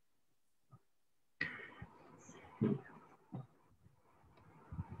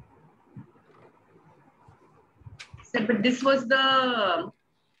 So, but this was the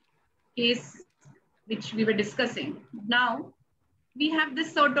case which we were discussing. Now, we have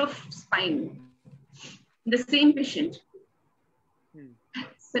this sort of spine, the same patient.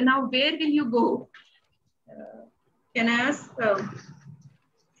 So now where will you go? Can I ask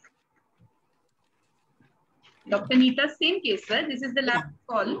Dr. Nita, same case, sir. This is the lab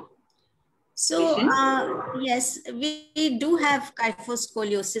call. So, yes, we do have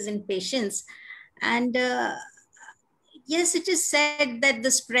kyphoscoliosis in patients. And yes, it is said that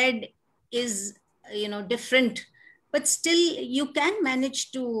the spread is, different, but still you can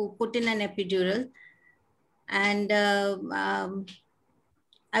manage to put in an epidural. And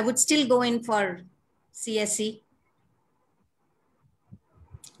I would still go in for CSE.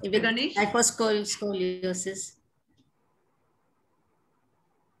 With kyphoscoliosis.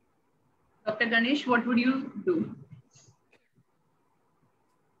 Dr. Ganesh, what would you do?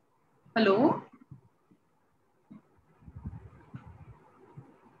 Hello?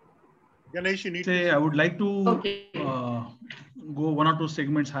 Ganesh, you need say to... I would like to go 1 or 2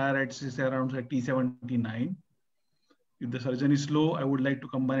 segments higher at say around T79. If the surgeon is slow, I would like to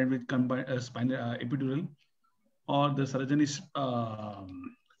combine it with spinal epidural, or the surgeon is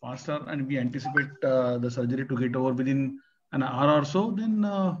faster and we anticipate the surgery to get over within an hour or so, then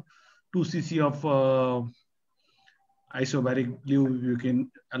 2 cc of isobaric glue you can,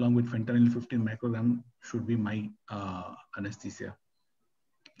 along with fentanyl 15 microgram should be my anesthesia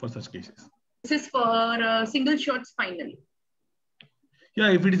for such cases. This is for single shot spinal.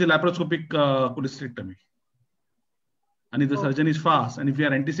 Yeah, if it is a laparoscopic cholecystectomy. And if the surgeon is fast, and if we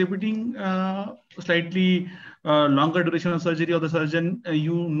are anticipating slightly longer duration of surgery, or the surgeon,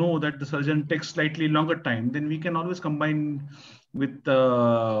 you know that the surgeon takes slightly longer time, then we can always combine with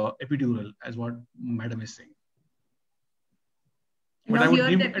epidural, as what madam is saying. But now I would here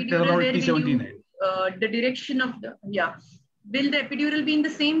give the at epidural, around where will T79. you, the direction of the, will the epidural be in the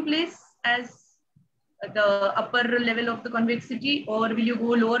same place as the upper level of the convexity, or will you go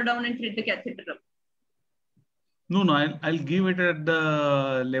lower down and thread the catheter up? No, I'll give it at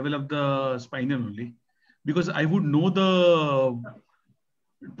the level of the spinal only, because I would know the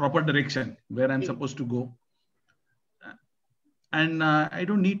proper direction where I'm supposed to go. And I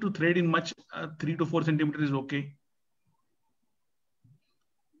don't need to thread in much, 3 to 4 centimeters is okay.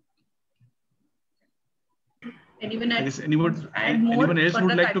 Anyone else, anyone else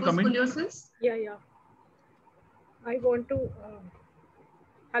would like to come in? Yeah. I want to,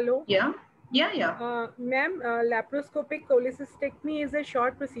 hello? Yeah. Ma'am, laparoscopic cholecystectomy is a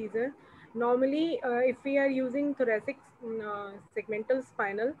short procedure. Normally, if we are using thoracic segmental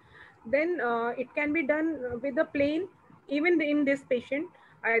spinal, then it can be done with a plain, even in this patient.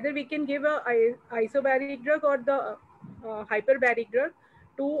 Either we can give a isobaric drug or the hyperbaric drug,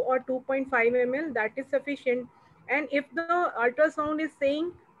 2 or 2.5 ml, that is sufficient. And if the ultrasound is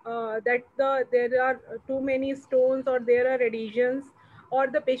saying that there are too many stones or there are adhesions, or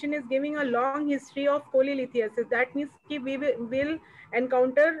the patient is giving a long history of cholelithiasis, that means we will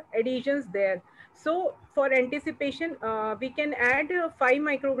encounter adhesions there. So for anticipation, we can add 5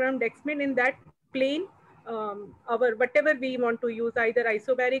 microgram dexmed in that plane, our whatever we want to use, either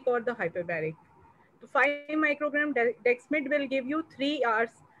isobaric or the hyperbaric. So 5 microgram dexmed will give you 3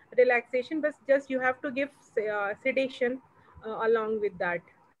 hours relaxation, but just you have to give sedation along with that.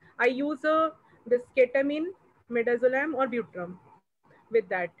 I use this ketamine, midazolam or Butram with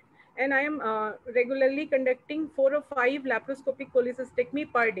that. And I am regularly conducting 4 or 5 laparoscopic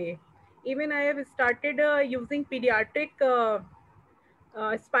cholecystectomy per day. Even I have started using pediatric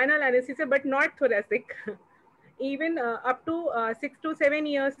spinal anesthesia, but not thoracic. Even up to 6 to 7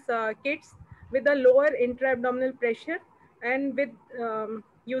 years kids with a lower intra-abdominal pressure, and with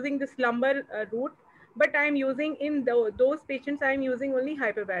using this lumbar route. But I am using in those patients, I am using only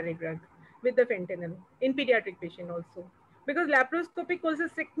hyperbaric drug with the fentanyl in pediatric patient also. Because laparoscopic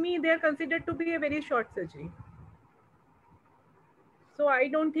cholecystectomy, they are considered to be a very short surgery. So I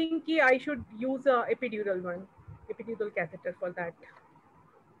don't think I should use a epidural catheter for that.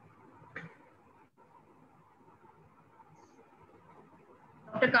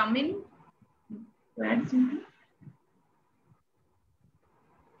 Dr. Kamin, to add something?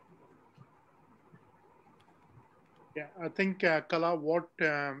 Yeah, I think Kala, what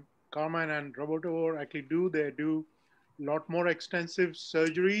Carmine and Roberto actually do, they do a lot more extensive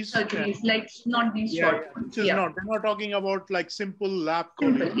surgeries. Like not these short ones. They're not talking about like simple lap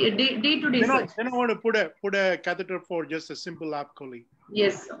chole. Day-to-day They're not going to put a catheter for just a simple lap chole.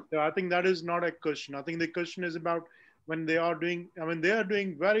 Yes, sir. So I think that is not a question. I think the question is about when they are doing, they are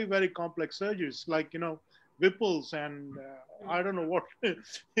doing very, very complex surgeries, like, Whipples and I don't know what.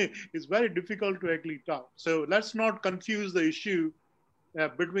 It's very difficult to actually talk. So let's not confuse the issue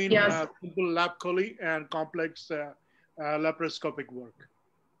between simple lap chole and complex laparoscopic work.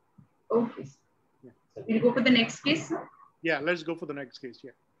 Okay. Yeah. So we'll go for the next case. Yeah, let's go for the next case.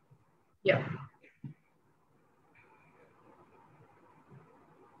 Yeah.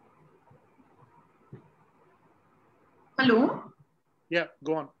 Hello. Yeah,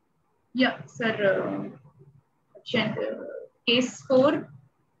 go on. Yeah, sir. Case 4.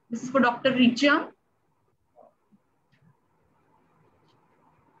 This is for Dr. Richa.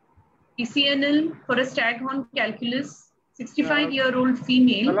 PCNL for a staghorn calculus, 65-year-old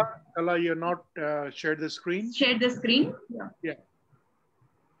female. Kala, you're not shared the screen? Share the screen. Yeah.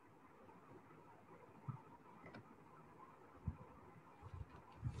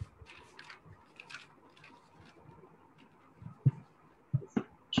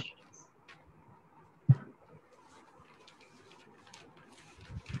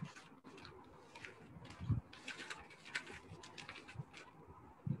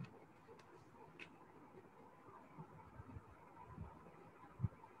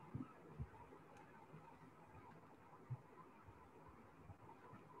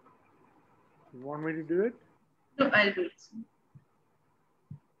 You want me to do it? No, I'll do it.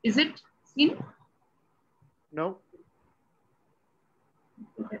 Is it seen? No.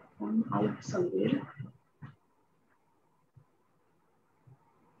 Put that one out somewhere.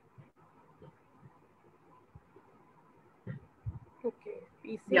 Okay.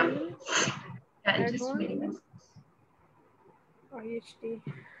 PCNL. Yeah. I'll just minimize. IHT.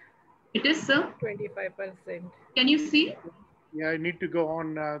 It is, sir. 25%. Can you see? Yeah, I need to go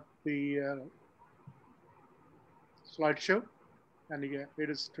on the slideshow. And yeah, it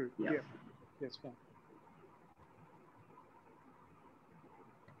is true. Yeah. Yes, fine.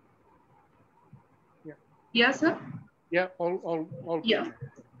 Yeah. Yeah, sir. Yeah, all yeah.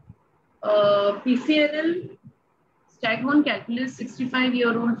 PCNL, staghorn calculus,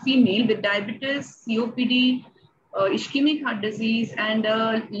 65-year-old female with diabetes, COPD, ischemic heart disease, and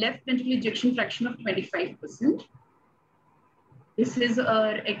left ventricular ejection fraction of 25%. This is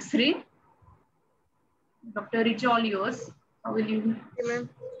our X-ray. Dr. Richa, all yours. How will you? Okay, ma'am.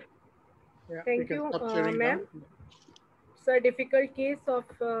 Yeah, Thank you, ma'am. It's a difficult case of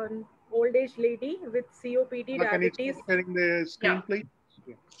old age lady with COPD, diabetes. Can you stop sharing the screen, please?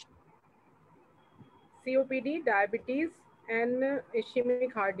 Yeah. COPD, diabetes, and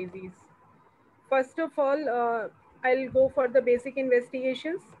ischemic heart disease. First of all, I'll go for the basic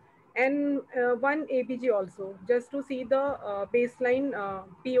investigations and one ABG also, just to see the baseline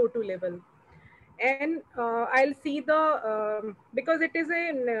PO2 level. And I'll see the, because it is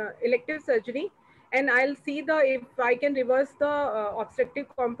an elective surgery, and I'll see the, if I can reverse the obstructive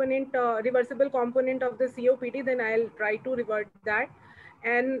component, reversible component of the COPD, then I'll try to revert that.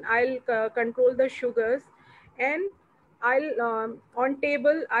 And I'll control the sugars. And I'll, on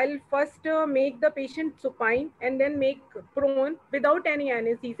table, I'll first make the patient supine and then make prone without any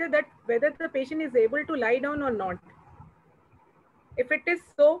anesthesia, that whether the patient is able to lie down or not. If it is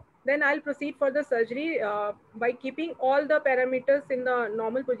so, then I'll proceed for the surgery by keeping all the parameters in the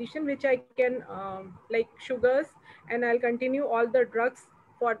normal position, which I can, like sugars, and I'll continue all the drugs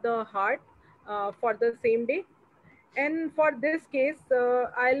for the heart for the same day. And for this case,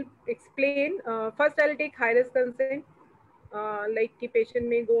 I'll explain, first I'll take high risk consent, like the patient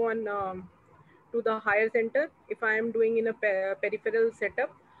may go on to the higher center if I am doing in a peripheral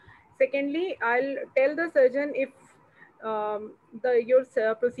setup. Secondly, I'll tell the surgeon if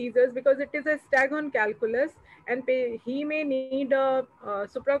your procedures, because it is a staghorn calculus and he may need a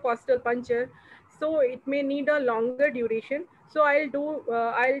supracostal puncture, so it may need a longer duration. So I'll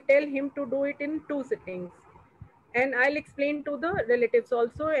tell him to do it in 2 sittings, and I'll explain to the relatives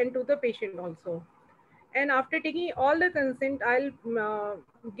also and to the patient also. And after taking all the consent, I'll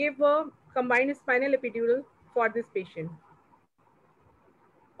give a combined spinal epidural for this patient.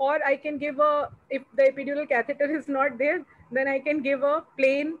 Or I can give a, if the epidural catheter is not there, then I can give a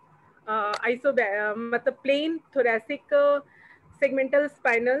plain plain thoracic segmental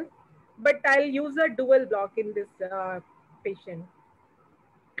spinal, but I'll use a dual block in this patient.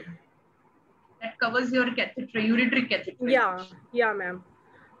 That covers your catheter, ureteric catheter. Yeah, ma'am.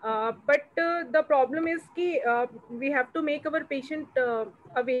 But the problem is we have to make our patient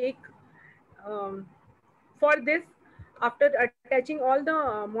awake. For this, after attaching all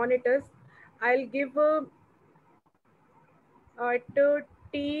the monitors, I'll give at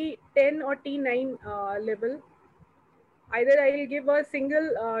T10 or T9 level. Either I'll give a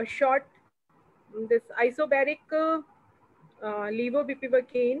single shot, this isobaric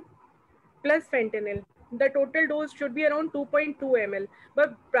levobupivacaine plus fentanyl. The total dose should be around 2.2 ml.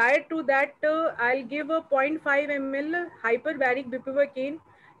 But prior to that, I'll give a 0.5 ml hyperbaric bupivacaine,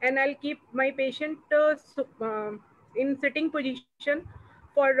 and I'll keep my patient in sitting position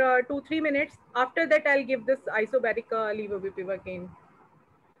for 2-3 minutes. After that, I'll give this isobaric levobupivacaine.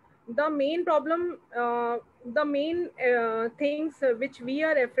 The main problem, the main things which we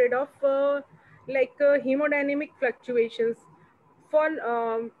are afraid of, like hemodynamic fluctuations.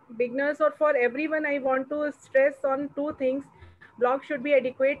 for beginners or for everyone, I want to stress on two things. Block should be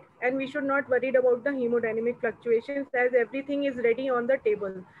adequate, and we should not worried about the hemodynamic fluctuations, as everything is ready on the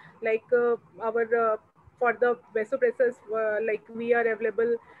table. Like for the vasopressors, like we are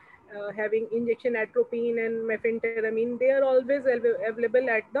available having injection atropine and mephenteramine. They are always available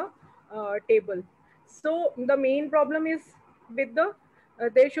at the table. So the main problem is with the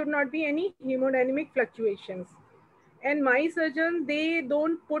there should not be any hemodynamic fluctuations. And my surgeon, they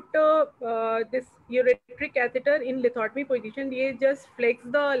don't put this ureteric catheter in lithotomy position. They just flex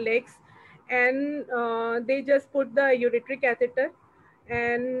the legs, and they just put the ureteric catheter,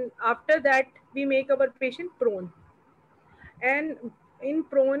 and after that we make our patient prone. And in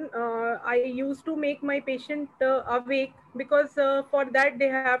prone, I used to make my patient awake, because for that they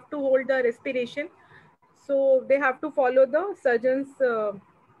have to hold the respiration, so they have to follow the surgeon's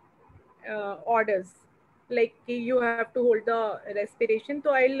orders, like you have to hold the respiration.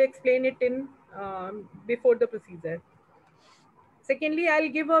 So I'll explain it in before the procedure. Secondly, I'll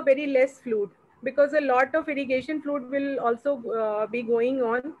give a very less fluid, because a lot of irrigation fluid will also be going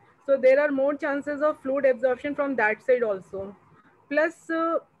on, so there are more chances of fluid absorption from that side also. Plus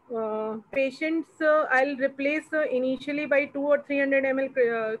patients, I'll replace initially by 200 or 300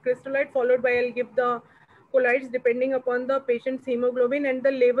 ml crystalloid, followed by I'll give the colloids depending upon the patient's hemoglobin and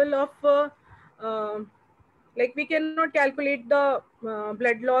the level of like we cannot calculate the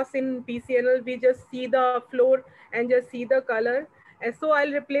blood loss in PCNL. We just see the floor and just see the color, and so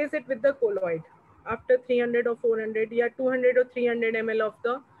I'll replace it with the colloid after 300 or 400, yeah, 200 or 300 ml of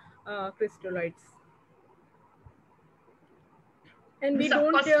the crystalloids. And we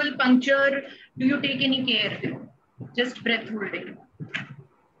don't subcostal puncture, do you take any care? Just breath holding.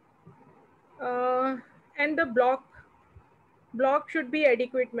 And the block should be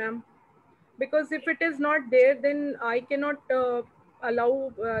adequate, ma'am, because if it is not there, then I cannot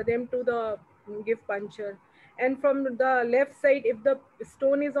allow them to give puncture. And from the left side, if the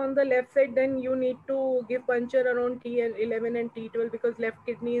stone is on the left side, then you need to give puncture around T11 and T12, because left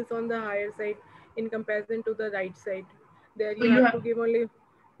kidney is on the higher side in comparison to the right side. There you, have to give only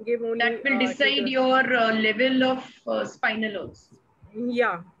that will decide your level of spinal also.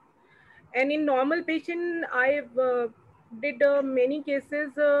 Yeah. And in normal patient, I did many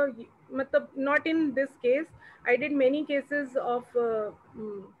cases, not in this case, I did many cases of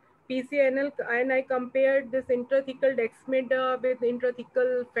PCNL, and I compared this intrathecal dexamide with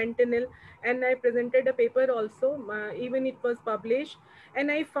intrathecal fentanyl, and I presented a paper also, even it was published, and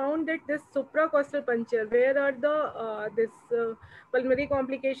I found that this supracostal puncture, where are the pulmonary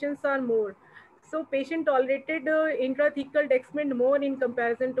complications are more. So patient tolerated intrathecal dexamide more in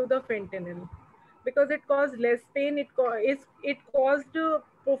comparison to the fentanyl, because it caused less pain. It caused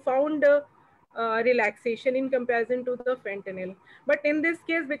profound relaxation in comparison to the fentanyl. But in this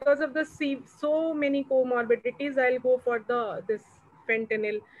case, because of the so many comorbidities, I'll go for this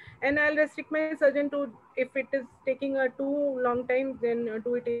fentanyl, and I'll restrict my surgeon to, if it is taking a too long time, then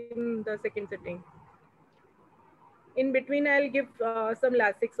do it in the second sitting. In between, I'll give some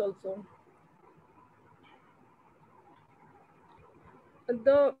Lasix also.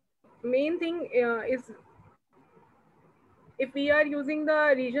 The main thing is, if we are using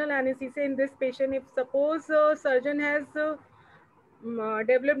the regional anesthesia in this patient, if suppose surgeon has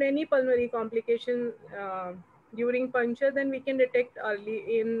developed any pulmonary complication during puncture, then we can detect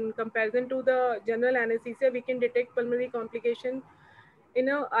early. In comparison to the general anesthesia, we can detect pulmonary complication in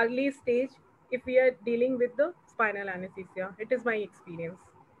an early stage if we are dealing with the spinal anesthesia. It is my experience.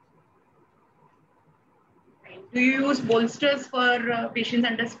 Do you use bolsters for patients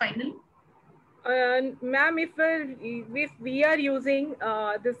under spinal? Ma'am, if we are using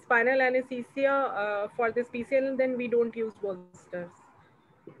the spinal anesthesia for this PCL, then we don't use bolsters,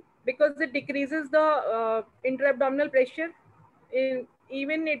 because it decreases the intra-abdominal pressure.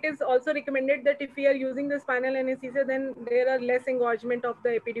 Even it is also recommended that if we are using the spinal anesthesia, then there are less engorgement of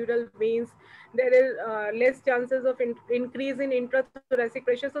the epidural veins. There is less chances of increase in intrathoracic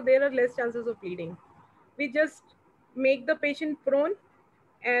pressure, so there are less chances of bleeding. We just make the patient prone,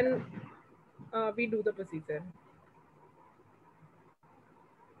 and we do the procedure.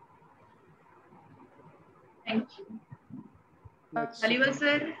 Thank you. Aliva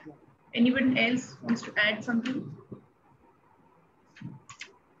sir, anyone else wants to add something?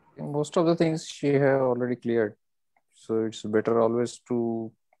 Most of the things she have already cleared. So it's better always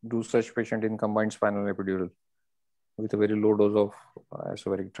to do such patient in combined spinal epidural with a very low dose of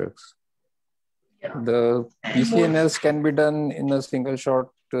isobaric drugs. Yeah. The PCNS can be done in a single shot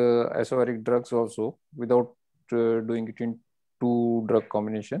isobaric drugs also, without doing it in 2 drug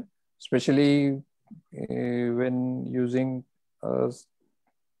combination, especially when using a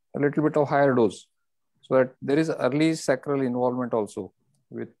little bit of higher dose, so that there is early sacral involvement also.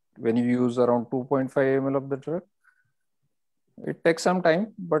 With when you use around 2.5 ml of the drug, it takes some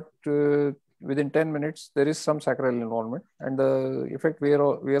time, but within 10 minutes there is some sacral involvement, and the effect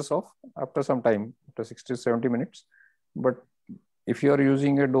wears off after some time, after 60 to 70 minutes. But if you are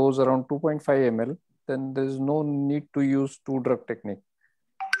using a dose around 2.5 ml, then there is no need to use two-drug technique.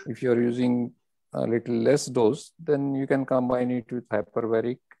 If you are using a little less dose, then you can combine it with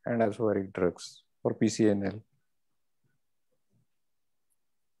hyperbaric and isobaric drugs for PCNL.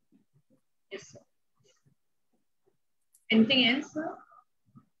 Yes, sir. Anything else, sir?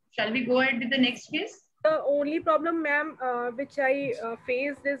 Shall we go ahead with the next case? The only problem, ma'am, which I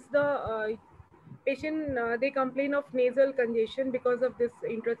faced is the patient, they complain of nasal congestion because of this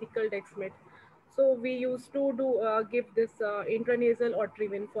intrathecal dexmet. So we used to give this intranasal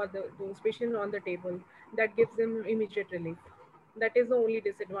Otrivin for those patients on the table. That gives them immediate relief. That is the only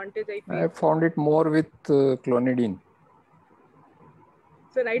disadvantage I feel. I found it more with clonidine.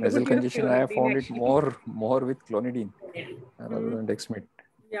 So I nasal don't congestion, I have found actually. It more with clonidine rather than dexmet.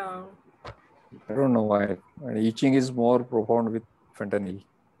 Yeah. I don't know why. And itching is more profound with fentanyl.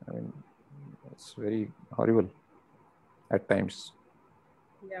 I mean, it's very horrible at times.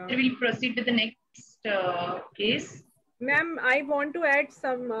 Yeah. We'll proceed to the next case. Ma'am, I want to add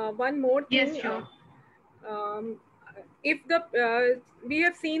some one more thing. Yes, sure. If the we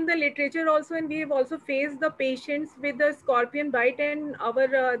have seen the literature also, and we have also faced the patients with the scorpion bite, and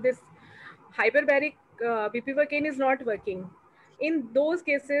our this hyperbaric bupivacaine is not working. In those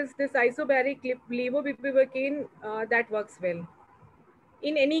cases, this isobaric levobupivacaine that works well.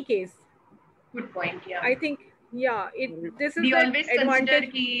 In any case. Good point. Yeah. I think. Yeah, this is we the always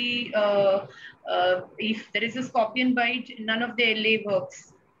advantage. Consider if there is a scorpion bite, none of the LA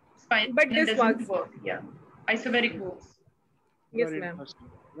works. Spinal but this doesn't work. Yeah, isobaric works. Yes, ma'am.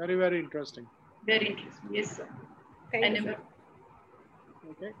 Very, very interesting. Very interesting. Yes, sir. Thank you, sir.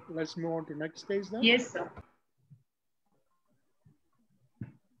 Okay, let's move on to next case then. Yes, sir.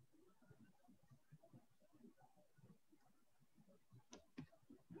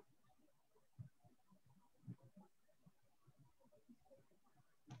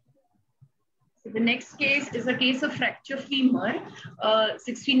 The next case is a case of fracture femur.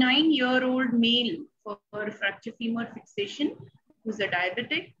 69-year-old male for fracture femur fixation who's a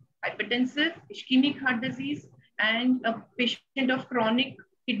diabetic, hypertensive, ischemic heart disease, and a patient of chronic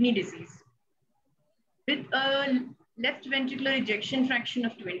kidney disease. With a left ventricular ejection fraction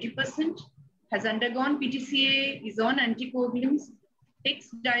of 20%, has undergone PTCA, is on anticoagulants, takes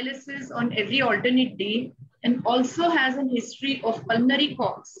dialysis on every alternate day, and also has a history of pulmonary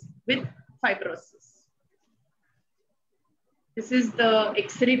COX with fibrosis. This is the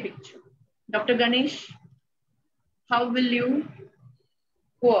X-ray picture. Dr. Ganesh, how will you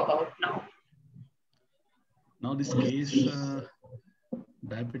go about now? Now this case,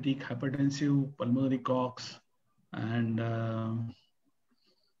 diabetic, hypertensive, pulmonary COX, and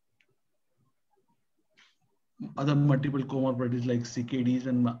other multiple comorbidities like CKDs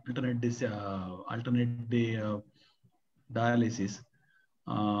and alternate day dialysis.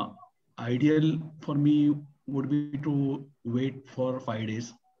 Ideal for me would be to wait for 5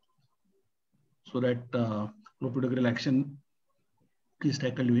 days so that clopidogrel action is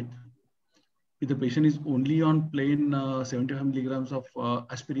tackled with. If the patient is only on plain 75 milligrams of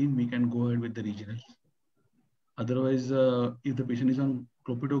aspirin, we can go ahead with the regionals. Otherwise, if the patient is on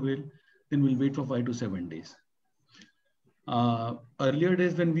clopidogrel, then we'll wait for 5 to 7 days. Earlier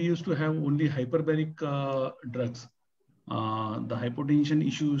days when we used to have only hyperbaric drugs, the hypotension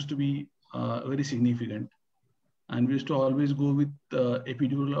issue used to be very significant, and we used to always go with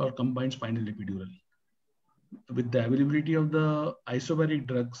epidural or combined spinal epidural. With the availability of the isobaric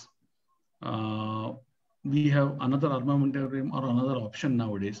drugs, we have another armamentarium or another option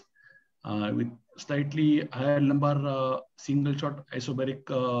nowadays with slightly higher lumbar single shot isobaric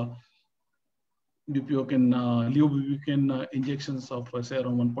levobupivacaine injections of say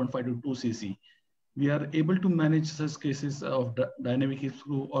around 1.5 to 2 cc. We are able to manage such cases of dynamic hip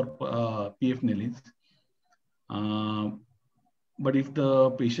screw or PF Nellins. But if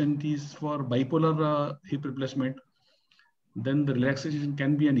the patient is for bipolar hip replacement, then the relaxation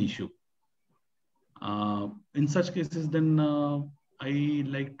can be an issue. In such cases, then I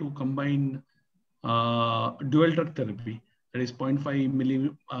like to combine dual drug therapy, that is 0.5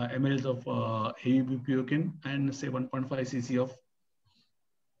 ml of heavy bupivacaine and say 1.5 cc of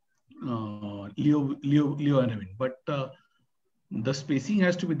leoanavin. But the spacing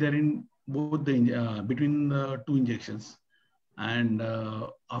has to be there in both the between the two injections. And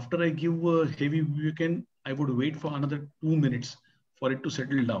after I give heavy bupivacaine, I would wait for another 2 minutes for it to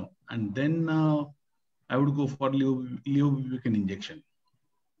settle down. And then I would go for levobuprofen injection.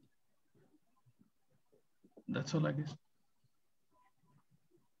 That's all I guess.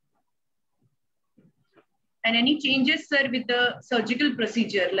 And any changes, sir, with the surgical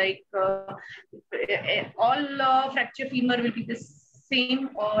procedure, like all fracture femur will be the same,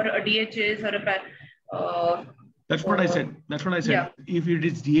 or a DHS or a That's what I said. That's what I said. Yeah. If it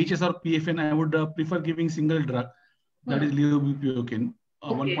is DHS or PFN, I would prefer giving single drug, that is levobuprofen,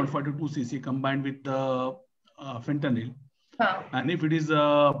 1.5 to 2 cc combined with fentanyl. And if it is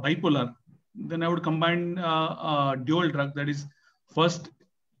bipolar, then I would combine dual drug, that is first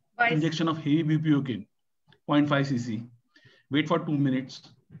injection of heavy bupropion, 0.5 cc, wait for 2 minutes,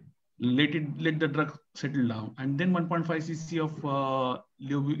 let the drug settle down, and then 1.5 cc of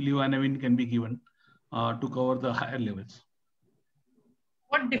levoanavin can be given to cover the higher levels.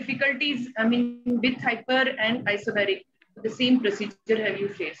 What difficulties, I mean, with hyper and isobaric, the same procedure have you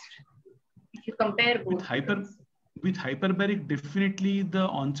faced? If you compare both. With hyperbaric, definitely the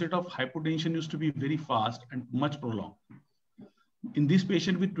onset of hypotension used to be very fast and much prolonged. In this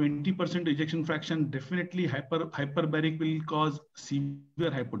patient with 20% ejection fraction, definitely hyperbaric will cause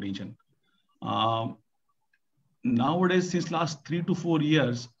severe hypotension. Nowadays, since last 3 to 4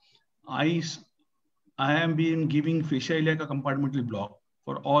 years, I am being giving fascia iliaca compartmental block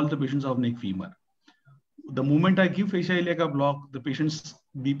for all the patients of neck femur. The moment I give fascia iliaca block, the patient's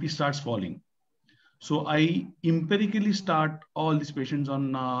BP starts falling. So I empirically start all these patients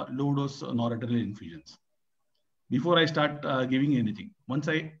on low dose noradrenaline infusions before I start giving anything. When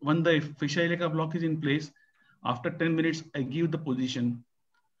the fascia iliaca block is in place, after 10 minutes, I give the position,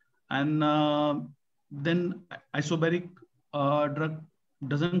 and then isobaric drug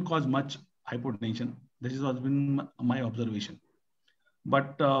doesn't cause much hypotension. This has been my observation.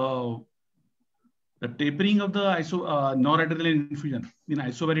 But the tapering of the noradrenaline infusion in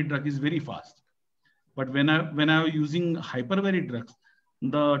isobaric drug is very fast. But when I'm using hyperbaric drugs,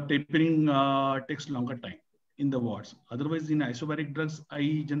 the tapering takes longer time in the wards. Otherwise, in isobaric drugs,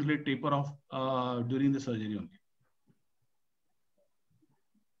 I generally taper off during the surgery only.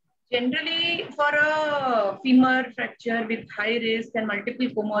 Generally, for a femur fracture with high risk and multiple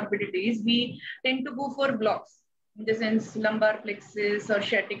comorbidities, we tend to go for blocks, in the sense lumbar plexus or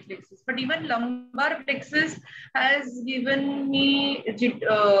sciatic plexus. But even lumbar plexus has given me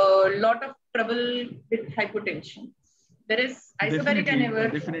a lot of trouble with hypotension. There is isobaric I never.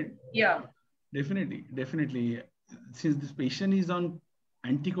 Definitely. Since this patient is on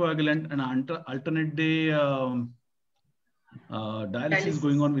anticoagulant and alternate day dialysis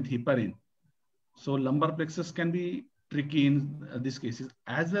going on with heparin, so lumbar plexus can be tricky in these cases,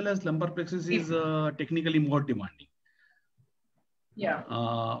 as well as lumbar plexus is technically more demanding. Yeah.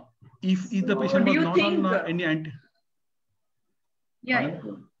 If the patient was not on any anti. Yeah.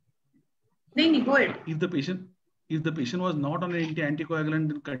 Go ahead. If the patient was not on an anticoagulant,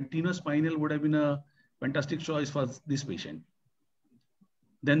 then continuous spinal would have been a fantastic choice for this patient.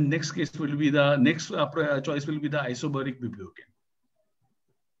 Then next case will be the choice will be the isobaric bupropion.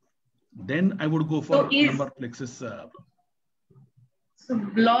 Then I would go for lumbar plexus. So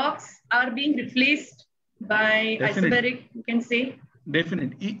blocks are being replaced by isobaric, you can say.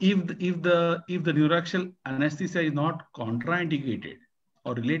 Definitely. If the neuraxial anesthesia is not contraindicated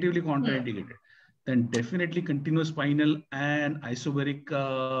or relatively contraindicated, then definitely continuous spinal and isobaric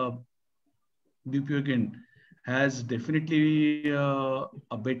bupropion has definitely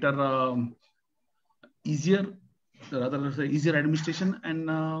a better, easier administration and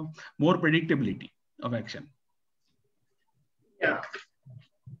more predictability of action. Yeah.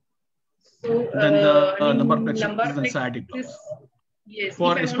 So then the lumbar plexus and sciatic blocks. Yes.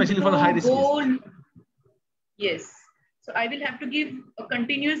 Especially for the high risk. Yes. So I will have to give a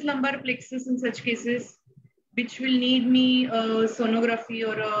continuous lumbar plexus in such cases, which will need me a sonography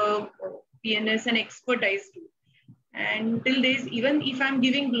or a PNS and expertise too. And till days, even if I'm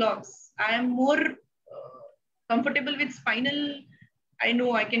giving blocks, I am more comfortable with spinal. I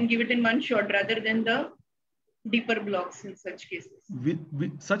know I can give it in one shot rather than the deeper blocks in such cases.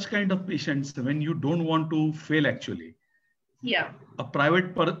 With such kind of patients, when you don't want to fail actually, yeah, a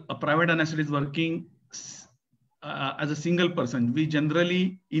private anesthetist is working as a single person. We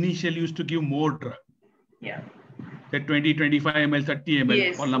generally initially used to give more drug. Yeah. That 20, 25 ml, 30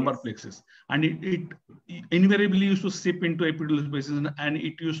 ml for lumbar plexus. And it invariably used to seep into epidural spaces, and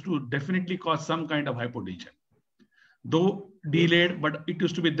it used to definitely cause some kind of hypotension. Though delayed, but it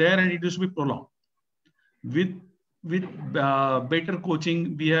used to be there and it used to be prolonged. With better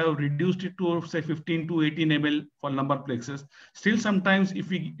coaching, we have reduced it to say 15 to 18 ml for lumbar plexus. Still sometimes if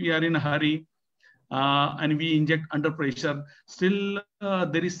we are in a hurry, and we inject under pressure, still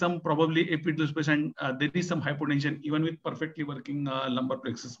there is some probably epidural space and there is some hypotension even with perfectly working lumbar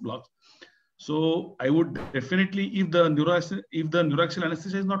plexus blocks. So I would definitely, if the neuraxial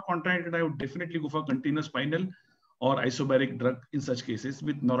anesthesia is not contracted, I would definitely go for continuous spinal or isobaric drug in such cases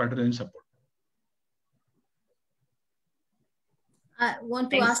with noradrenaline support. I want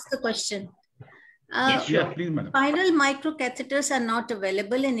to ask a question. Yes, sure. Yeah, please, madam. Spinal microcatheters are not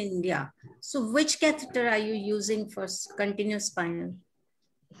available in India. So which catheter are you using for continuous spinal?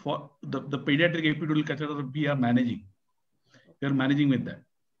 For the pediatric epidural catheter, we are managing. We are managing with that.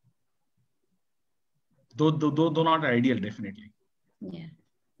 Though not ideal, definitely. Yeah.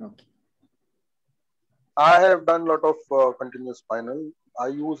 Okay. I have done a lot of continuous spinal. I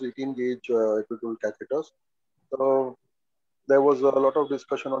use 18 gauge epidural catheters. So there was a lot of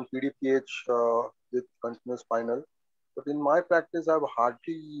discussion on PDPH with continuous spinal. But in my practice, I've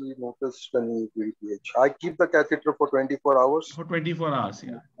hardly noticed any PDPH. I keep the catheter for 24 hours. For 24 hours,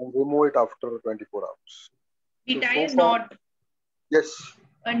 yeah. And remove it after 24 hours. We tie a knot. Yes.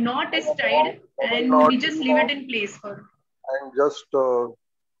 A knot is tied and we just leave it in place for. And just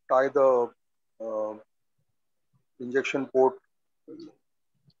tie the injection port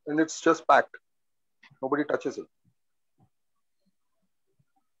and it's just packed. Nobody touches it.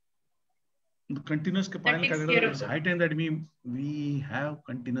 The continuous spinal catheter, it's high time that we have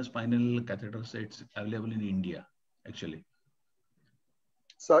continuous spinal catheter sets available in India, actually.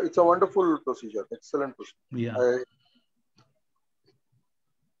 So it's a wonderful procedure, excellent procedure. Yeah.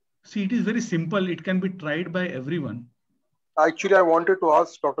 See, it is very simple. It can be tried by everyone. Actually, I wanted to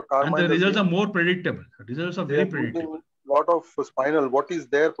ask Dr. Carmine. And the results are more predictable. The results are very predictable. A lot of spinal. What is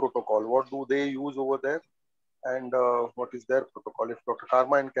their protocol? What do they use over there? And what is their protocol? If Dr.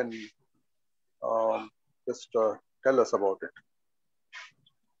 Carmine can just tell us about it.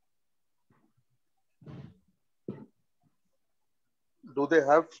 Do they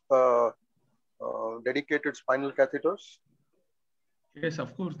have dedicated spinal catheters? Yes,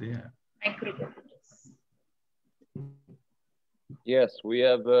 of course they have. Yes, we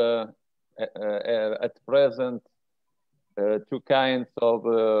have at present 2 kinds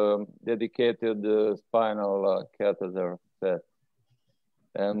of dedicated spinal catheter set.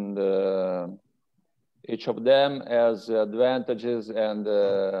 And each of them has advantages and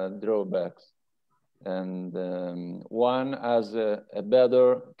drawbacks. And one has a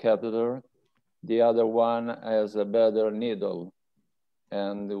better catheter, the other one has a better needle.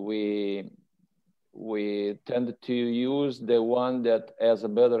 And we tend to use the one that has a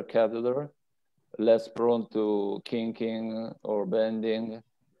better catheter, less prone to kinking or bending.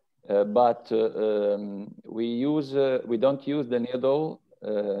 But we don't use the needle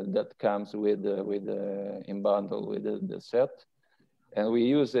that comes with in bundle with the set, and we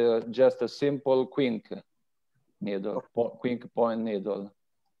use just a simple quink needle, quink point needle,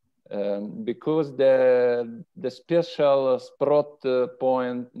 because the special Sprott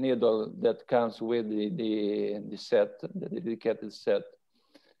point needle that comes with the set, the dedicated set,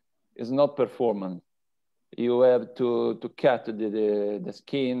 is not performant. You have to cut the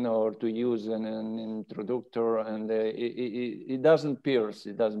skin or to use an introductor, and it doesn't pierce.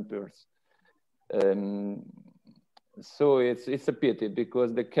 It doesn't pierce. So it's a pity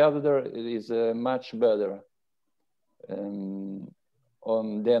because the catheter is much better than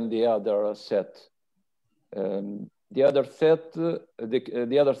the other set. The other set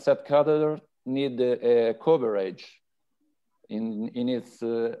catheter need a coverage in its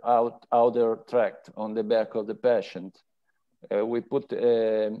outer tract on the back of the patient. We put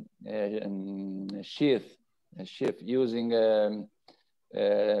a sheath using a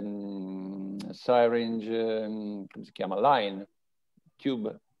syringe, come si chiama, line,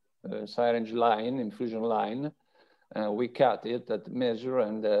 tube, syringe line, infusion line. We cut it at measure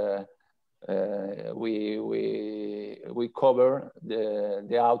and we cover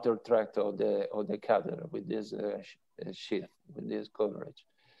the outer tract of the catheter with this sheath, with this coverage.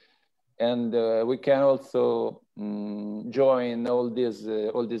 And we can also join all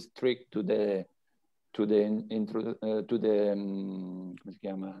this trick to the come si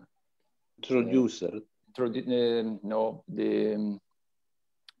chiama? Introducer. No,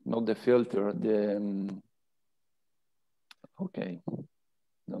 not the filter, okay,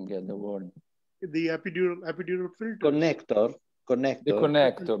 don't get the word. The epidural filter. Connector. The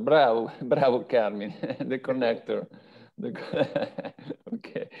connector. Bravo, Carmen. The connector.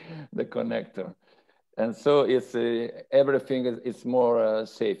 Okay, the connector. And so it's everything is more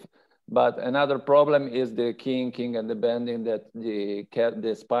safe. But another problem is the kinking and the bending that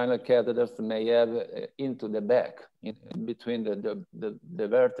the spinal catheters may have into the back, between the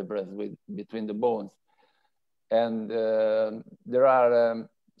vertebrae, between the bones. And there are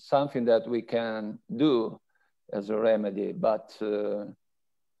something that we can do as a remedy, but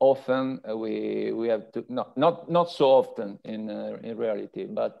often we have to, not so often in reality,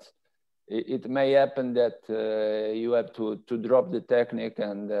 but it may happen that you have to drop the technique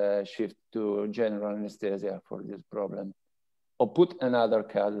and shift to general anesthesia for this problem, or put another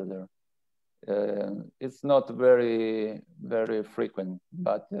catheter. It's not very frequent,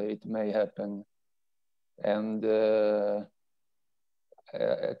 but it may happen. And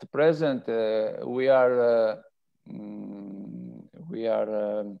at present, we are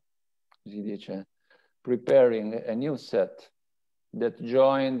preparing a new set that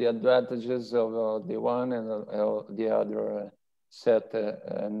join the advantages of the one and the other set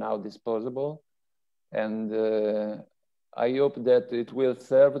now disposable. And I hope that it will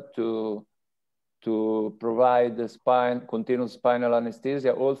serve to provide the continuous spinal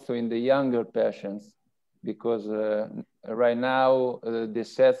anesthesia also in the younger patients, because right now the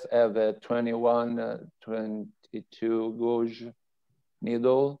sets have a 21, 22 gauge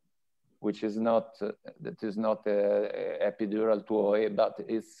needle, which is not, that is not epidural 208, but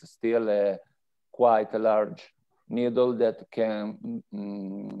it's still quite a large needle that can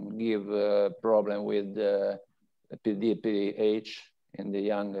give a problem with PDPH in the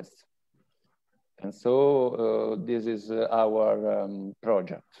youngest. And so this is our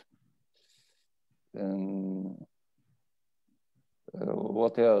project.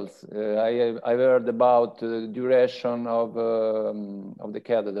 What else? I heard about the duration of the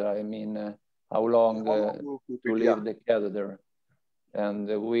catheter. I mean, how long to leave the catheter, and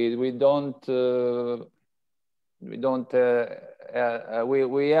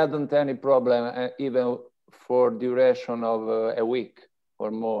we hadn't any problem even for duration of a week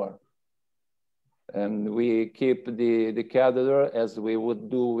or more, and we keep the catheter as we would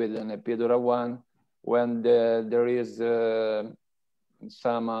do with an epidural one when there is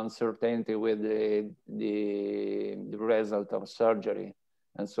some uncertainty with the result of surgery.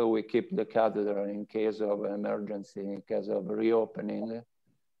 And so we keep the catheter in case of emergency, in case of reopening.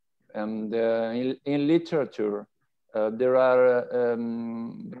 And in literature, there are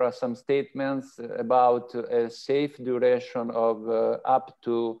some statements about a safe duration of up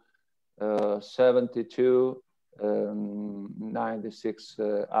to 72, 96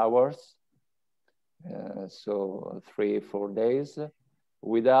 hours. So 3-4 days,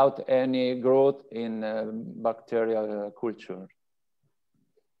 without any growth in bacterial culture.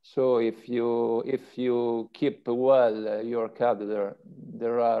 So if you keep well your catheter,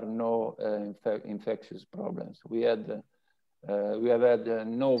 there are no infectious problems. We have had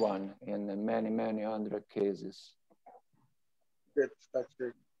no one in many hundred cases. That's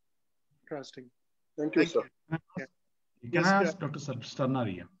great. Interesting. Thank you, sir. Can I ask Dr.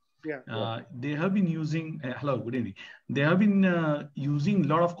 Starnari? Yeah. They have been using, hello, good evening. They have been using a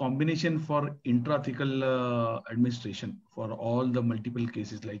lot of combination for intrathecal administration for all the multiple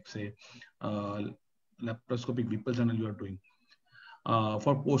cases, like say laparoscopic Whipple channel you are doing.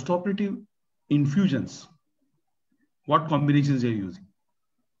 For postoperative infusions, what combinations are you using?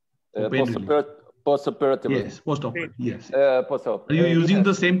 Postoperative. Yes, postoperative. Yes. Postoperative. Are you using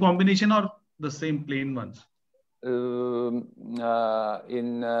the same combination or the same plain ones? We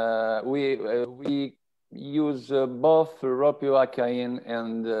use both ropivacaine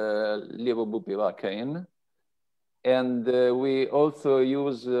and levobupivacaine, and we also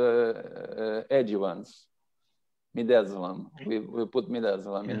use adjuvants, midazolam. We put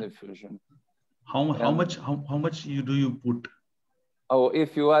midazolam in the infusion. How much do you put? Oh,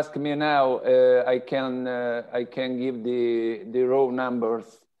 if you ask me now, I can give the raw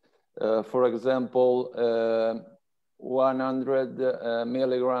numbers. For example, 100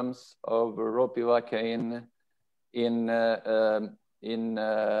 milligrams of ropivacaine in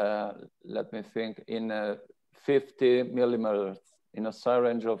let me think, in 50 millimeters, in a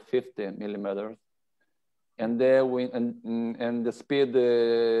syringe of 50 millimeters, and there and the speed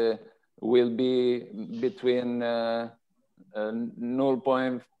will be between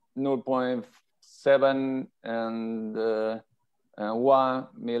 0.7 and 1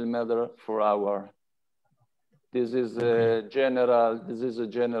 millimeter per hour. This is a general. This is a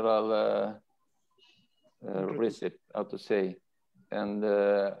general recipe, how to say. And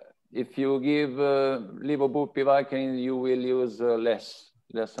if you give levobupivacaine, you will use less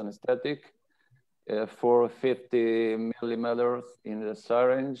anesthetic. For 50 millimeters in the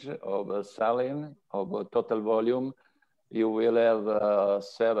syringe of saline of total volume, you will have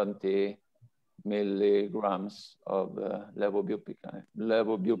 70 milligrams of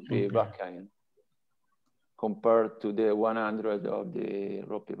levobupivacaine compared to the 100 of the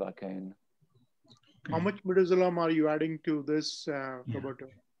ropivacaine. How much midazolam are you adding to this, Roberto?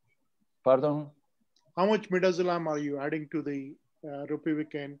 Pardon? How much midazolam are you adding to the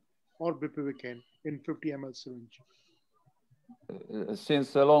ropivacaine or bupivacaine in 50 ml syringe?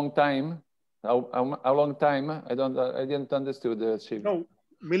 Since a long time. A long time? I didn't understand the chief. No,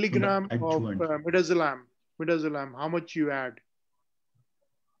 milligram of midazolam. Midazolam, how much you add?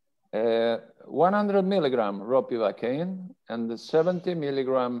 100 milligram ropivacaine and 70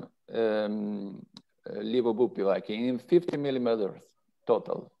 milligram levobupivacaine in 50 millimeters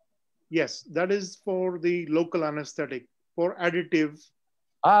total. Yes, that is for the local anesthetic. For additive.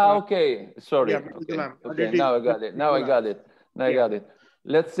 Okay. Sorry. Yeah, okay. Now I got it. Now I got it. Now I got it.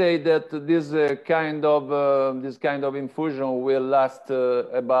 Let's say that this kind of infusion will last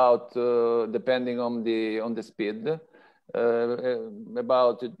about, depending on the speed,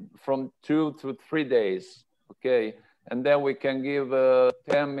 about from 2 to 3 days. Okay, and then we can give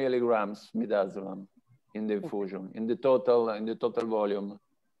 10 milligrams midazolam in the infusion in the total volume.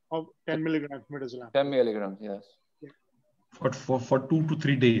 Of 10 milligrams midazolam. 10 milligrams, yes. Yeah. For 2 to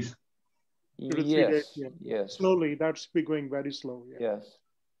 3 days. 2 to 3 yes, days, yeah. Yes. Slowly, that's be going very slow. Yeah. Yes.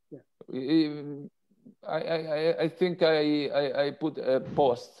 Yeah. I think I put a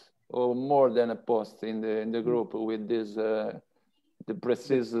post or more than a post in the group with this the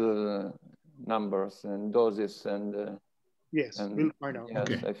precise numbers and doses and. Yes, we'll find out. Yes,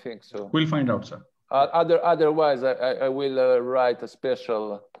 okay. I think so. We'll find out, sir. Otherwise, I will write a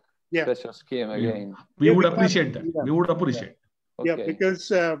special scheme again. We would appreciate that. We would appreciate. Yeah,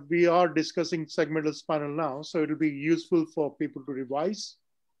 because we are discussing segmental spinal now, so it'll be useful for people to revise.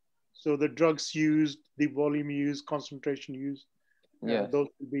 So the drugs used, the volume used, concentration used, those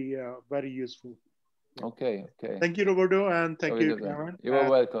will be very useful. Yeah. Okay. Thank you, Roberto, and thank you, Karen. You're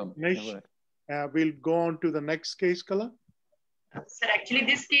welcome. We'll go on to the next case, Kala. Sir, actually,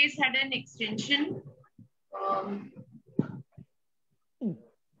 this case had an extension.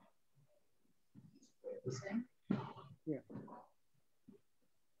 Yeah.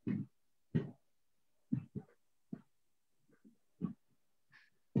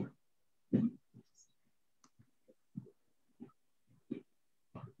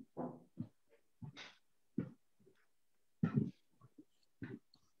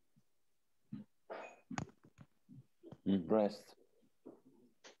 Breast.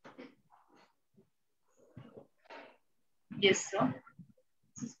 Yes, sir.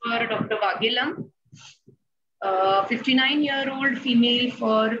 This is for Dr. Vagelam. 59-year-old female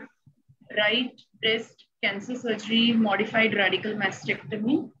for right breast cancer surgery, modified radical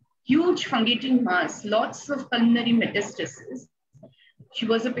mastectomy, huge fungating mass, lots of pulmonary metastasis. She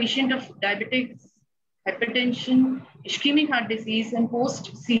was a patient of diabetics, hypertension, ischemic heart disease, and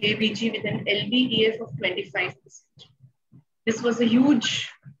post-CABG with an LVEF of 25%. This was a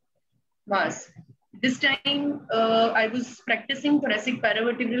huge mass. This time, I was practicing thoracic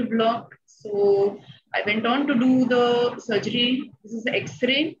paravertebral block. So I went on to do the surgery. This is the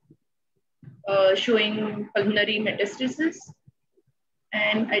X-ray showing pulmonary metastasis.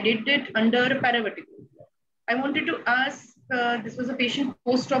 And I did it under paravertebral block. I wanted to ask, this was a patient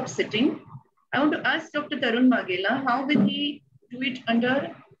post-op sitting. I want to ask Dr. Tarun Vaghela, how will he do it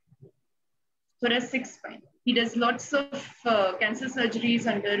under thoracic spine? He does lots of cancer surgeries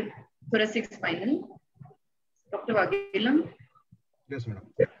under thoracic spinal. Dr. Vaghela. Yes, madam.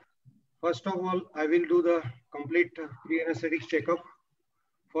 First of all, I will do the complete pre-anesthetic checkup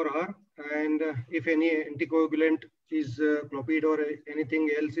for her. And if any anticoagulant is clopid or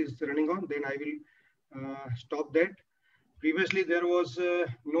anything else is running on, then I will stop that. Previously, there was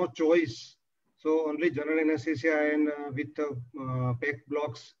no choice. So only general anesthesia and with PEC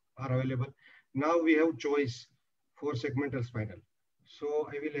blocks are available. Now we have choice for segmental spinal. So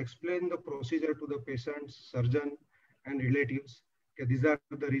I will explain the procedure to the patient, surgeon, and relatives. Okay, these are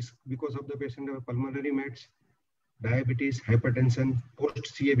the risks because of the patient have pulmonary mets, diabetes, hypertension,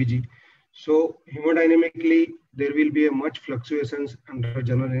 post-CABG. So hemodynamically, there will be a much fluctuations under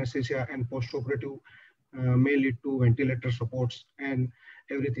general anesthesia, and post-operative may lead to ventilator supports and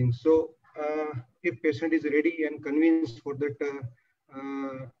everything. So if patient is ready and convinced for that,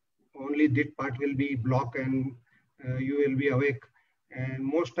 only that part will be blocked and you will be awake. And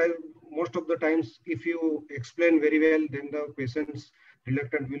most of the times, if you explain very well, then the patient's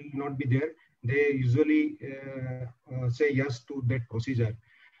reluctant will not be there. They usually say yes to that procedure.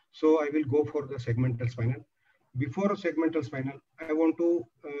 So I will go for the segmental spinal. Before segmental spinal, I want to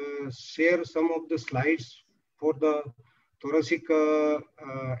share some of the slides for the thoracic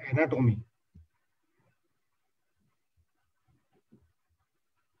anatomy.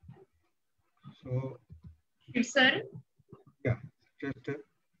 So, sir, yeah, just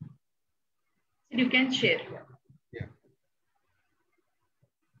you can share. Yeah.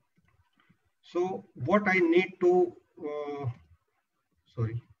 So what I need to,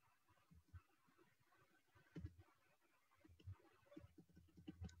 sorry.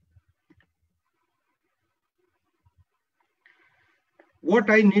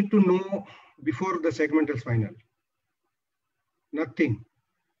 What I need to know before the segmental spinal? Nothing.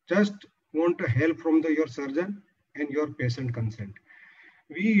 Just want a help from your surgeon and your patient consent.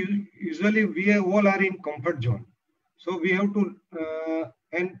 We all are in comfort zone. So we have to,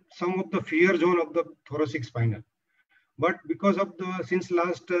 and some of the fear zone of the thoracic spinal. But because of since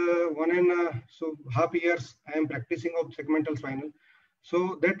last 1.5 years, I am practicing of segmental spinal.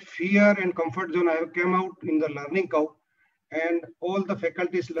 So that fear and comfort zone, I have come out in the learning curve, and all the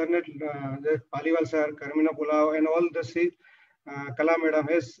faculties learned, the Paliwal sir, Carmina Pulao, and all the Kala madam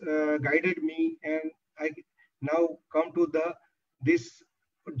has guided me, and I now come to this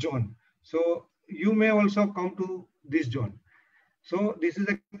zone. So you may also come to this zone. So this is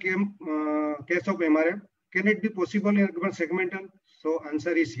a case of MRM. Can it be possible in segmental? So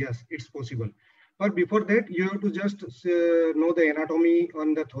answer is yes, it's possible. But before that, you have to just know the anatomy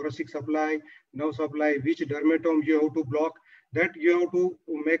on the thoracic supply, nerve supply, which dermatome you have to block. That you have to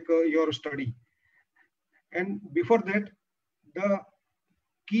make your study. And before that, the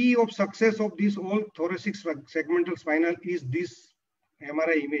key of success of this all thoracic segmental spinal is this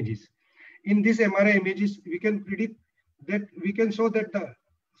MRI images. In this MRI images, we can predict that we can show that the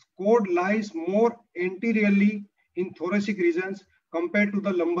cord lies more anteriorly in thoracic regions compared to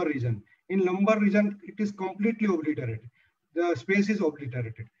the lumbar region. In lumbar region, it is completely obliterated. The space is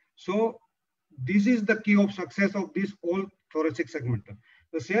obliterated. So this is the key of success of this all thoracic segmental.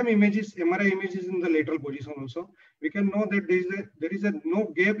 The same images, MRI images in the lateral position also. We can know that there is no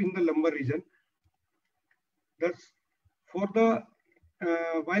gap in the lumbar region. That's for the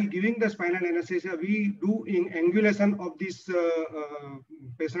while giving the spinal anesthesia, we do in angulation of this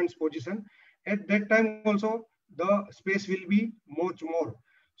patient's position. At that time also, the space will be much more.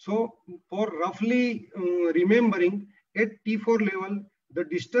 So for roughly remembering, at T4 level, the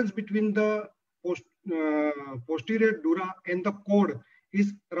distance between the posterior dura and the cord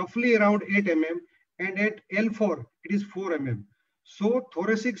is roughly around 8 mm, and at L4, it is 4 mm. So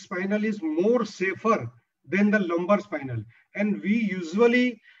thoracic spinal is more safer than the lumbar spinal. And we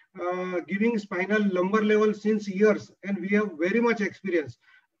usually giving spinal lumbar level since years, and we have very much experience,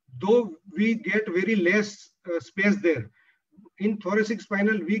 though we get very less space there. In thoracic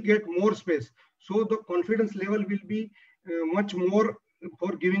spinal, we get more space. So the confidence level will be much more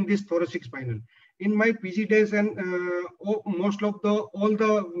for giving this thoracic spinal. In my PG days, and most of all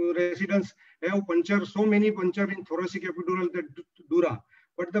the residents have puncture, so many puncture in thoracic epidural, the dura,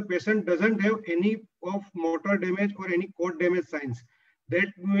 but the patient doesn't have any of motor damage or any cord damage signs. That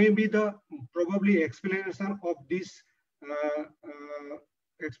may be the probably explanation of this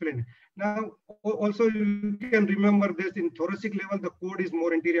explained. Now, also you can remember this in thoracic level, the cord is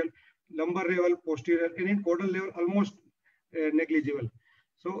more anterior, lumbar level posterior, and in caudal level almost negligible.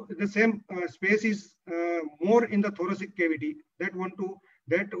 So the same space is more in the thoracic cavity. That was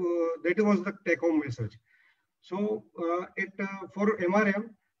the take-home message. So for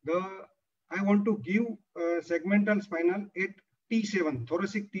MRM, I want to give segmental spinal at T7,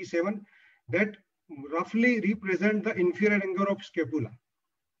 thoracic T7, that roughly represent the inferior angle of scapula.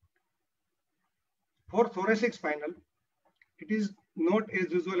 For thoracic spinal, it is not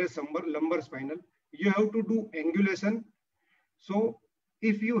as usual as lumbar spinal. You have to do angulation. So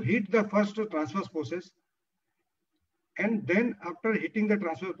if you hit the first transverse process, and then after hitting the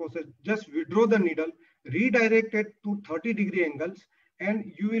transverse process, just withdraw the needle, redirect it to 30-degree angles,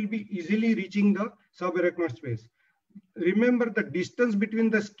 and you will be easily reaching the subarachnoid space. Remember, the distance between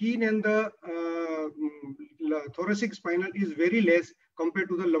the skin and the thoracic spinal is very less compared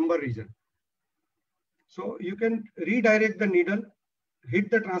to the lumbar region. So you can redirect the needle,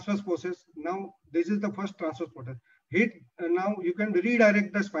 hit the transverse process. Now this is the first transverse process. Now you can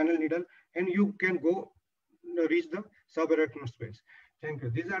redirect the spinal needle, and you can go reach the subarachnoid space. Thank you.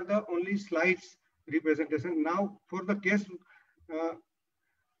 These are the only slides representation. Now for the case,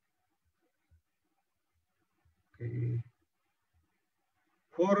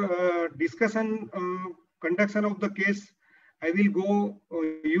 for discussion, conduction of the case, I will go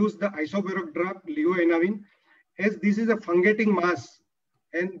use the isobaric drug levoenavin, as this is a fungating mass,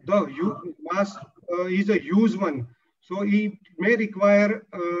 and the mass is a huge one. So it may require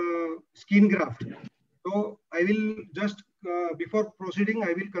skin graft. So I will just, before proceeding,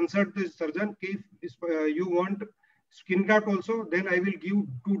 I will consult the surgeon. If you want skin graft also, then I will give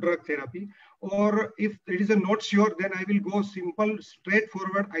 2 drug therapy. Or if it is not sure, then I will go simple,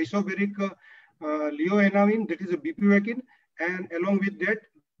 straightforward isobaric leoanavin, that is a bupivacaine, and along with that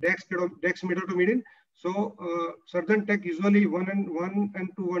dexmedetomidine. So surgeon take usually 1 and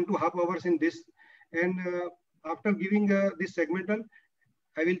 2.5 hours in this. And after giving this segmental,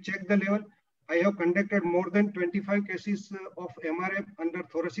 I will check the level. I have conducted more than 25 cases of MRF under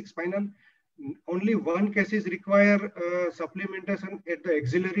thoracic spinal. Only 1 cases require supplementation at the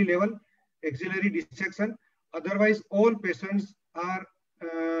axillary level, axillary dissection. Otherwise, all patients are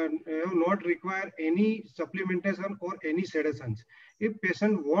not require any supplementation or any sedations. If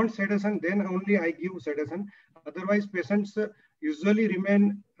patient wants sedation, then only I give sedation. Otherwise, patients usually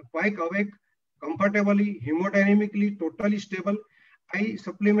remain quite awake, comfortably, hemodynamically, totally stable. I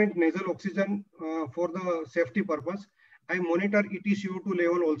supplement nasal oxygen for the safety purpose. I monitor EtCO2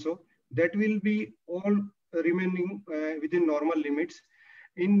 level also. That will be all remaining within normal limits.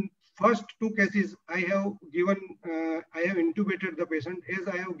 In first 2 cases, I have intubated the patient, as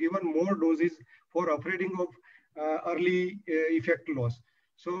I have given more doses for avoiding of early effect loss.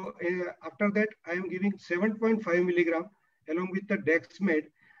 So after that, I am giving 7.5 milligram along with the Dexmed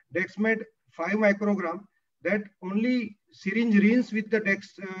 5 microgram. That only syringe rinse with the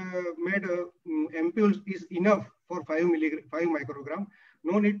Dexmed ampoules is enough for 5 microgram.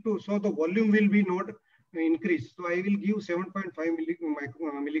 No need to, so the volume will be not increased. So I will give 7.5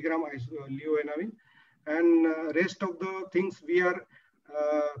 milligram leoanavin, and rest of the things we are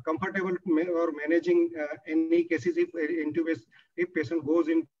comfortable or managing any cases if patient goes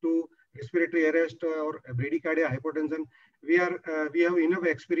into respiratory arrest or bradycardia, hypotension. We have enough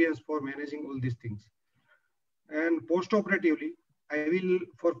experience for managing all these things. And post-operatively, I will,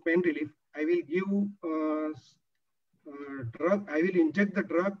 for pain relief, I will give drug. I will inject the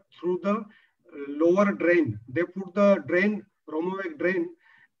drug through the lower drain. They put the drain, Romovac drain,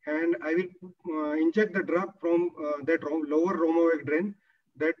 and I will inject the drug from that lower Romovac drain,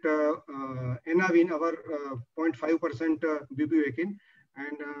 that Anavin, our 0.5% bupivacaine,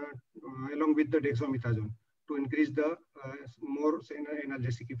 and along with the dexamethasone to increase the more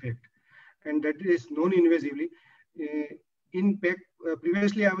analgesic effect. And that is non-invasively. In PEC,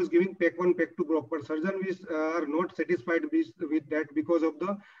 previously I was giving PEC 1, PEC 2 block, but surgeons are not satisfied with that because of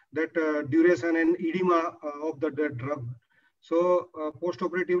that duration and edema of the drug. So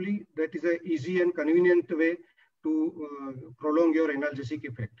post-operatively, that is an easy and convenient way to prolong your analgesic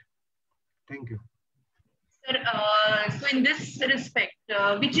effect. Thank you. Sir, so in this respect,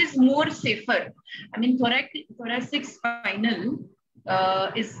 which is more safer? I mean, thoracic spinal,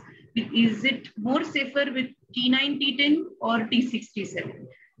 is it more safer with T9, T10 or T6, T7?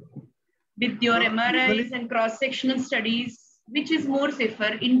 With your MRIs and cross-sectional studies, which is more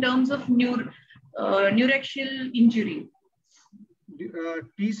safer in terms of neuraxial injury?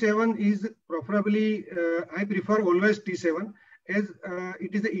 T7 is preferably, I prefer always T7, as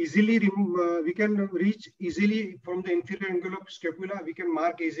it is easily, we can reach easily from the inferior envelope scapula, we can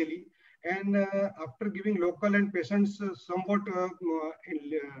mark easily. And after giving local and patients somewhat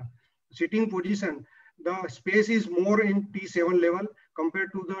sitting position, the space is more in T7 level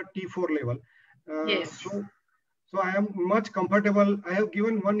compared to the T4 level. Yes. So I am much comfortable. I have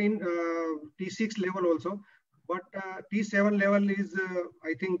given one in T6 level also, but T7 level is,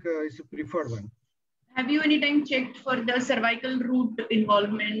 I think, is a preferred one. Have you any time checked for the cervical root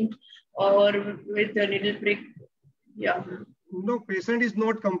involvement or with the needle prick? Yeah. No, patient is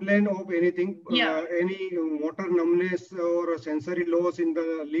not complain of anything, yeah. Any motor numbness or sensory loss in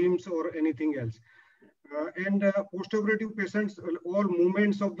the limbs or anything else. And post-operative patients, all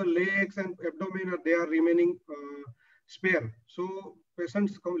movements of the legs and abdomen, they are remaining spare. So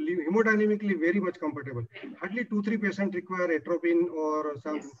patients hemodynamically very much comfortable. Hardly 2-3 patients require atropine or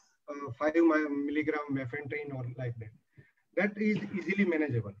some 5 milligram mephentrine or like that. That is easily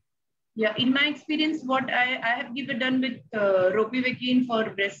manageable. Yeah, in my experience, what I have done with ropivacaine for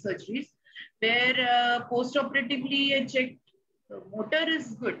breast surgeries, where post-operatively I checked motor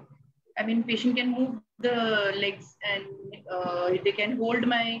is good. I mean, patient can move the legs and they can hold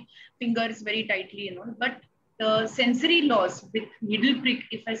my fingers very tightly, you know. But the sensory loss with needle prick,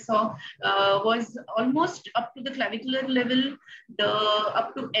 if I saw, was almost up to the clavicular level,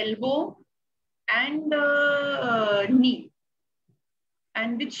 up to elbow and knee.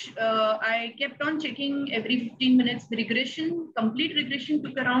 And which I kept on checking every 15 minutes. The regression, complete regression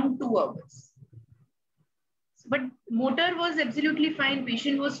took around 2 hours. But motor was absolutely fine.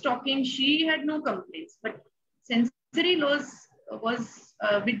 Patient was talking. She had no complaints. But sensory loss was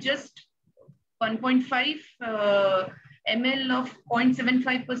with just 1.5 ml of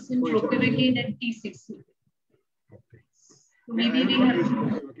 0.75% ropivacaine and T6. Okay. So maybe we have.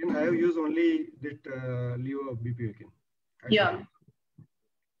 I have used only that levobupivacaine. Yeah.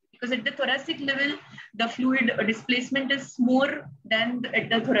 Because at the thoracic level, the fluid displacement is more than at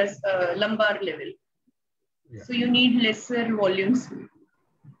the lumbar level. Yeah. So you need lesser volumes.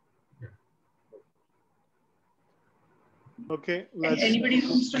 Okay. Anybody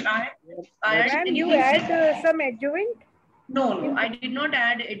wants to add? Ma'am, you add some adjuvant? No, I did not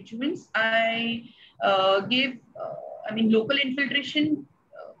add adjuvants. I gave, local infiltration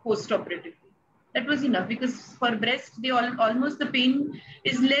post-operatively. That was enough because for breast, almost the pain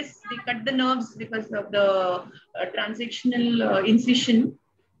is less. They cut the nerves because of the transactional incision.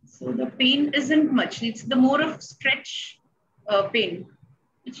 So the pain isn't much. It's the more of stretch pain,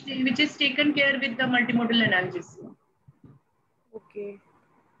 which is taken care with the multimodal analgesia. Okay.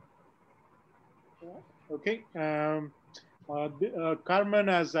 Okay. Carmen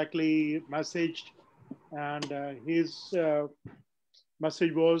has actually messaged, and his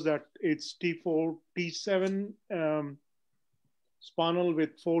message was that it's T4, T7 Spinal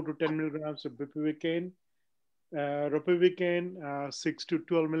with 4 to 10 milligrams of bupivacaine. Ropivacaine, 6 to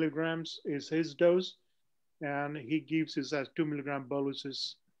 12 milligrams is his dose, and he gives us as 2 milligram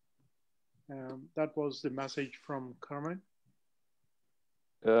boluses. That was the message from Carmen.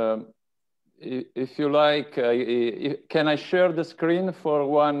 If you like, can I share the screen for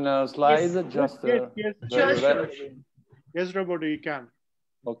one slide? Yes, just yes, Roberto, you can.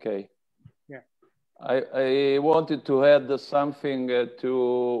 Okay. Yeah. I wanted to add something to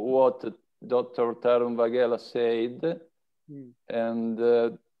what Dr. Tarun Vaghela said,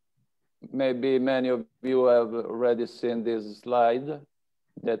 and maybe many of you have already seen this slide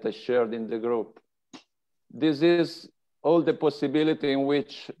that I shared in the group. This is all the possibility in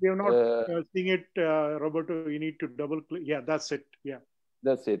which we are not seeing it, Roberto. You need to double click. Yeah, that's it. Yeah,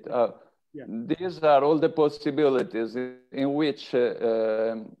 that's it. Yeah. These are all the possibilities in which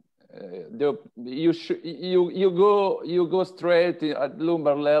you go straight at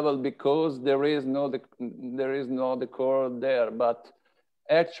lumbar level because there is no the core there, but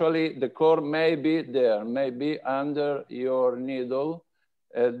actually the core may be there, maybe under your needle.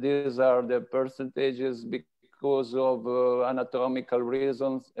 These are the percentages because of anatomical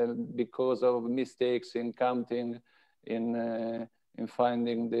reasons and because of mistakes in counting, in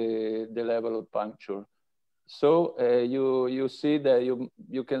finding the level of puncture. So you see that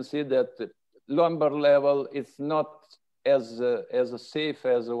you can see that lumbar level is not as safe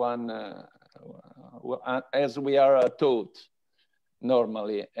as one as we are taught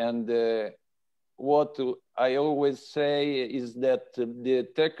normally. And what I always say is that the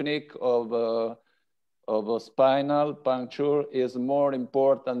technique of a spinal puncture is more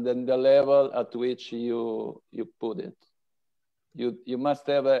important than the level at which you put it. You must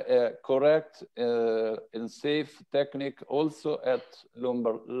have a correct and safe technique also at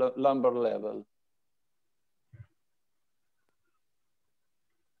lumbar level.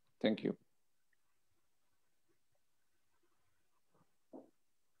 Thank you.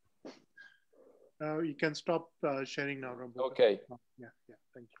 You can stop sharing now, Roberto. Okay. Yeah,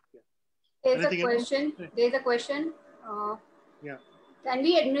 thank you. Yeah. There's a question. Yeah. Can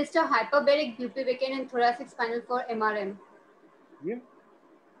we administer hyperbaric bupivacaine in thoracic spinal for MRM? Yeah.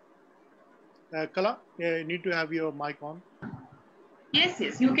 Kala, you need to have your mic on. Yes,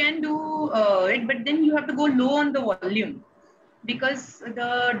 you can do it, but then you have to go low on the volume because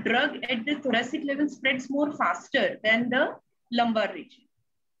the drug at the thoracic level spreads more faster than the lumbar region.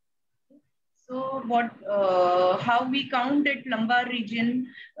 So how we count at lumbar region,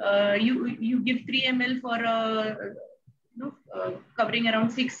 you give 3 ml for covering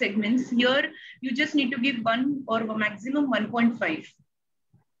around 6 segments. Here, you just need to give 1 or maximum 1.5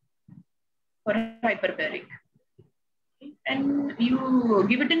 for hyperbaric. And you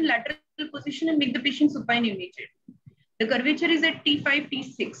give it in lateral position and make the patient supine immediately. The curvature is at T5,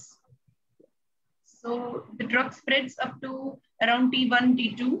 T6. So the drug spreads up to around T1,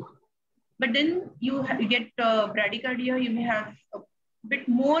 T2. But then you get bradycardia, you may have a bit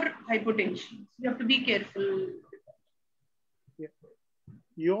more hypotension. You have to be careful. Yeah.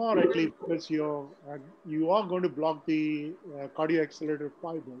 You are actually, because you are going to block the cardioaccelerator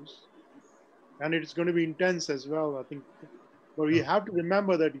fibers, and it's going to be intense as well, I think. But you have to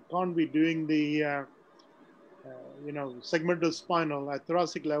remember that you can't be doing the segmental spinal at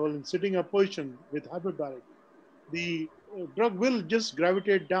thoracic level in sitting up position with hyperbaric. The drug will just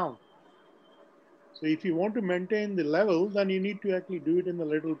gravitate down. So if you want to maintain the level, then you need to actually do it in the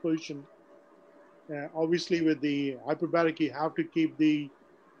lateral position. Obviously, with the hyperbaric, you have to keep the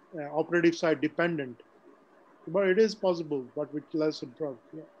operative site dependent. But it is possible, but with lesser drug.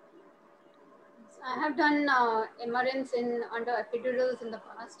 Yeah. I have done MRNs under epidurals in the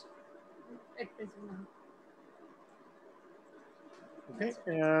past. At present. Okay.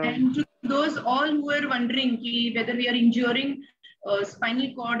 And to those all who are wondering whether we are injuring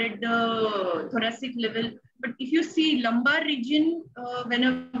spinal cord at the thoracic level, but if you see lumbar region,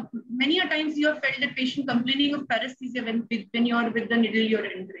 many a times you have felt the patient complaining of paresthesia when you are with the needle you're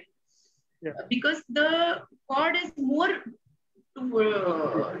entering. Yeah. Because the cord is more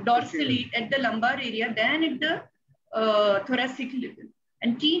dorsally at the lumbar area than at the thoracic level.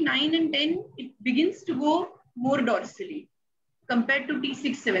 And T9 and 10, it begins to go more dorsally compared to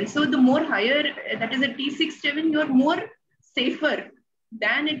T6-7. So the more higher, that is at T6-7, you're more safer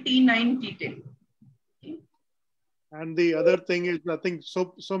than at T9, T10. Okay. And the other thing is, I think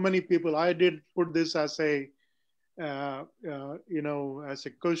so many people, I did put this as a, as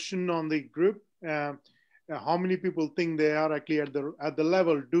a question on the group. How many people think they are actually at the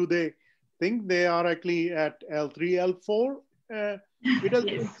level? Do they think they are actually at L3, L4?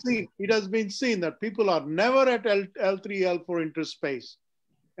 It has been seen that people are never at L3, L4 interspace,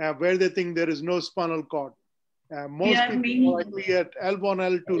 where they think there is no spinal cord. Most people are actually at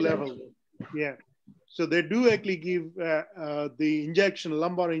L1, L2 level. Yeah. So they do actually give the injection,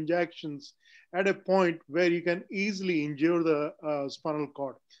 lumbar injections, at a point where you can easily injure the spinal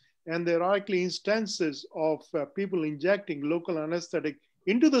cord. And there are actually instances of people injecting local anesthetic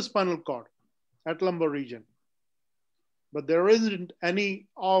into the spinal cord at lumbar region. But there isn't any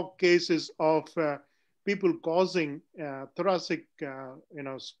cases of people causing thoracic,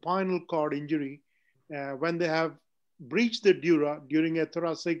 spinal cord injury when they have breached the dura during a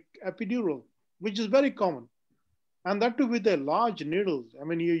thoracic epidural, which is very common. And that too with a large needle. I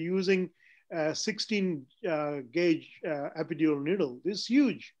mean, you're using 16 gauge epidural needle. This is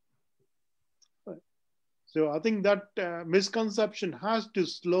huge. So I think that misconception has to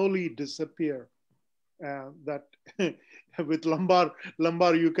slowly disappear. That with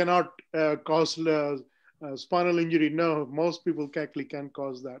lumbar you cannot cause spinal injury. No, most people actually can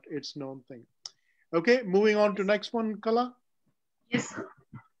cause that. It's known thing. Okay, moving on to next one, Kala. Yes.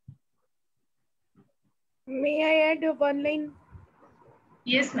 May I add one line?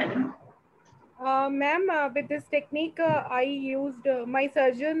 Yes, madam. Ma'am, with this technique, I used my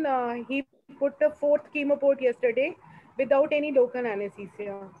surgeon. He put the 4th chemo port yesterday without any local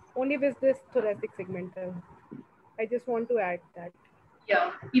anesthesia, only with this thoracic segmental. I just want to add that.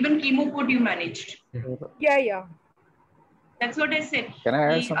 Yeah, even chemo port you managed. Yeah. That's what I said. Can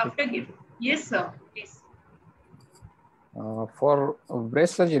I add something? Yes, sir. Please. For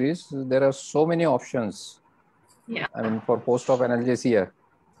breast surgeries, there are so many options. Yeah. I mean, for post-op analgesia.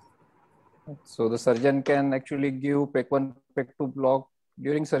 So the surgeon can actually give PEC1, PEC2 block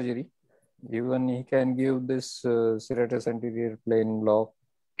during surgery. Even he can give this serratus anterior plane block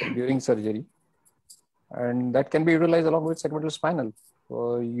during surgery. And that can be utilized along with segmental spinal.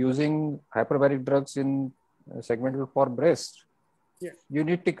 Using hyperbaric drugs in segmental for breast. Yeah. You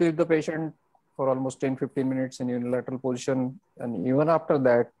need to keep the patient for almost 10-15 minutes in unilateral position. And even after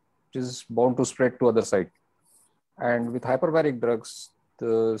that, it is bound to spread to other side. And with hyperbaric drugs,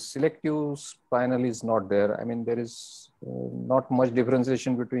 the selective spinal is not there. I mean, there is not much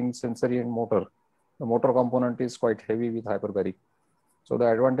differentiation between sensory and motor. The motor component is quite heavy with hyperbaric. So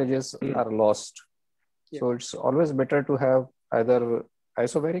the advantages are lost. Yeah. So it's always better to have either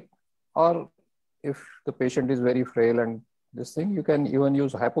isobaric, or if the patient is very frail and this thing, you can even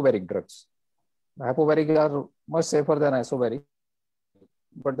use hypobaric drugs. The hypobaric are much safer than isobaric,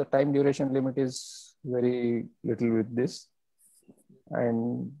 but the time duration limit is very little with this.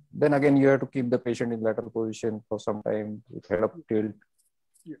 And then again, you have to keep the patient in lateral position for some time with head up tilt.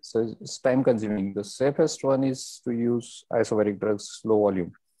 Yeah. So it's time consuming. The safest one is to use isobaric drugs, low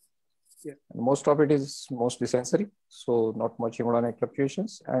volume. Yeah. And most of it is mostly sensory, so not much hemodynamic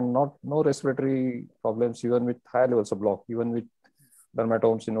fluctuations and no respiratory problems, even with high levels of block, even with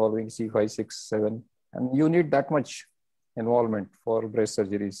dermatomes involving C5, 6, 7. And you need that much involvement for breast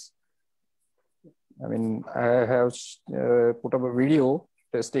surgeries. I mean, I have put up a video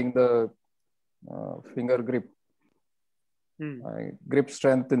testing the finger grip, grip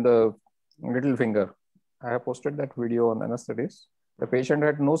strength in the little finger. I have posted that video on Anaesthesia. The patient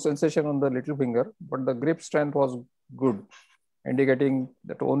had no sensation on the little finger, but the grip strength was good, indicating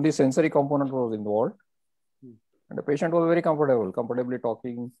that only sensory component was involved. And the patient was very comfortably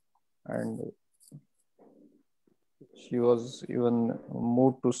talking, and she was even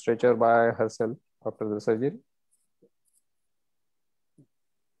moved to stretcher by herself after the surgery.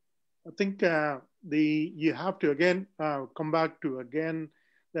 I think you have to again come back to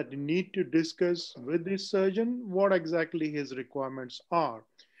that you need to discuss with the surgeon what exactly his requirements are.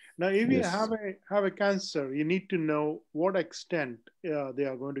 Now, if you Yes. have a cancer, you need to know what extent they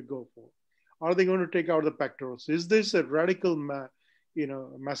are going to go for. Are they going to take out the pectorals? Is this a radical,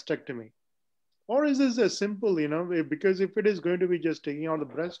 mastectomy? Or is this a simple, because if it is going to be just taking out the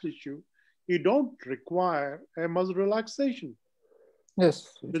breast tissue, you don't require a muscle relaxation.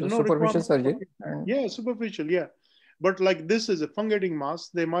 Yes, There's it's no superficial surgery. Yeah, superficial, yeah. But like this is a fungating mass,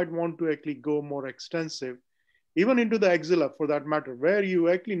 they might want to actually go more extensive, even into the axilla for that matter, where you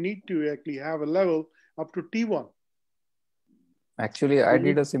actually need to actually have a level up to T1. Actually, I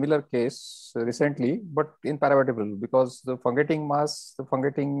did a similar case recently, but in paravertebral, because the fungating mass, the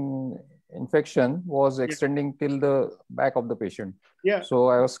fungating infection was extending till the back of the patient. Yeah. So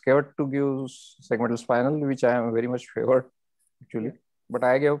I was scared to give segmental spinal, which I am very much favored actually. Yeah. But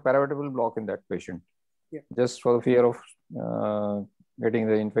I gave paravertebral block in that patient, just for the fear of getting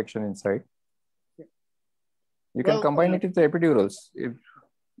the infection inside. Yeah. You can combine it with the epidurals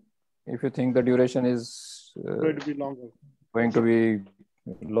if you think the duration is going to be longer. Going to be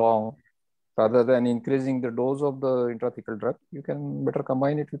long, rather than increasing the dose of the intrathecal drug, you can better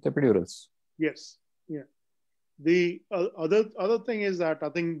combine it with epidurals. Yes, yeah. The other thing is that I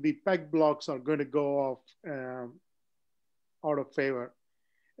think the PEG blocks are going to go off out of favor.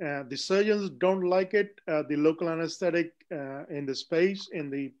 The surgeons don't like it. The local anesthetic in the space, in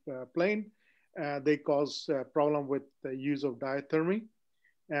the plane, they cause a problem with the use of diathermy.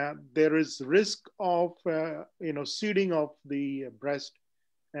 There is risk of seeding of the breast,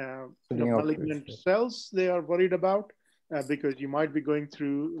 malignant cells they are worried about because you might be going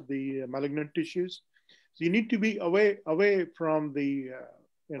through the malignant tissues. So you need to be away from the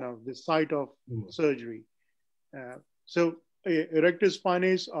the site of surgery. So erector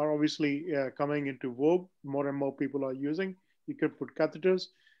spinae are obviously coming into vogue. More and more people are using. You can put catheters.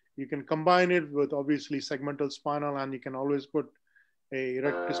 You can combine it with obviously segmental spinal, and you can always put a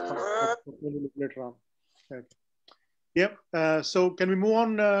erector spinal later on. Okay. Yep. So can we move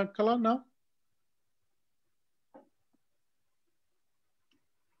on, Kala, now?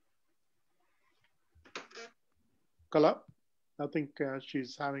 Kala, I think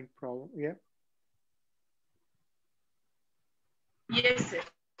she's having problem. Yeah. Yes, sir.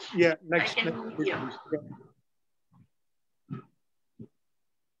 Yeah. Next. Yeah.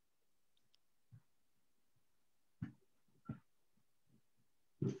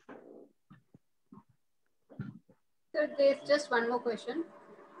 So there's just one more question.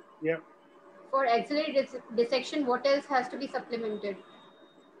 Yeah. For axillary dissection, what else has to be supplemented?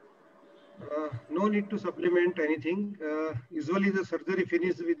 No need to supplement anything. Usually the surgery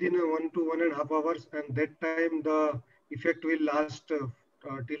finishes within 1 to 1.5 hours, and that time the effect will last till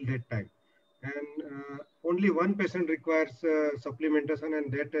that time. And only one patient requires supplementation,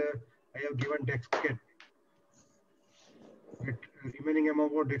 and that I have given Dexket. Remaining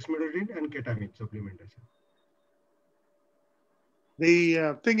amount of dexmedetomidine and ketamine supplementation.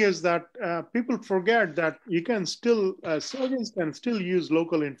 The thing is that people forget that you can still, surgeons can still use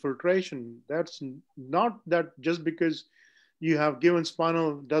local infiltration. That's not that just because you have given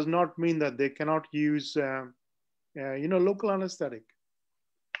spinal does not mean that they cannot use, local anesthetic.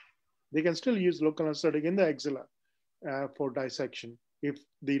 They can still use local anesthetic in the axilla for dissection if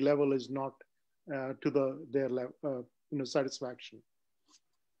the level is not to their level, satisfaction.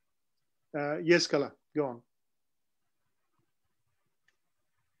 Yes, Kala, go on.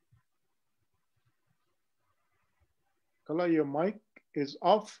 Kala, your mic is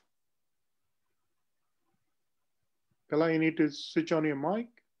off. Kala, you need to switch on your mic.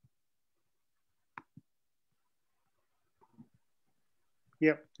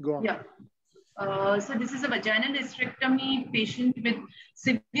 Yeah, go on. Yeah. So this is a vaginal hysterectomy patient with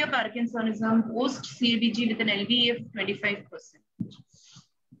severe Parkinsonism, post-CABG with an LVE of 25%.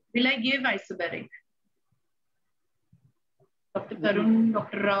 Will I give isobaric? Dr. Karun,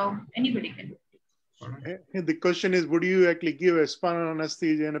 Dr. Rao, anybody can. The question is, would you actually give a spinal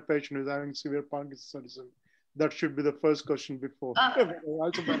anesthesia in a patient who's having severe Parkinsonism? That should be the first question before.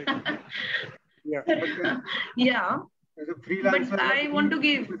 Yeah. Yeah. As a freelancer, but I want to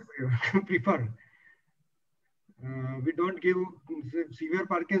give. Prefer. We don't give severe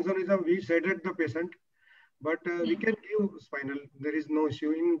Parkinsonism. We sedate the patient, but we can give spinal. There is no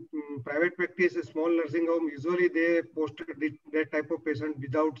issue. In private practice, a small nursing home, usually they posted that type of patient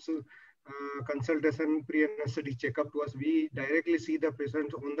without consultation, pre-anesthetic checkup to us. We directly see the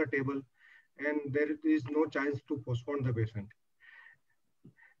patient on the table, and there is no chance to postpone the patient.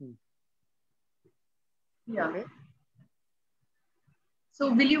 Yeah. Okay.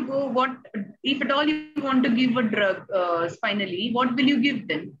 So will you go, what if at all you want to give a drug spinally, what will you give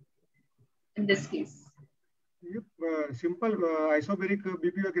them in this case? Simple isobaric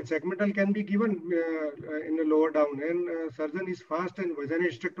BPO segmental can be given in a lower down, and surgeon is fast, and vaginal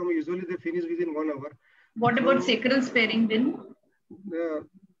hysterectomy usually they finish within 1 hour. What about sacral sparing then?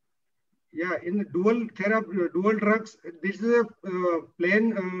 Yeah, in the dual therapy, dual drugs, this is a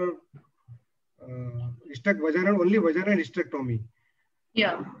plain vaginal, only vaginal hysterectomy.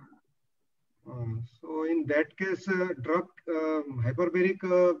 Yeah. So in that case, drug hyperbaric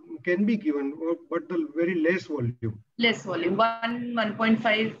can be given, but the very less volume. Less volume.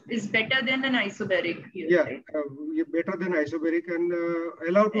 1.5 is better than an isobaric. Here, yeah, right? Better than isobaric, and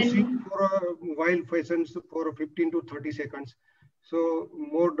allowed to sit for a while patients for 15 to 30 seconds. So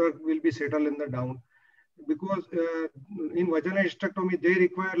more drug will be settled in the down. Because in vaginal hysterectomy, they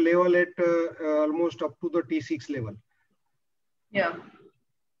require level at almost up to the T6 level. Yeah.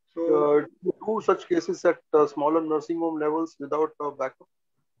 So do such cases at smaller nursing home levels without backup?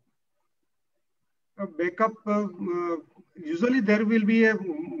 Backup, usually there will be a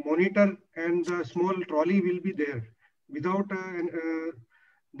monitor and the small trolley will be there. Without,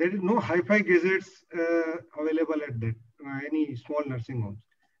 there is no hi-fi gadgets available at that, any small nursing homes.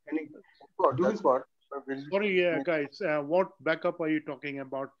 That's what. Sorry, guys, what backup are you talking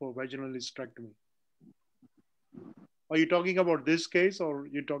about for vaginal hysterectomy? Are you talking about this case, or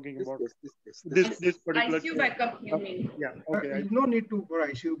you're talking about this particular ICU backup, you mean? Yeah, okay. No need to for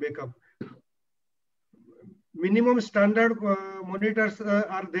ICU backup. Minimum standard monitors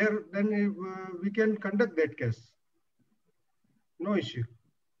are there, then we can conduct that case. No issue.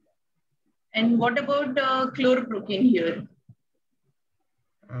 And what about chloroprocaine here?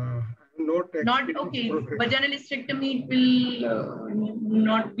 Not okay. Vaginal hysterectomy will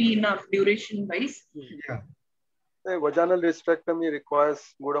not be enough duration wise. Yeah. The vaginal hysterectomy requires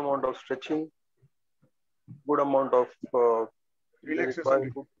good amount of stretching, good amount of relaxation,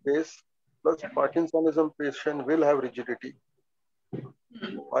 good pace. Plus, Parkinsonism patient will have rigidity.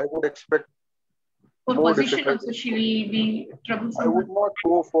 I would expect for more position difficulty. also she will be troublesome. I would not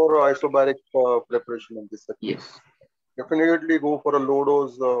go for isobaric preparation in this case. Yes. Definitely go for a low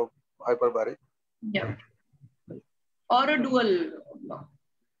dose hyperbaric. Yeah. Or a dual.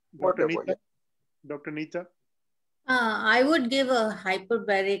 Whatever. Dr. Neeta? I would give a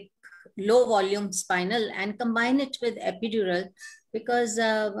hyperbaric low volume spinal and combine it with epidural, because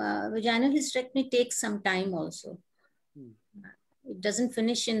vaginal hysterectomy takes some time also. It doesn't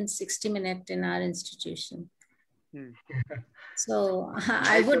finish in 60 minutes in our institution. So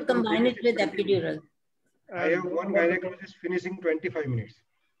I would combine it with epidural. I have one gynecologist finishing 25 minutes.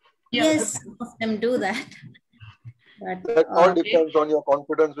 Yes, some of them do that. But, that all depends on your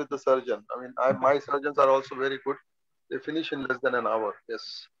confidence with the surgeon. I mean, my surgeons are also very good. They finish in less than an hour,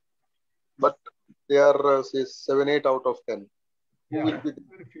 yes. But they are, say, 7, 8 out of 10. Yeah. Who will be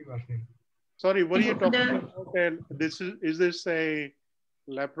Sorry, what are you talking about? Is this a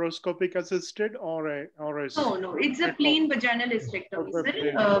laparoscopic assisted or a No, it's a plain vaginal hysterectomy,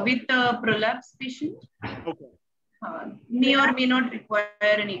 sir, with a prolapse patient. Okay. May or may not require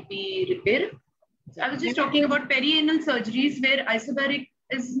an AP repair. So I was just talking about perianal surgeries where isobaric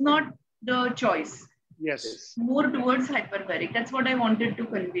is not the choice. Yes. More towards hyperbaric. That's what I wanted to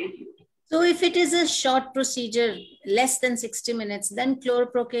convey here. So if it is a short procedure, less than 60 minutes, then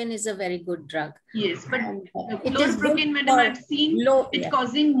chloroprocaine is a very good drug. Yes, but chloroprocaine, madam, I've seen it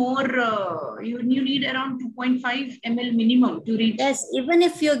causing more, you need around 2.5 ml minimum to reach. Yes, even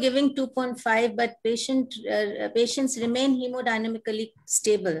if you're giving 2.5, but patients remain hemodynamically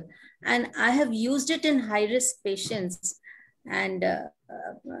stable. And I have used it in high-risk patients, and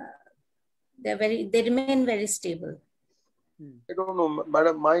they remain very stable. I don't know,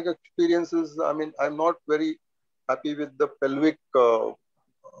 madam, my experience is, I mean, I'm not very happy with the pelvic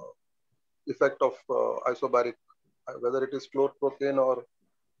effect of isobaric, whether it is chloroprocaine or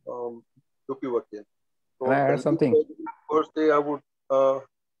bupivacaine. So can I add something? First day I would...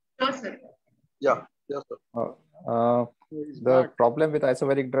 Yes, sir. Yeah, yes, sir. The problem with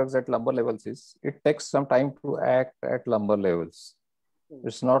isobaric drugs at lumbar levels is it takes some time to act at lumbar levels.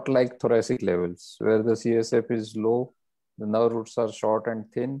 It's not like thoracic levels where the CSF is low, the nerve roots are short and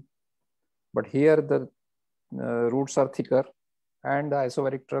thin. But here the roots are thicker, and the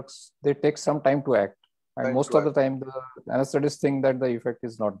isobaric drugs, they take some time to act. And most of the time, the anesthetists think that the effect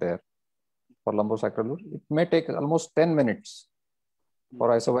is not there for lumbosacral root. It may take almost 10 minutes for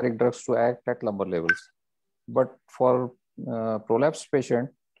isobaric drugs to act at lumbar levels. But for prolapse patient,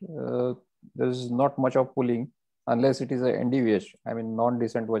 there is not much of pulling unless it is a NDVH, I mean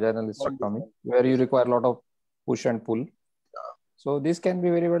non-descent vaginal hysterectomy, where you require a lot of push and pull. So this can be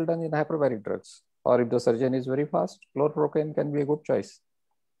very well done in hyperbaric drugs, or if the surgeon is very fast, chlorprocaine can be a good choice.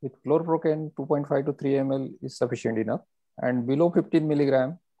 With chlorprocaine, 2.5 to 3 ml is sufficient enough, and below 15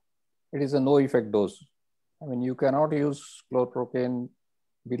 milligram, it is a no effect dose. I mean, you cannot use chlorprocaine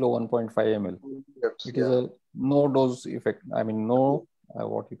below 1.5 ml. It is a no dose effect. I mean, no,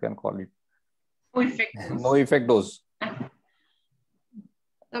 what you can call it? No effect dose. No effect dose.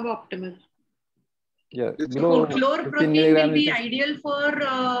 Suboptimal. Yeah, so chlorprocaine will be ideal for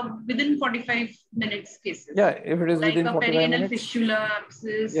within 45 minutes cases. Yeah, if it is like within 45 perianal minutes. fistula,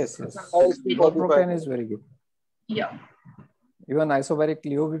 abscess. Yes, yes. Chlorprocaine is very good. Yeah. Even isobaric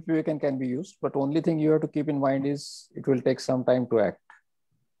levobuprofen can be used, but only thing you have to keep in mind is it will take some time to act,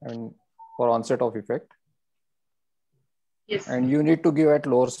 and for onset of effect. Yes. And you need to give at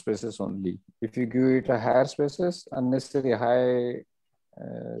lower spaces only. If you give it at higher spaces, unnecessary high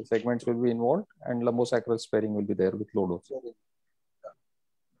segments will be involved, and lumbosacral sparing will be there with low dose.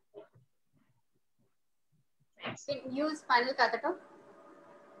 Use spinal catheter.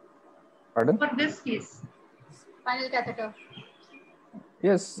 Pardon? For this case. Spinal catheter.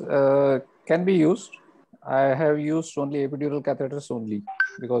 Yes, can be used. I have used only epidural catheters only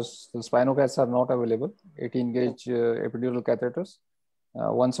because the spinocats are not available. 18 gauge epidural catheters.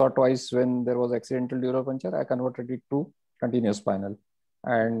 Once or twice when there was accidental dural puncture, I converted it to continuous spinal.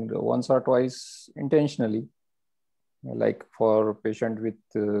 And once or twice intentionally, like for patient with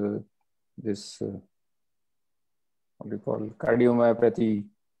this, what do you call, cardiomyopathy.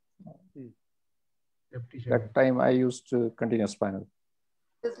 That time I used continuous spinal.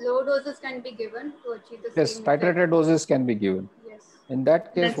 These low doses can be given to achieve the yes, same titrated effect. doses can be given. Yes. In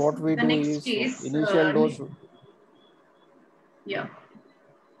that case, That's what we do is case, initial dose. Yeah.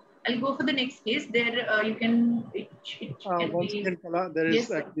 I'll go for the next case. There you can. Once again, Kala, there is yes,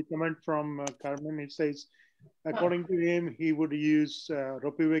 a comment from Carmen. It says, according to him, he would use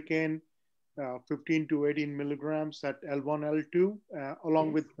ropivacaine 15 to 18 milligrams at L1, L2,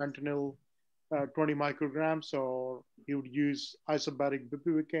 along with fentanyl 20 micrograms, or he would use isobaric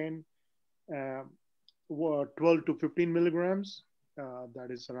bupivacaine 12 to 15 milligrams. That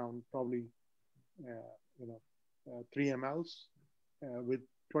is around probably 3 mLs with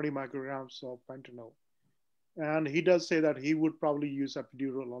 20 micrograms of fentanyl. And he does say that he would probably use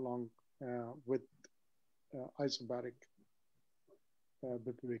epidural along with isobaric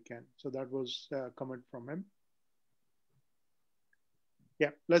bupivacaine. So that was a comment from him. Yeah,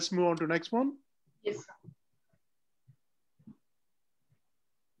 let's move on to next one. Yes.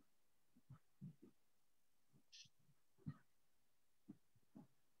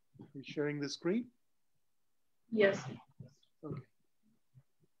 You sharing the screen? Yes.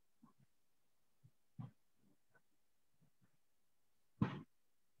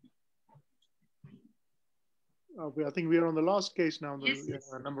 Okay. I think we are on the last case now, yes,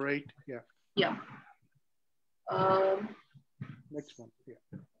 yes. Number 8. Yeah. Yeah. Next one.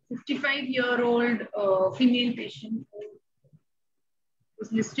 Yeah. 55-year-old female patient who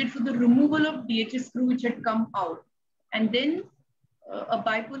was listed for the removal of DHS screw which had come out. And then a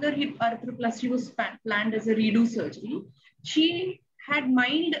bipolar hip arthroplasty was planned as a redo surgery. She had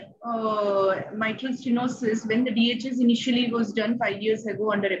mild mitral stenosis when the DHS initially was done 5 years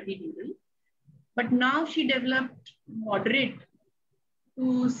ago under epidural. But now she developed moderate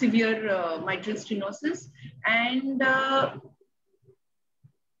to severe mitral stenosis, and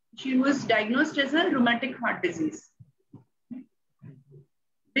she was diagnosed as a rheumatic heart disease.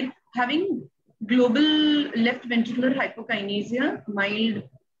 With having global left ventricular hypokinesia, mild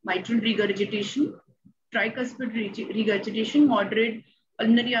mitral regurgitation, tricuspid regurgitation, moderate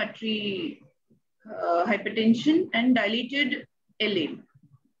pulmonary artery hypertension, and dilated LA,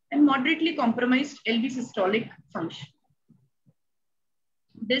 and moderately compromised LV systolic function.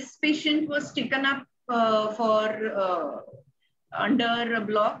 This patient was taken up for under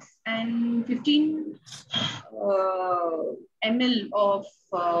blocks, and 15 ml of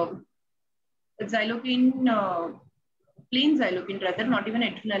xylopine, plain xylopine rather, not even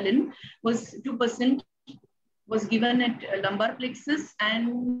adrenaline, was 2%, was given at lumbar plexus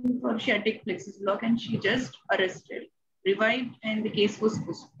and for sciatic plexus block, and she just arrested, revived, and the case was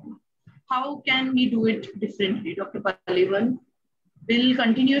postponed. How can we do it differently, Dr. Palivan? Will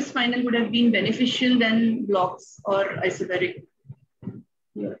continuous spinal would have been beneficial than blocks or isobaric?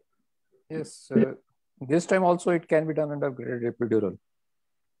 Yeah. Yes, this time also it can be done under graded epidural.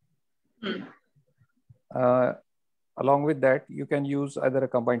 Along with that, you can use either a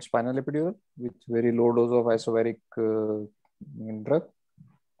combined spinal epidural with very low dose of isobaric drug,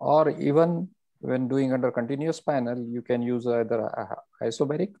 or even when doing under continuous spinal, you can use either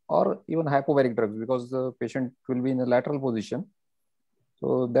isobaric or even hypobaric drugs, because the patient will be in a lateral position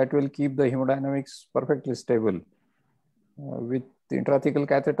So that will keep the hemodynamics perfectly stable. With intrathecal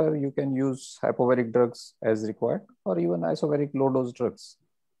catheter, you can use hypovaric drugs as required, or even isobaric low dose drugs.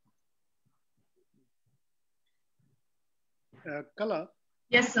 Kala?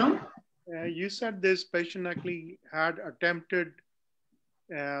 Yes, sir. You said this patient actually had attempted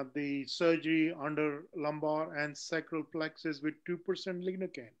the surgery under lumbar and sacral plexus with 2%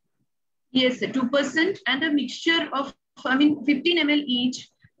 lignocaine. Yes, 2% and a mixture of, 15 ml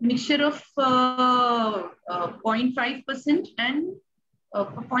each, mixture of 0.5% and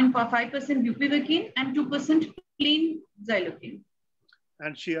 0.5% bupivacaine and 2% plain xylocaine.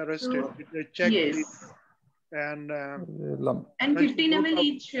 And she arrested. They checked. Yes. And 15 ml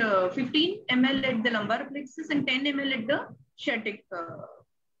each, 15 ml at the lumbar plexus and 10 ml at the sciatic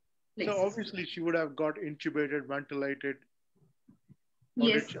plexus. So obviously she would have got intubated, ventilated.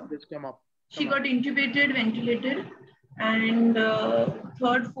 Yes. Did she just come up? She got intubated, ventilated, and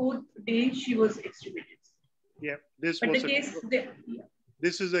third, fourth day she was extubated. Yeah, this but was the case.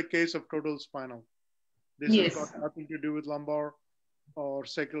 This is a case of total spinal. This has got nothing to do with lumbar or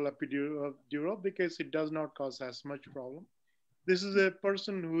sacral epidural because it does not cause as much problem. This is a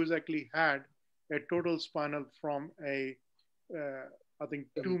person who has actually had a total spinal from a, I think,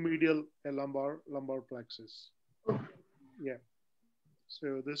 2 medial lumbar plexus. Yeah.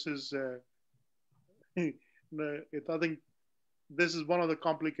 So this is, I think this is one of the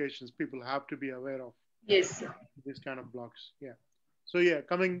complications people have to be aware of. Yes. This kind of blocks. Yeah. So yeah,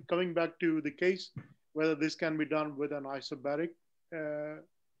 coming back to the case, whether this can be done with an isobaric.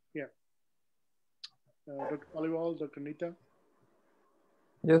 Yeah. Dr. Paliwal, Dr. Nita.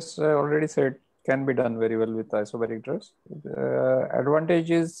 Yes, I already said can be done very well with isobaric drugs.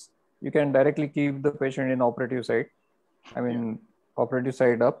 Advantage is you can directly keep the patient in operative side. Operative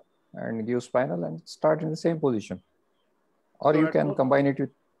side up and give spinal and start in the same position. Or so you can combine it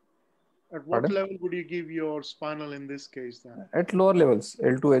with. At what level would you give your spinal in this case then? At lower levels,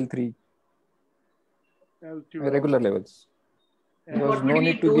 L2, L3. L2, regular levels. Because no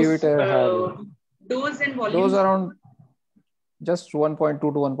need to give it a high dose and volume. Dose around just 1.2 to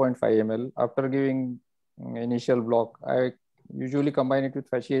 1.5 ml. After giving initial block, I usually combine it with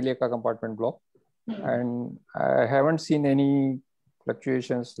fasciae compartment block. And I haven't seen any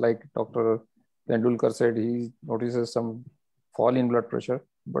fluctuations like Dr. Tendulkar said. He notices some fall in blood pressure,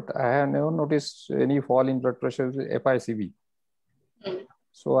 but I have never noticed any fall in blood pressure with FICB.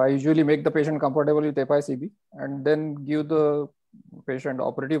 So I usually make the patient comfortable with FICB and then give the patient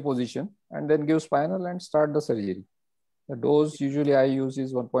operative position and then give spinal and start the surgery. The dose usually I use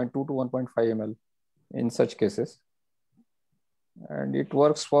is 1.2 to 1.5 ml in such cases. And it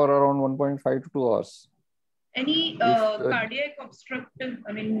works for around 1.5 to 2 hours. Any cardiac obstructive,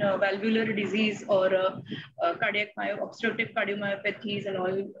 valvular disease or cardiac obstructive cardiomyopathies and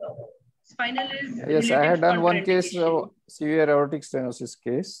all, spinal is. Yes, I had done one case of severe aortic stenosis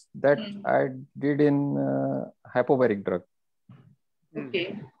case that I did in hypovaric drug.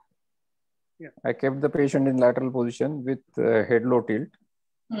 Okay. Yeah. I kept the patient in lateral position with head low tilt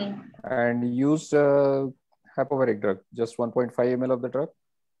and used hypovaric drug, just 1.5 ml of the drug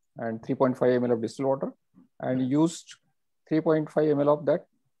and 3.5 ml of distilled water, and used 3.5 ml of that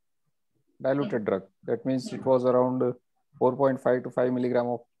diluted drug. That means it was around 4.5 to 5 milligram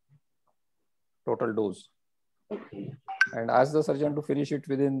of total dose. Okay. And asked the surgeon to finish it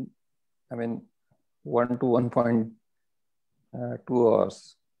within, 1 to 1.2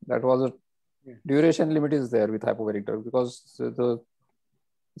 hours. That was a duration limit is there with hypovaric drug because the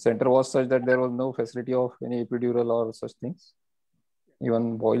center was such that there was no facility of any epidural or such things.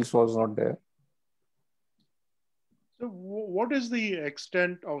 Even boils was not there. So what is the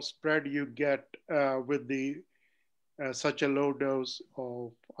extent of spread you get with the such a low dose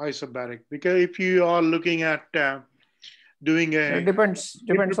of isobaric? Because if you are looking at doing a... It depends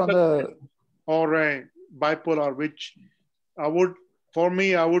on the... Or a bipolar, which I would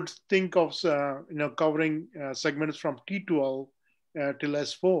think of covering segments from T12 till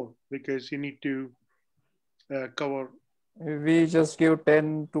S4 because you need to cover. We just give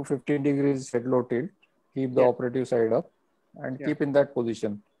 10 to 15 degrees head low tilt, keep the operative side up and keep in that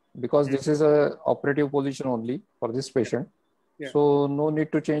position because this is a operative position only for this patient. So no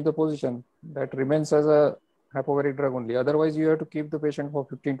need to change the position. That remains as a hypovaric drug only. Otherwise you have to keep the patient for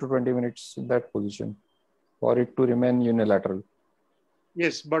 15 to 20 minutes in that position for it to remain unilateral.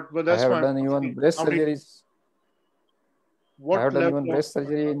 Yes, but that's I have done even breast surgeries. I have done even breast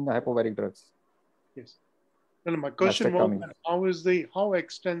surgery in hypovaric drugs. Yes. Well, my question was how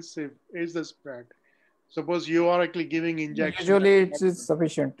extensive is the spread? Suppose you are actually giving injection. Usually it is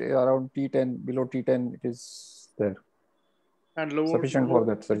sufficient around T10, below T10 it is there. And lower, sufficient for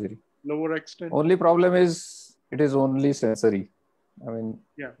that surgery. Lower extent. Only problem is it is only sensory. I mean,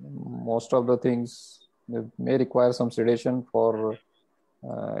 yeah, most of the things may require some sedation for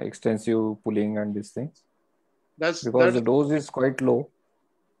extensive pulling and these things. Because the dose is quite low.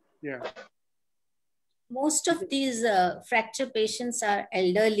 Yeah. Most of these fracture patients are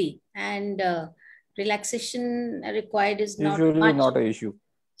elderly, and relaxation required is not usually much. Not an issue.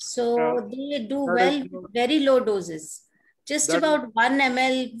 So they do well, very low doses. Just about 1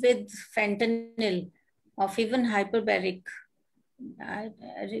 ml with fentanyl of even hyperbaric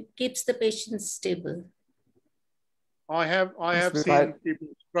keeps the patient stable. I have seen people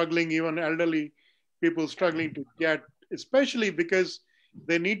struggling, even elderly people struggling to get, especially because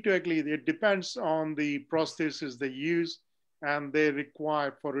they need to actually, it depends on the prosthesis they use and they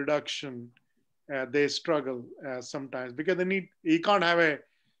require for reduction. They struggle sometimes because they need, you can't have a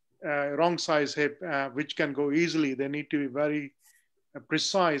wrong size hip, which can go easily. They need to be very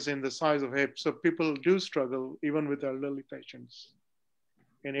precise in the size of hip. So people do struggle even with elderly patients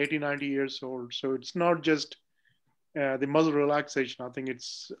in 80, 90 years old. So it's not just the muscle relaxation. I think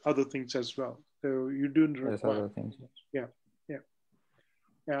it's other things as well. So you do require other things. Yeah.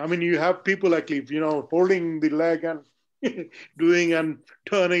 I mean, you have people actually, holding the leg and doing and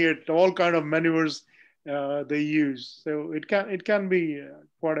turning it, all kind of maneuvers they use. So it can be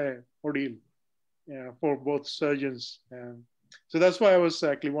quite a ordeal for both surgeons. So that's why I was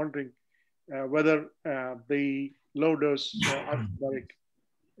actually wondering whether the low dose hyperbaric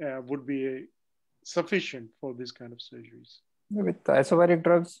would be sufficient for this kind of surgeries. With isobaric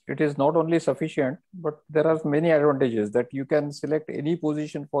drugs, it is not only sufficient, but there are many advantages that you can select any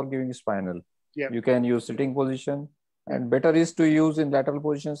position for giving spinal. Yeah. You can use sitting position, and better is to use in lateral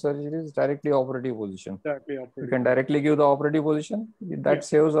position surgeries directly operative position. Directly operative. You can directly give the operative position. That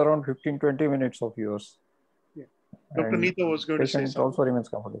saves around 15-20 minutes of yours. Yeah. Dr. Neeta was going to say something. Also remains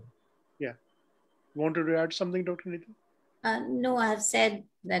comfortable. Yeah. Wanted to add something, Dr. Neeta? No, I have said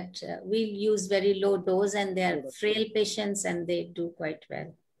that we'll use very low dose, and they are frail patients and they do quite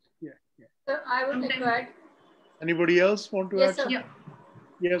well. Yeah. So I would like to add. Anybody else want to add something? Yeah.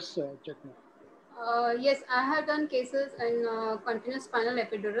 Yes, Chetna. Yes, I have done cases in continuous spinal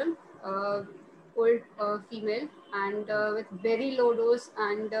epidural, old female, and with very low dose,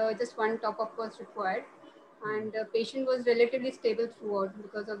 and just one top-up was required. And the patient was relatively stable throughout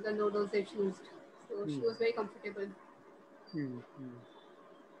because of the low dosage used. So she was very comfortable.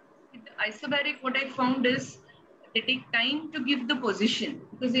 With the isobaric, what I found is they take time to give the position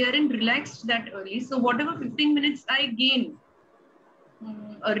because they aren't relaxed that early. So whatever 15 minutes I gain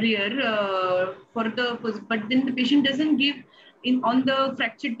earlier but then the patient doesn't give on the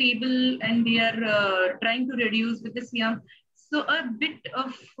fracture table, and they are trying to reduce with the Siam. So a bit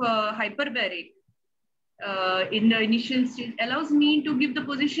of hyperbaric in the initial stage allows me to give the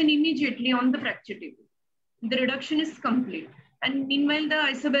position immediately on the fracture table. The reduction is complete, and meanwhile the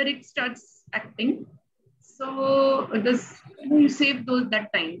isobaric starts acting. So you save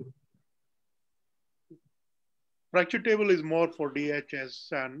that time. Fracture table is more for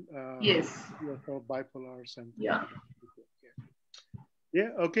DHS and yes, for bipolars and yeah.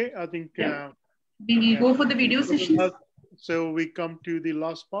 Okay. I think we go for the video session. So we come to the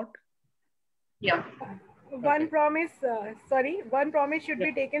last part. Yeah. One promise should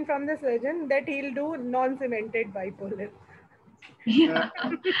be taken from the surgeon that he'll do non-cemented bipolar. Yeah.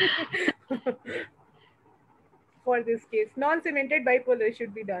 For this case, non-cemented bipolar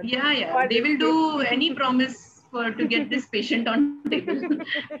should be done. Yeah. They will do any promise to get this patient on table.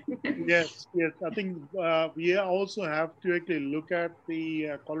 Yes. I think we also have to actually look at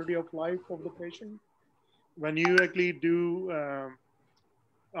the quality of life of the patient. When you actually do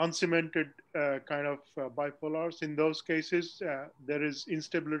uncemented kind of bipolars, in those cases, there is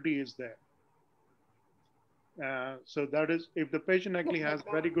instability is there. So that is, if the patient actually has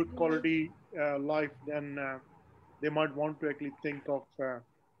very good quality life, then they might want to actually think of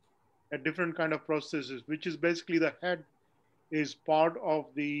a different kind of prosthesis, which is basically the head is part of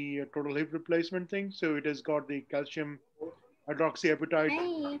the total hip replacement thing. So it has got the calcium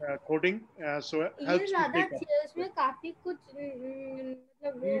hydroxyapatite coating. So it helps to take up.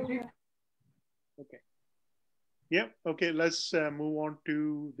 Okay. Yeah. Okay. Let's move on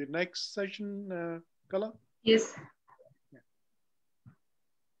to the next session, Kala. Yes.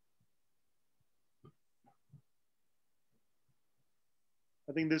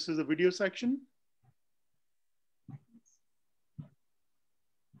 I think this is the video section.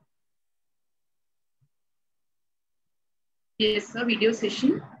 Yes, a video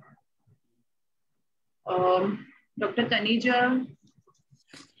session. Dr. Taneja,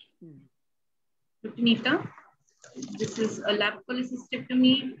 Dr. Neeta. This is a lap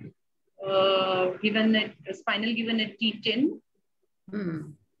cholecystectomy given at spinal given at T10.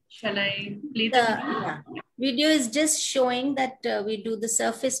 Shall I play the video is just showing that we do the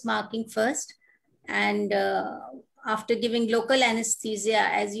surface marking first, and after giving local anesthesia,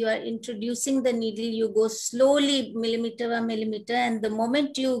 as you are introducing the needle, you go slowly millimeter by millimeter, and the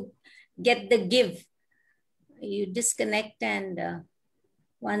moment you get the give, you disconnect, and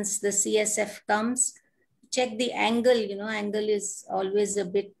once the CSF comes, check the angle. You know, angle is always a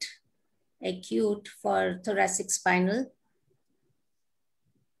bit acute for thoracic spinal.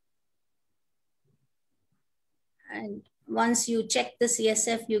 And once you check the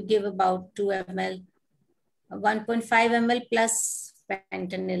CSF, you give about 2 ml, 1.5 ml plus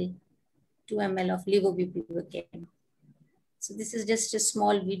fentanyl, 2 ml of levobupivacaine. So this is just a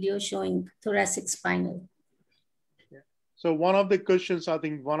small video showing thoracic spinal. Yeah. So one of the questions, I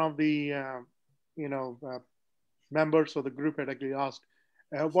think one of the members of the group had actually asked,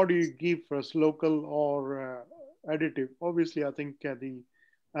 what do you give first, local or additive? Obviously, I think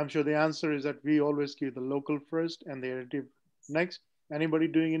I'm sure the answer is that we always give the local first and the additive next. Anybody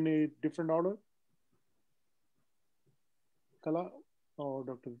doing in a different order? Kala or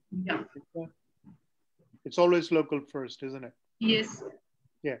Dr. Yeah. It's always local first, isn't it? Yes.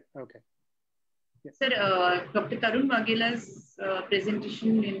 Yeah, okay. Yeah. Sir, Dr. Tarun Waghela's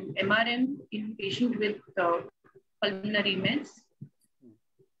presentation in MRM in patient with pulmonary meds.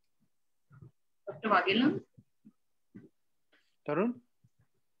 Dr. Waghela? Tarun?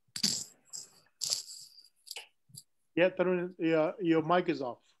 Yeah, Tarun, your mic is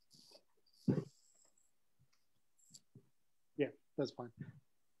off. Yeah, that's fine.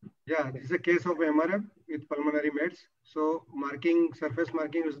 Yeah, this is a case of MRM with pulmonary meds. So surface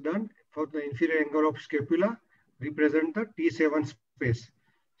marking is done for the inferior angle of scapula, represent the T7 space.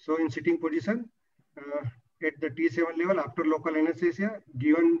 So in sitting position, at the T7 level, after local anesthesia,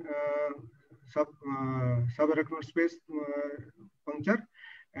 given subarachnoid space puncture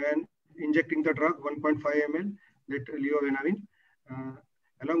and injecting the drug 1.5 ml, that levovenavin.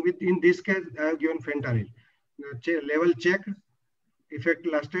 Along with, in this case, I have given fentanyl. Level checked, effect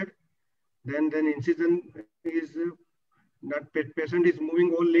lasted. Then incision is that patient is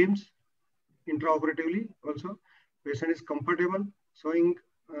moving all limbs intraoperatively also. Patient is comfortable, showing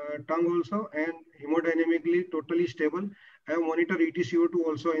tongue also, and hemodynamically totally stable. I have monitored ETCO2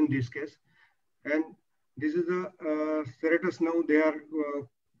 also in this case. And this is the serratus now they are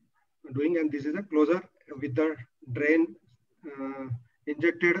doing, and this is a closure with the drain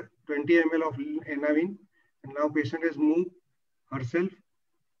injected 20 ml of enavin, and now patient has moved herself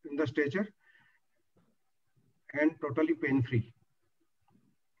in the stretcher and totally pain-free.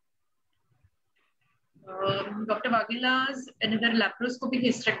 Dr. Waghela's another laparoscopic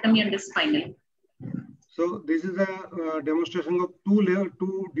hysterectomy under spinal. So this is a demonstration of two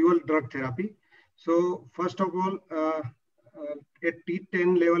dual drug therapy. So first of all, at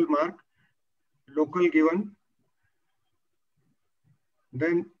T10 level mark, local given,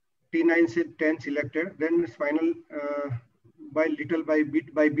 then T9 10 selected, then spinal by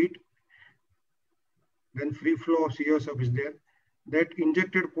bit, then free flow of CSF is there. That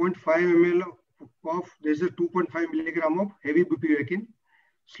injected 0.5 ml of, there's a 2.5 milligram of heavy bupivacaine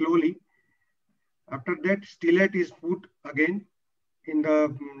slowly. After that, stellate is put again in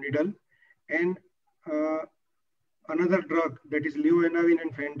the needle, and another drug, that is levovenavin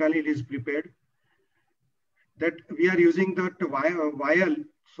and fentanyl, is prepared. That we are using that vial.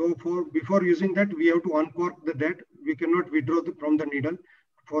 So before using that, we have to uncork that. We cannot withdraw from the needle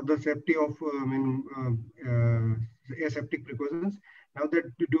for the safety of aseptic precautions. Now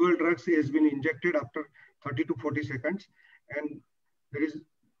that the dual drugs has been injected after 30 to 40 seconds, and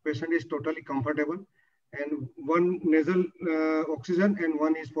patient is totally comfortable, and one nasal oxygen and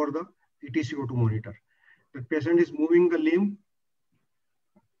one is for the ETCO2 monitor. The patient is moving the limb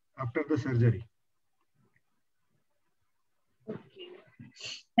after the surgery. Okay.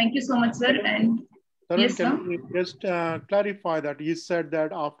 Thank you so much, sir. And Tarun, yes, can you just clarify that you said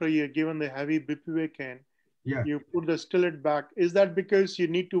that after you're given the heavy bupivacaine, yeah, you put the stellate back. Is that because you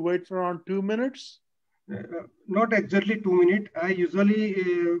need to wait for around 2 minutes? Not exactly 2 minutes. I usually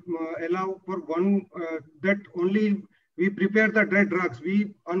allow for one, that only we prepare the drugs.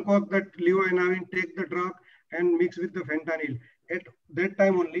 We uncork that levovenavin, take the drug and mix with the fentanyl at that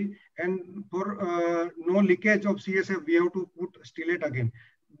time only. And for no leakage of CSF, we have to put stellate again.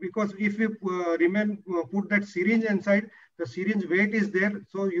 Because if we put that syringe inside, the syringe weight is there.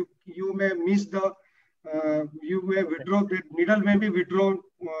 So you may miss the, you may withdraw, the needle may be withdrawn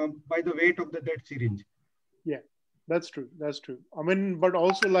by the weight of that syringe. Yeah, that's true. That's true. I mean, but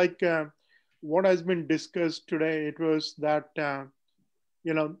also like what has been discussed today, it was that,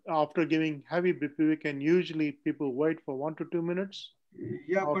 after giving heavy bupivacaine, usually people wait for 1 to 2 minutes.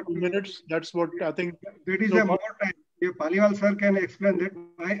 Yeah, or but 2 minutes. That's what I think. That is a more time. If Paliwal sir can explain that.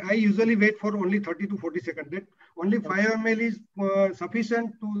 I usually wait for only 30 to 40 seconds. That only 5 ml is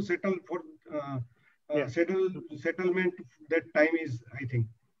sufficient to settle for settlement. That time is, I think.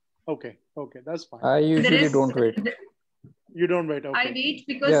 Okay, that's fine. I usually don't wait. You don't wait. Okay. I wait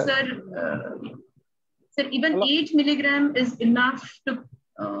because, sir, even 8 milligram is enough to.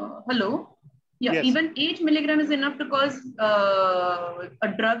 Hello. Yeah, yes. Even 8 milligram is enough to cause a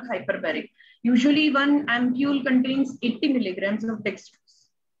drug hyperbaric. Usually, one ampule contains 80 milligrams of dextrose.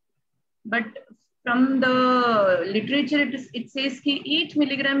 But from the literature, it says that 8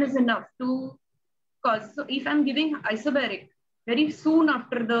 milligram is enough to cause. So, if I'm giving isobaric very soon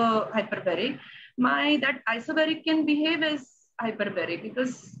after the hyperbaric, that isobaric can behave as hyperbaric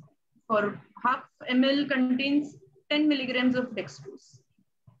because for half ml contains 10 milligrams of dextrose.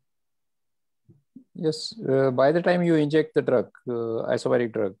 Yes, by the time you inject the drug,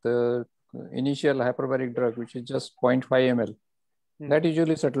 isobaric drug, the initial hyperbaric drug, which is just 0.5 ml, that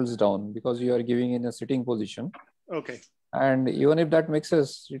usually settles down because you are giving in a sitting position. Okay. And even if that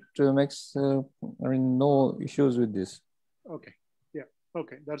mixes, it makes no issues with this. Okay. Yeah.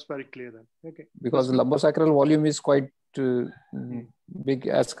 Okay. That's very clear then. Okay. Because the lumbosacral volume is quite big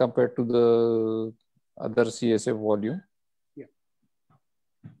as compared to the other CSF volume.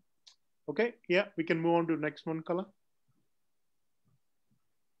 Okay, yeah, we can move on to the next one, Kala.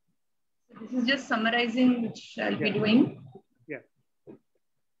 This is just summarizing, which I'll be doing. Yeah.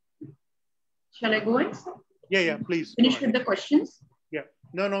 Shall I go on? Yeah, please. Finish with the questions? Yeah.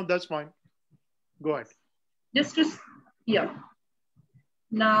 No, that's fine. Go ahead. Just to, yeah.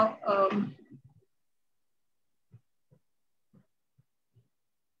 Now,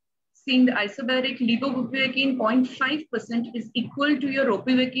 seeing the isobaric levobupivacaine 0.5% is equal to your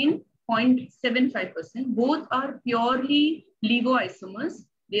ropivacaine 0.75%. Both are purely levoisomers.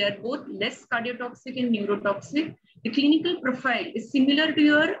 They are both less cardiotoxic and neurotoxic. The clinical profile is similar to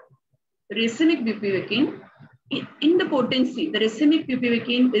your racemic bupivacaine. In the potency, the racemic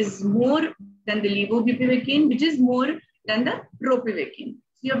bupivacaine is more than the levobupivacaine, which is more than the ropivacaine.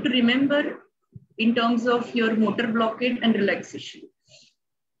 So you have to remember in terms of your motor blockade and relaxation.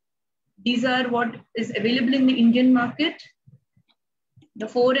 These are what is available in the Indian market. The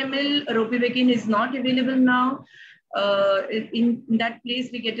 4 ml ropivacaine is not available now. In that place,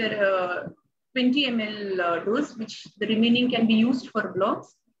 we get a 20 ml dose, which the remaining can be used for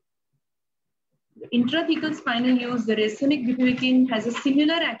blocks. Intrathecal spinal use, the racemic bupivacaine has a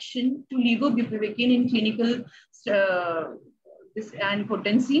similar action to levobupivacaine in clinical and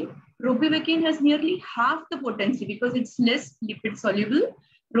potency. Ropivacaine has nearly half the potency because it's less lipid soluble.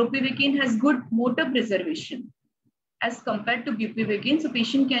 Ropivacaine has good motor preservation as compared to bupivacaine, so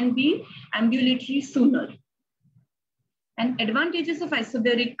patient can be ambulatory sooner. And advantages of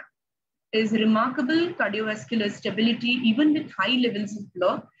isobaric is remarkable cardiovascular stability, even with high levels of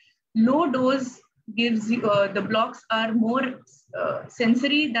block. Low dose gives you, the blocks are more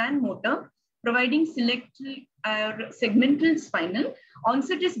sensory than motor, providing selective segmental spinal.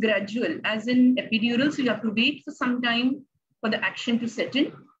 Onset is gradual, as in epidural, so you have to wait for some time for the action to set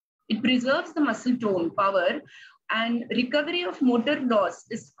in. It preserves the muscle tone, power, and recovery of motor loss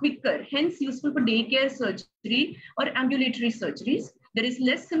is quicker, hence useful for daycare surgery or ambulatory surgeries. There is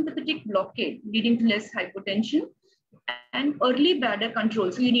less sympathetic blockade, leading to less hypotension and early bladder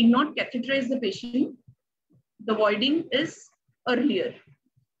control. So you need not catheterize the patient. The voiding is earlier.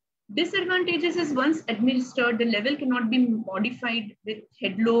 Disadvantages is once administered, the level cannot be modified with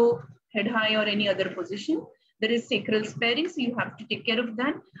head low, head high, or any other position. There is sacral sparing, so you have to take care of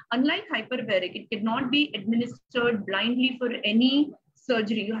that. Unlike hyperbaric, it cannot be administered blindly for any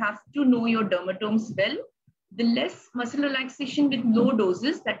surgery. You have to know your dermatomes well. The less muscle relaxation with low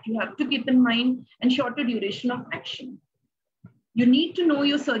doses that you have to keep in mind, and shorter duration of action. You need to know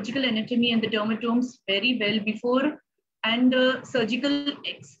your surgical anatomy and the dermatomes very well before, and the surgical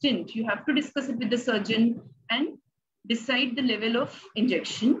extent. You have to discuss it with the surgeon and decide the level of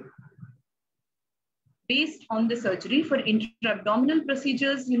injection based on the surgery. For intra-abdominal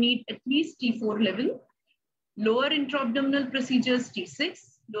procedures, you need at least T4 level. Lower intra-abdominal procedures, T6.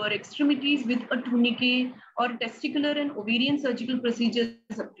 Lower extremities with a tourniquet or testicular and ovarian surgical procedures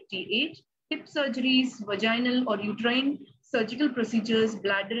up to T8. Hip surgeries, vaginal or uterine surgical procedures,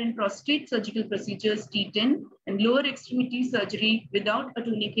 bladder and prostate surgical procedures, T10. And lower extremity surgery without a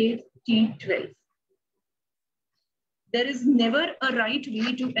tourniquet, T12. There is never a right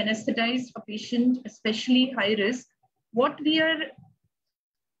way to anesthetize a patient, especially high risk. What we are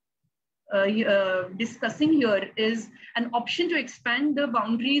discussing here is an option to expand the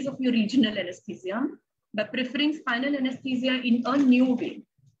boundaries of your regional anesthesia by preferring spinal anesthesia in a new way.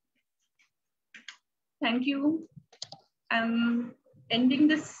 Thank you. I'm ending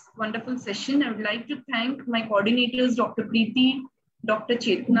this wonderful session. I would like to thank my coordinators, Dr. Preeti, Dr.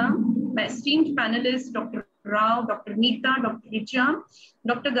 Chetna, my esteemed panelists, Dr. Rao, Dr. Neeta, Dr. Richa,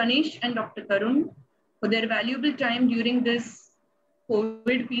 Dr. Ganesh, and Dr. Tarun for their valuable time during this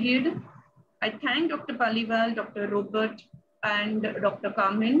COVID period. I thank Dr. Paliwal, Dr. Robert, and Dr.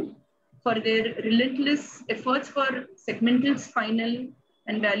 Carmen for their relentless efforts for segmental, spinal,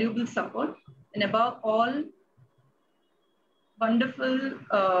 and valuable support. And above all, wonderful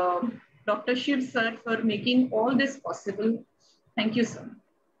Dr. Shiv sir for making all this possible. Thank you, sir.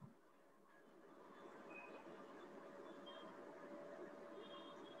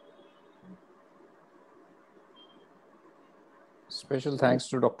 Special thanks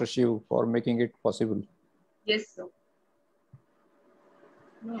to Dr. Shiv for making it possible. Yes, sir.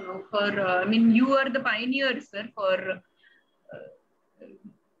 No, I mean, you are the pioneer, sir, for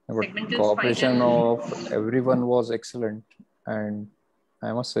segmental cooperation spinal. of everyone was excellent, and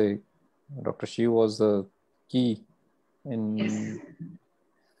I must say, Dr. Shiv was the key in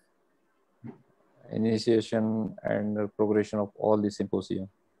initiation and progression of all the symposium.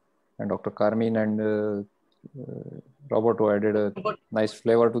 And Dr. Carmen and Robert who added a nice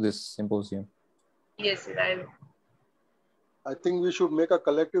flavor to this symposium. Yes, I think we should make a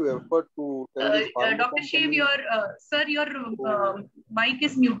collective effort to tell this Dr. Shiv, your mic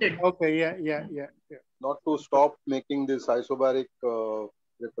is muted. Okay, yeah. Not to stop making this isobaric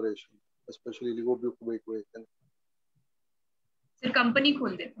preparation, especially ligobutyric. Sir, company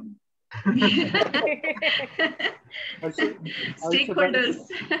khol de. Stakeholders.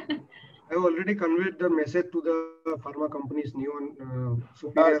 I have already conveyed the message to the pharma companies, new and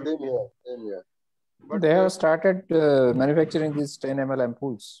superior. Same here. But they have started manufacturing these 10 ml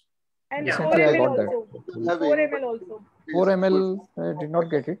ampoules. And recently I got also. that. 4 ml also. 4 ml I did not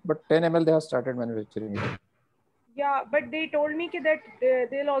get it, but 10 ml they have started manufacturing it. Yeah, but they told me that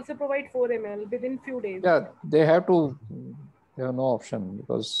they'll also provide 4 ml within few days. Yeah, they have to. They have no option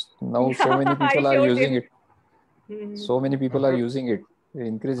because now so many people are using it. So many people are using it.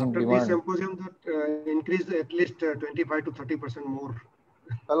 Increasing after demand. This symposium that increased at least 25 to 30% more.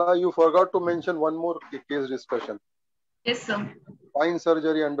 Kala, you forgot to mention one more case discussion. Yes, sir. Spine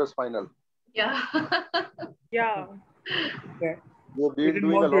surgery under spinal. Yeah. Yeah. They've been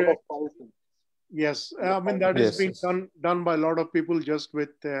doing a lot of spine. Yes, I mean that is being done by a lot of people just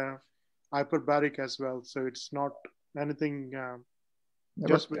with hyperbaric as well. So it's not anything.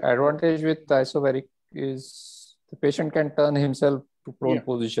 Just advantage with isobaric is the patient can turn himself to prone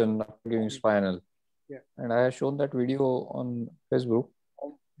position after giving spinal. Yeah. And I have shown that video on Facebook.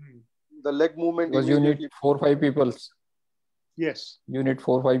 The leg movement. Because you need 4 or 5 people. Yes. You need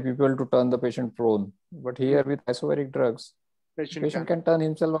 4 or 5 people to turn the patient prone. But here with isobaric drugs, the patient can turn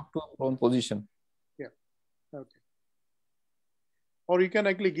himself up to a prone position. Yeah. Okay. Or you can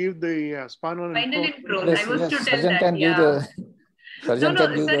actually give the spinal and prone. Yes, I was to tell surgeon that. Can give the, surgeon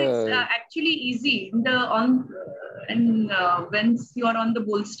can give sir, the... it's actually easy. Once you are on the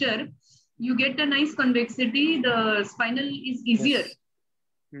bolster, you get a nice convexity. The spinal is easier. Yes.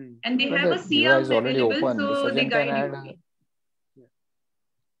 And they have a C-arm available, so they guide you.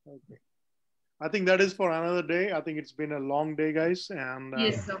 Okay. I think that is for another day. I think it's been a long day, guys. And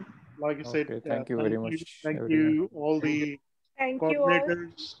yes, sir. Like I said, thank you very much. Thank you, all the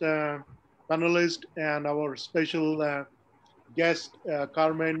coordinators, panelists, and our special guest,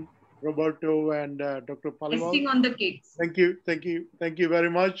 Carmen, Roberto, and Dr. Paliwal. Icing on the cakes. Thank you very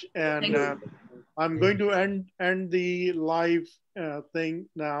much. And I'm going to end the live thing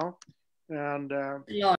now. And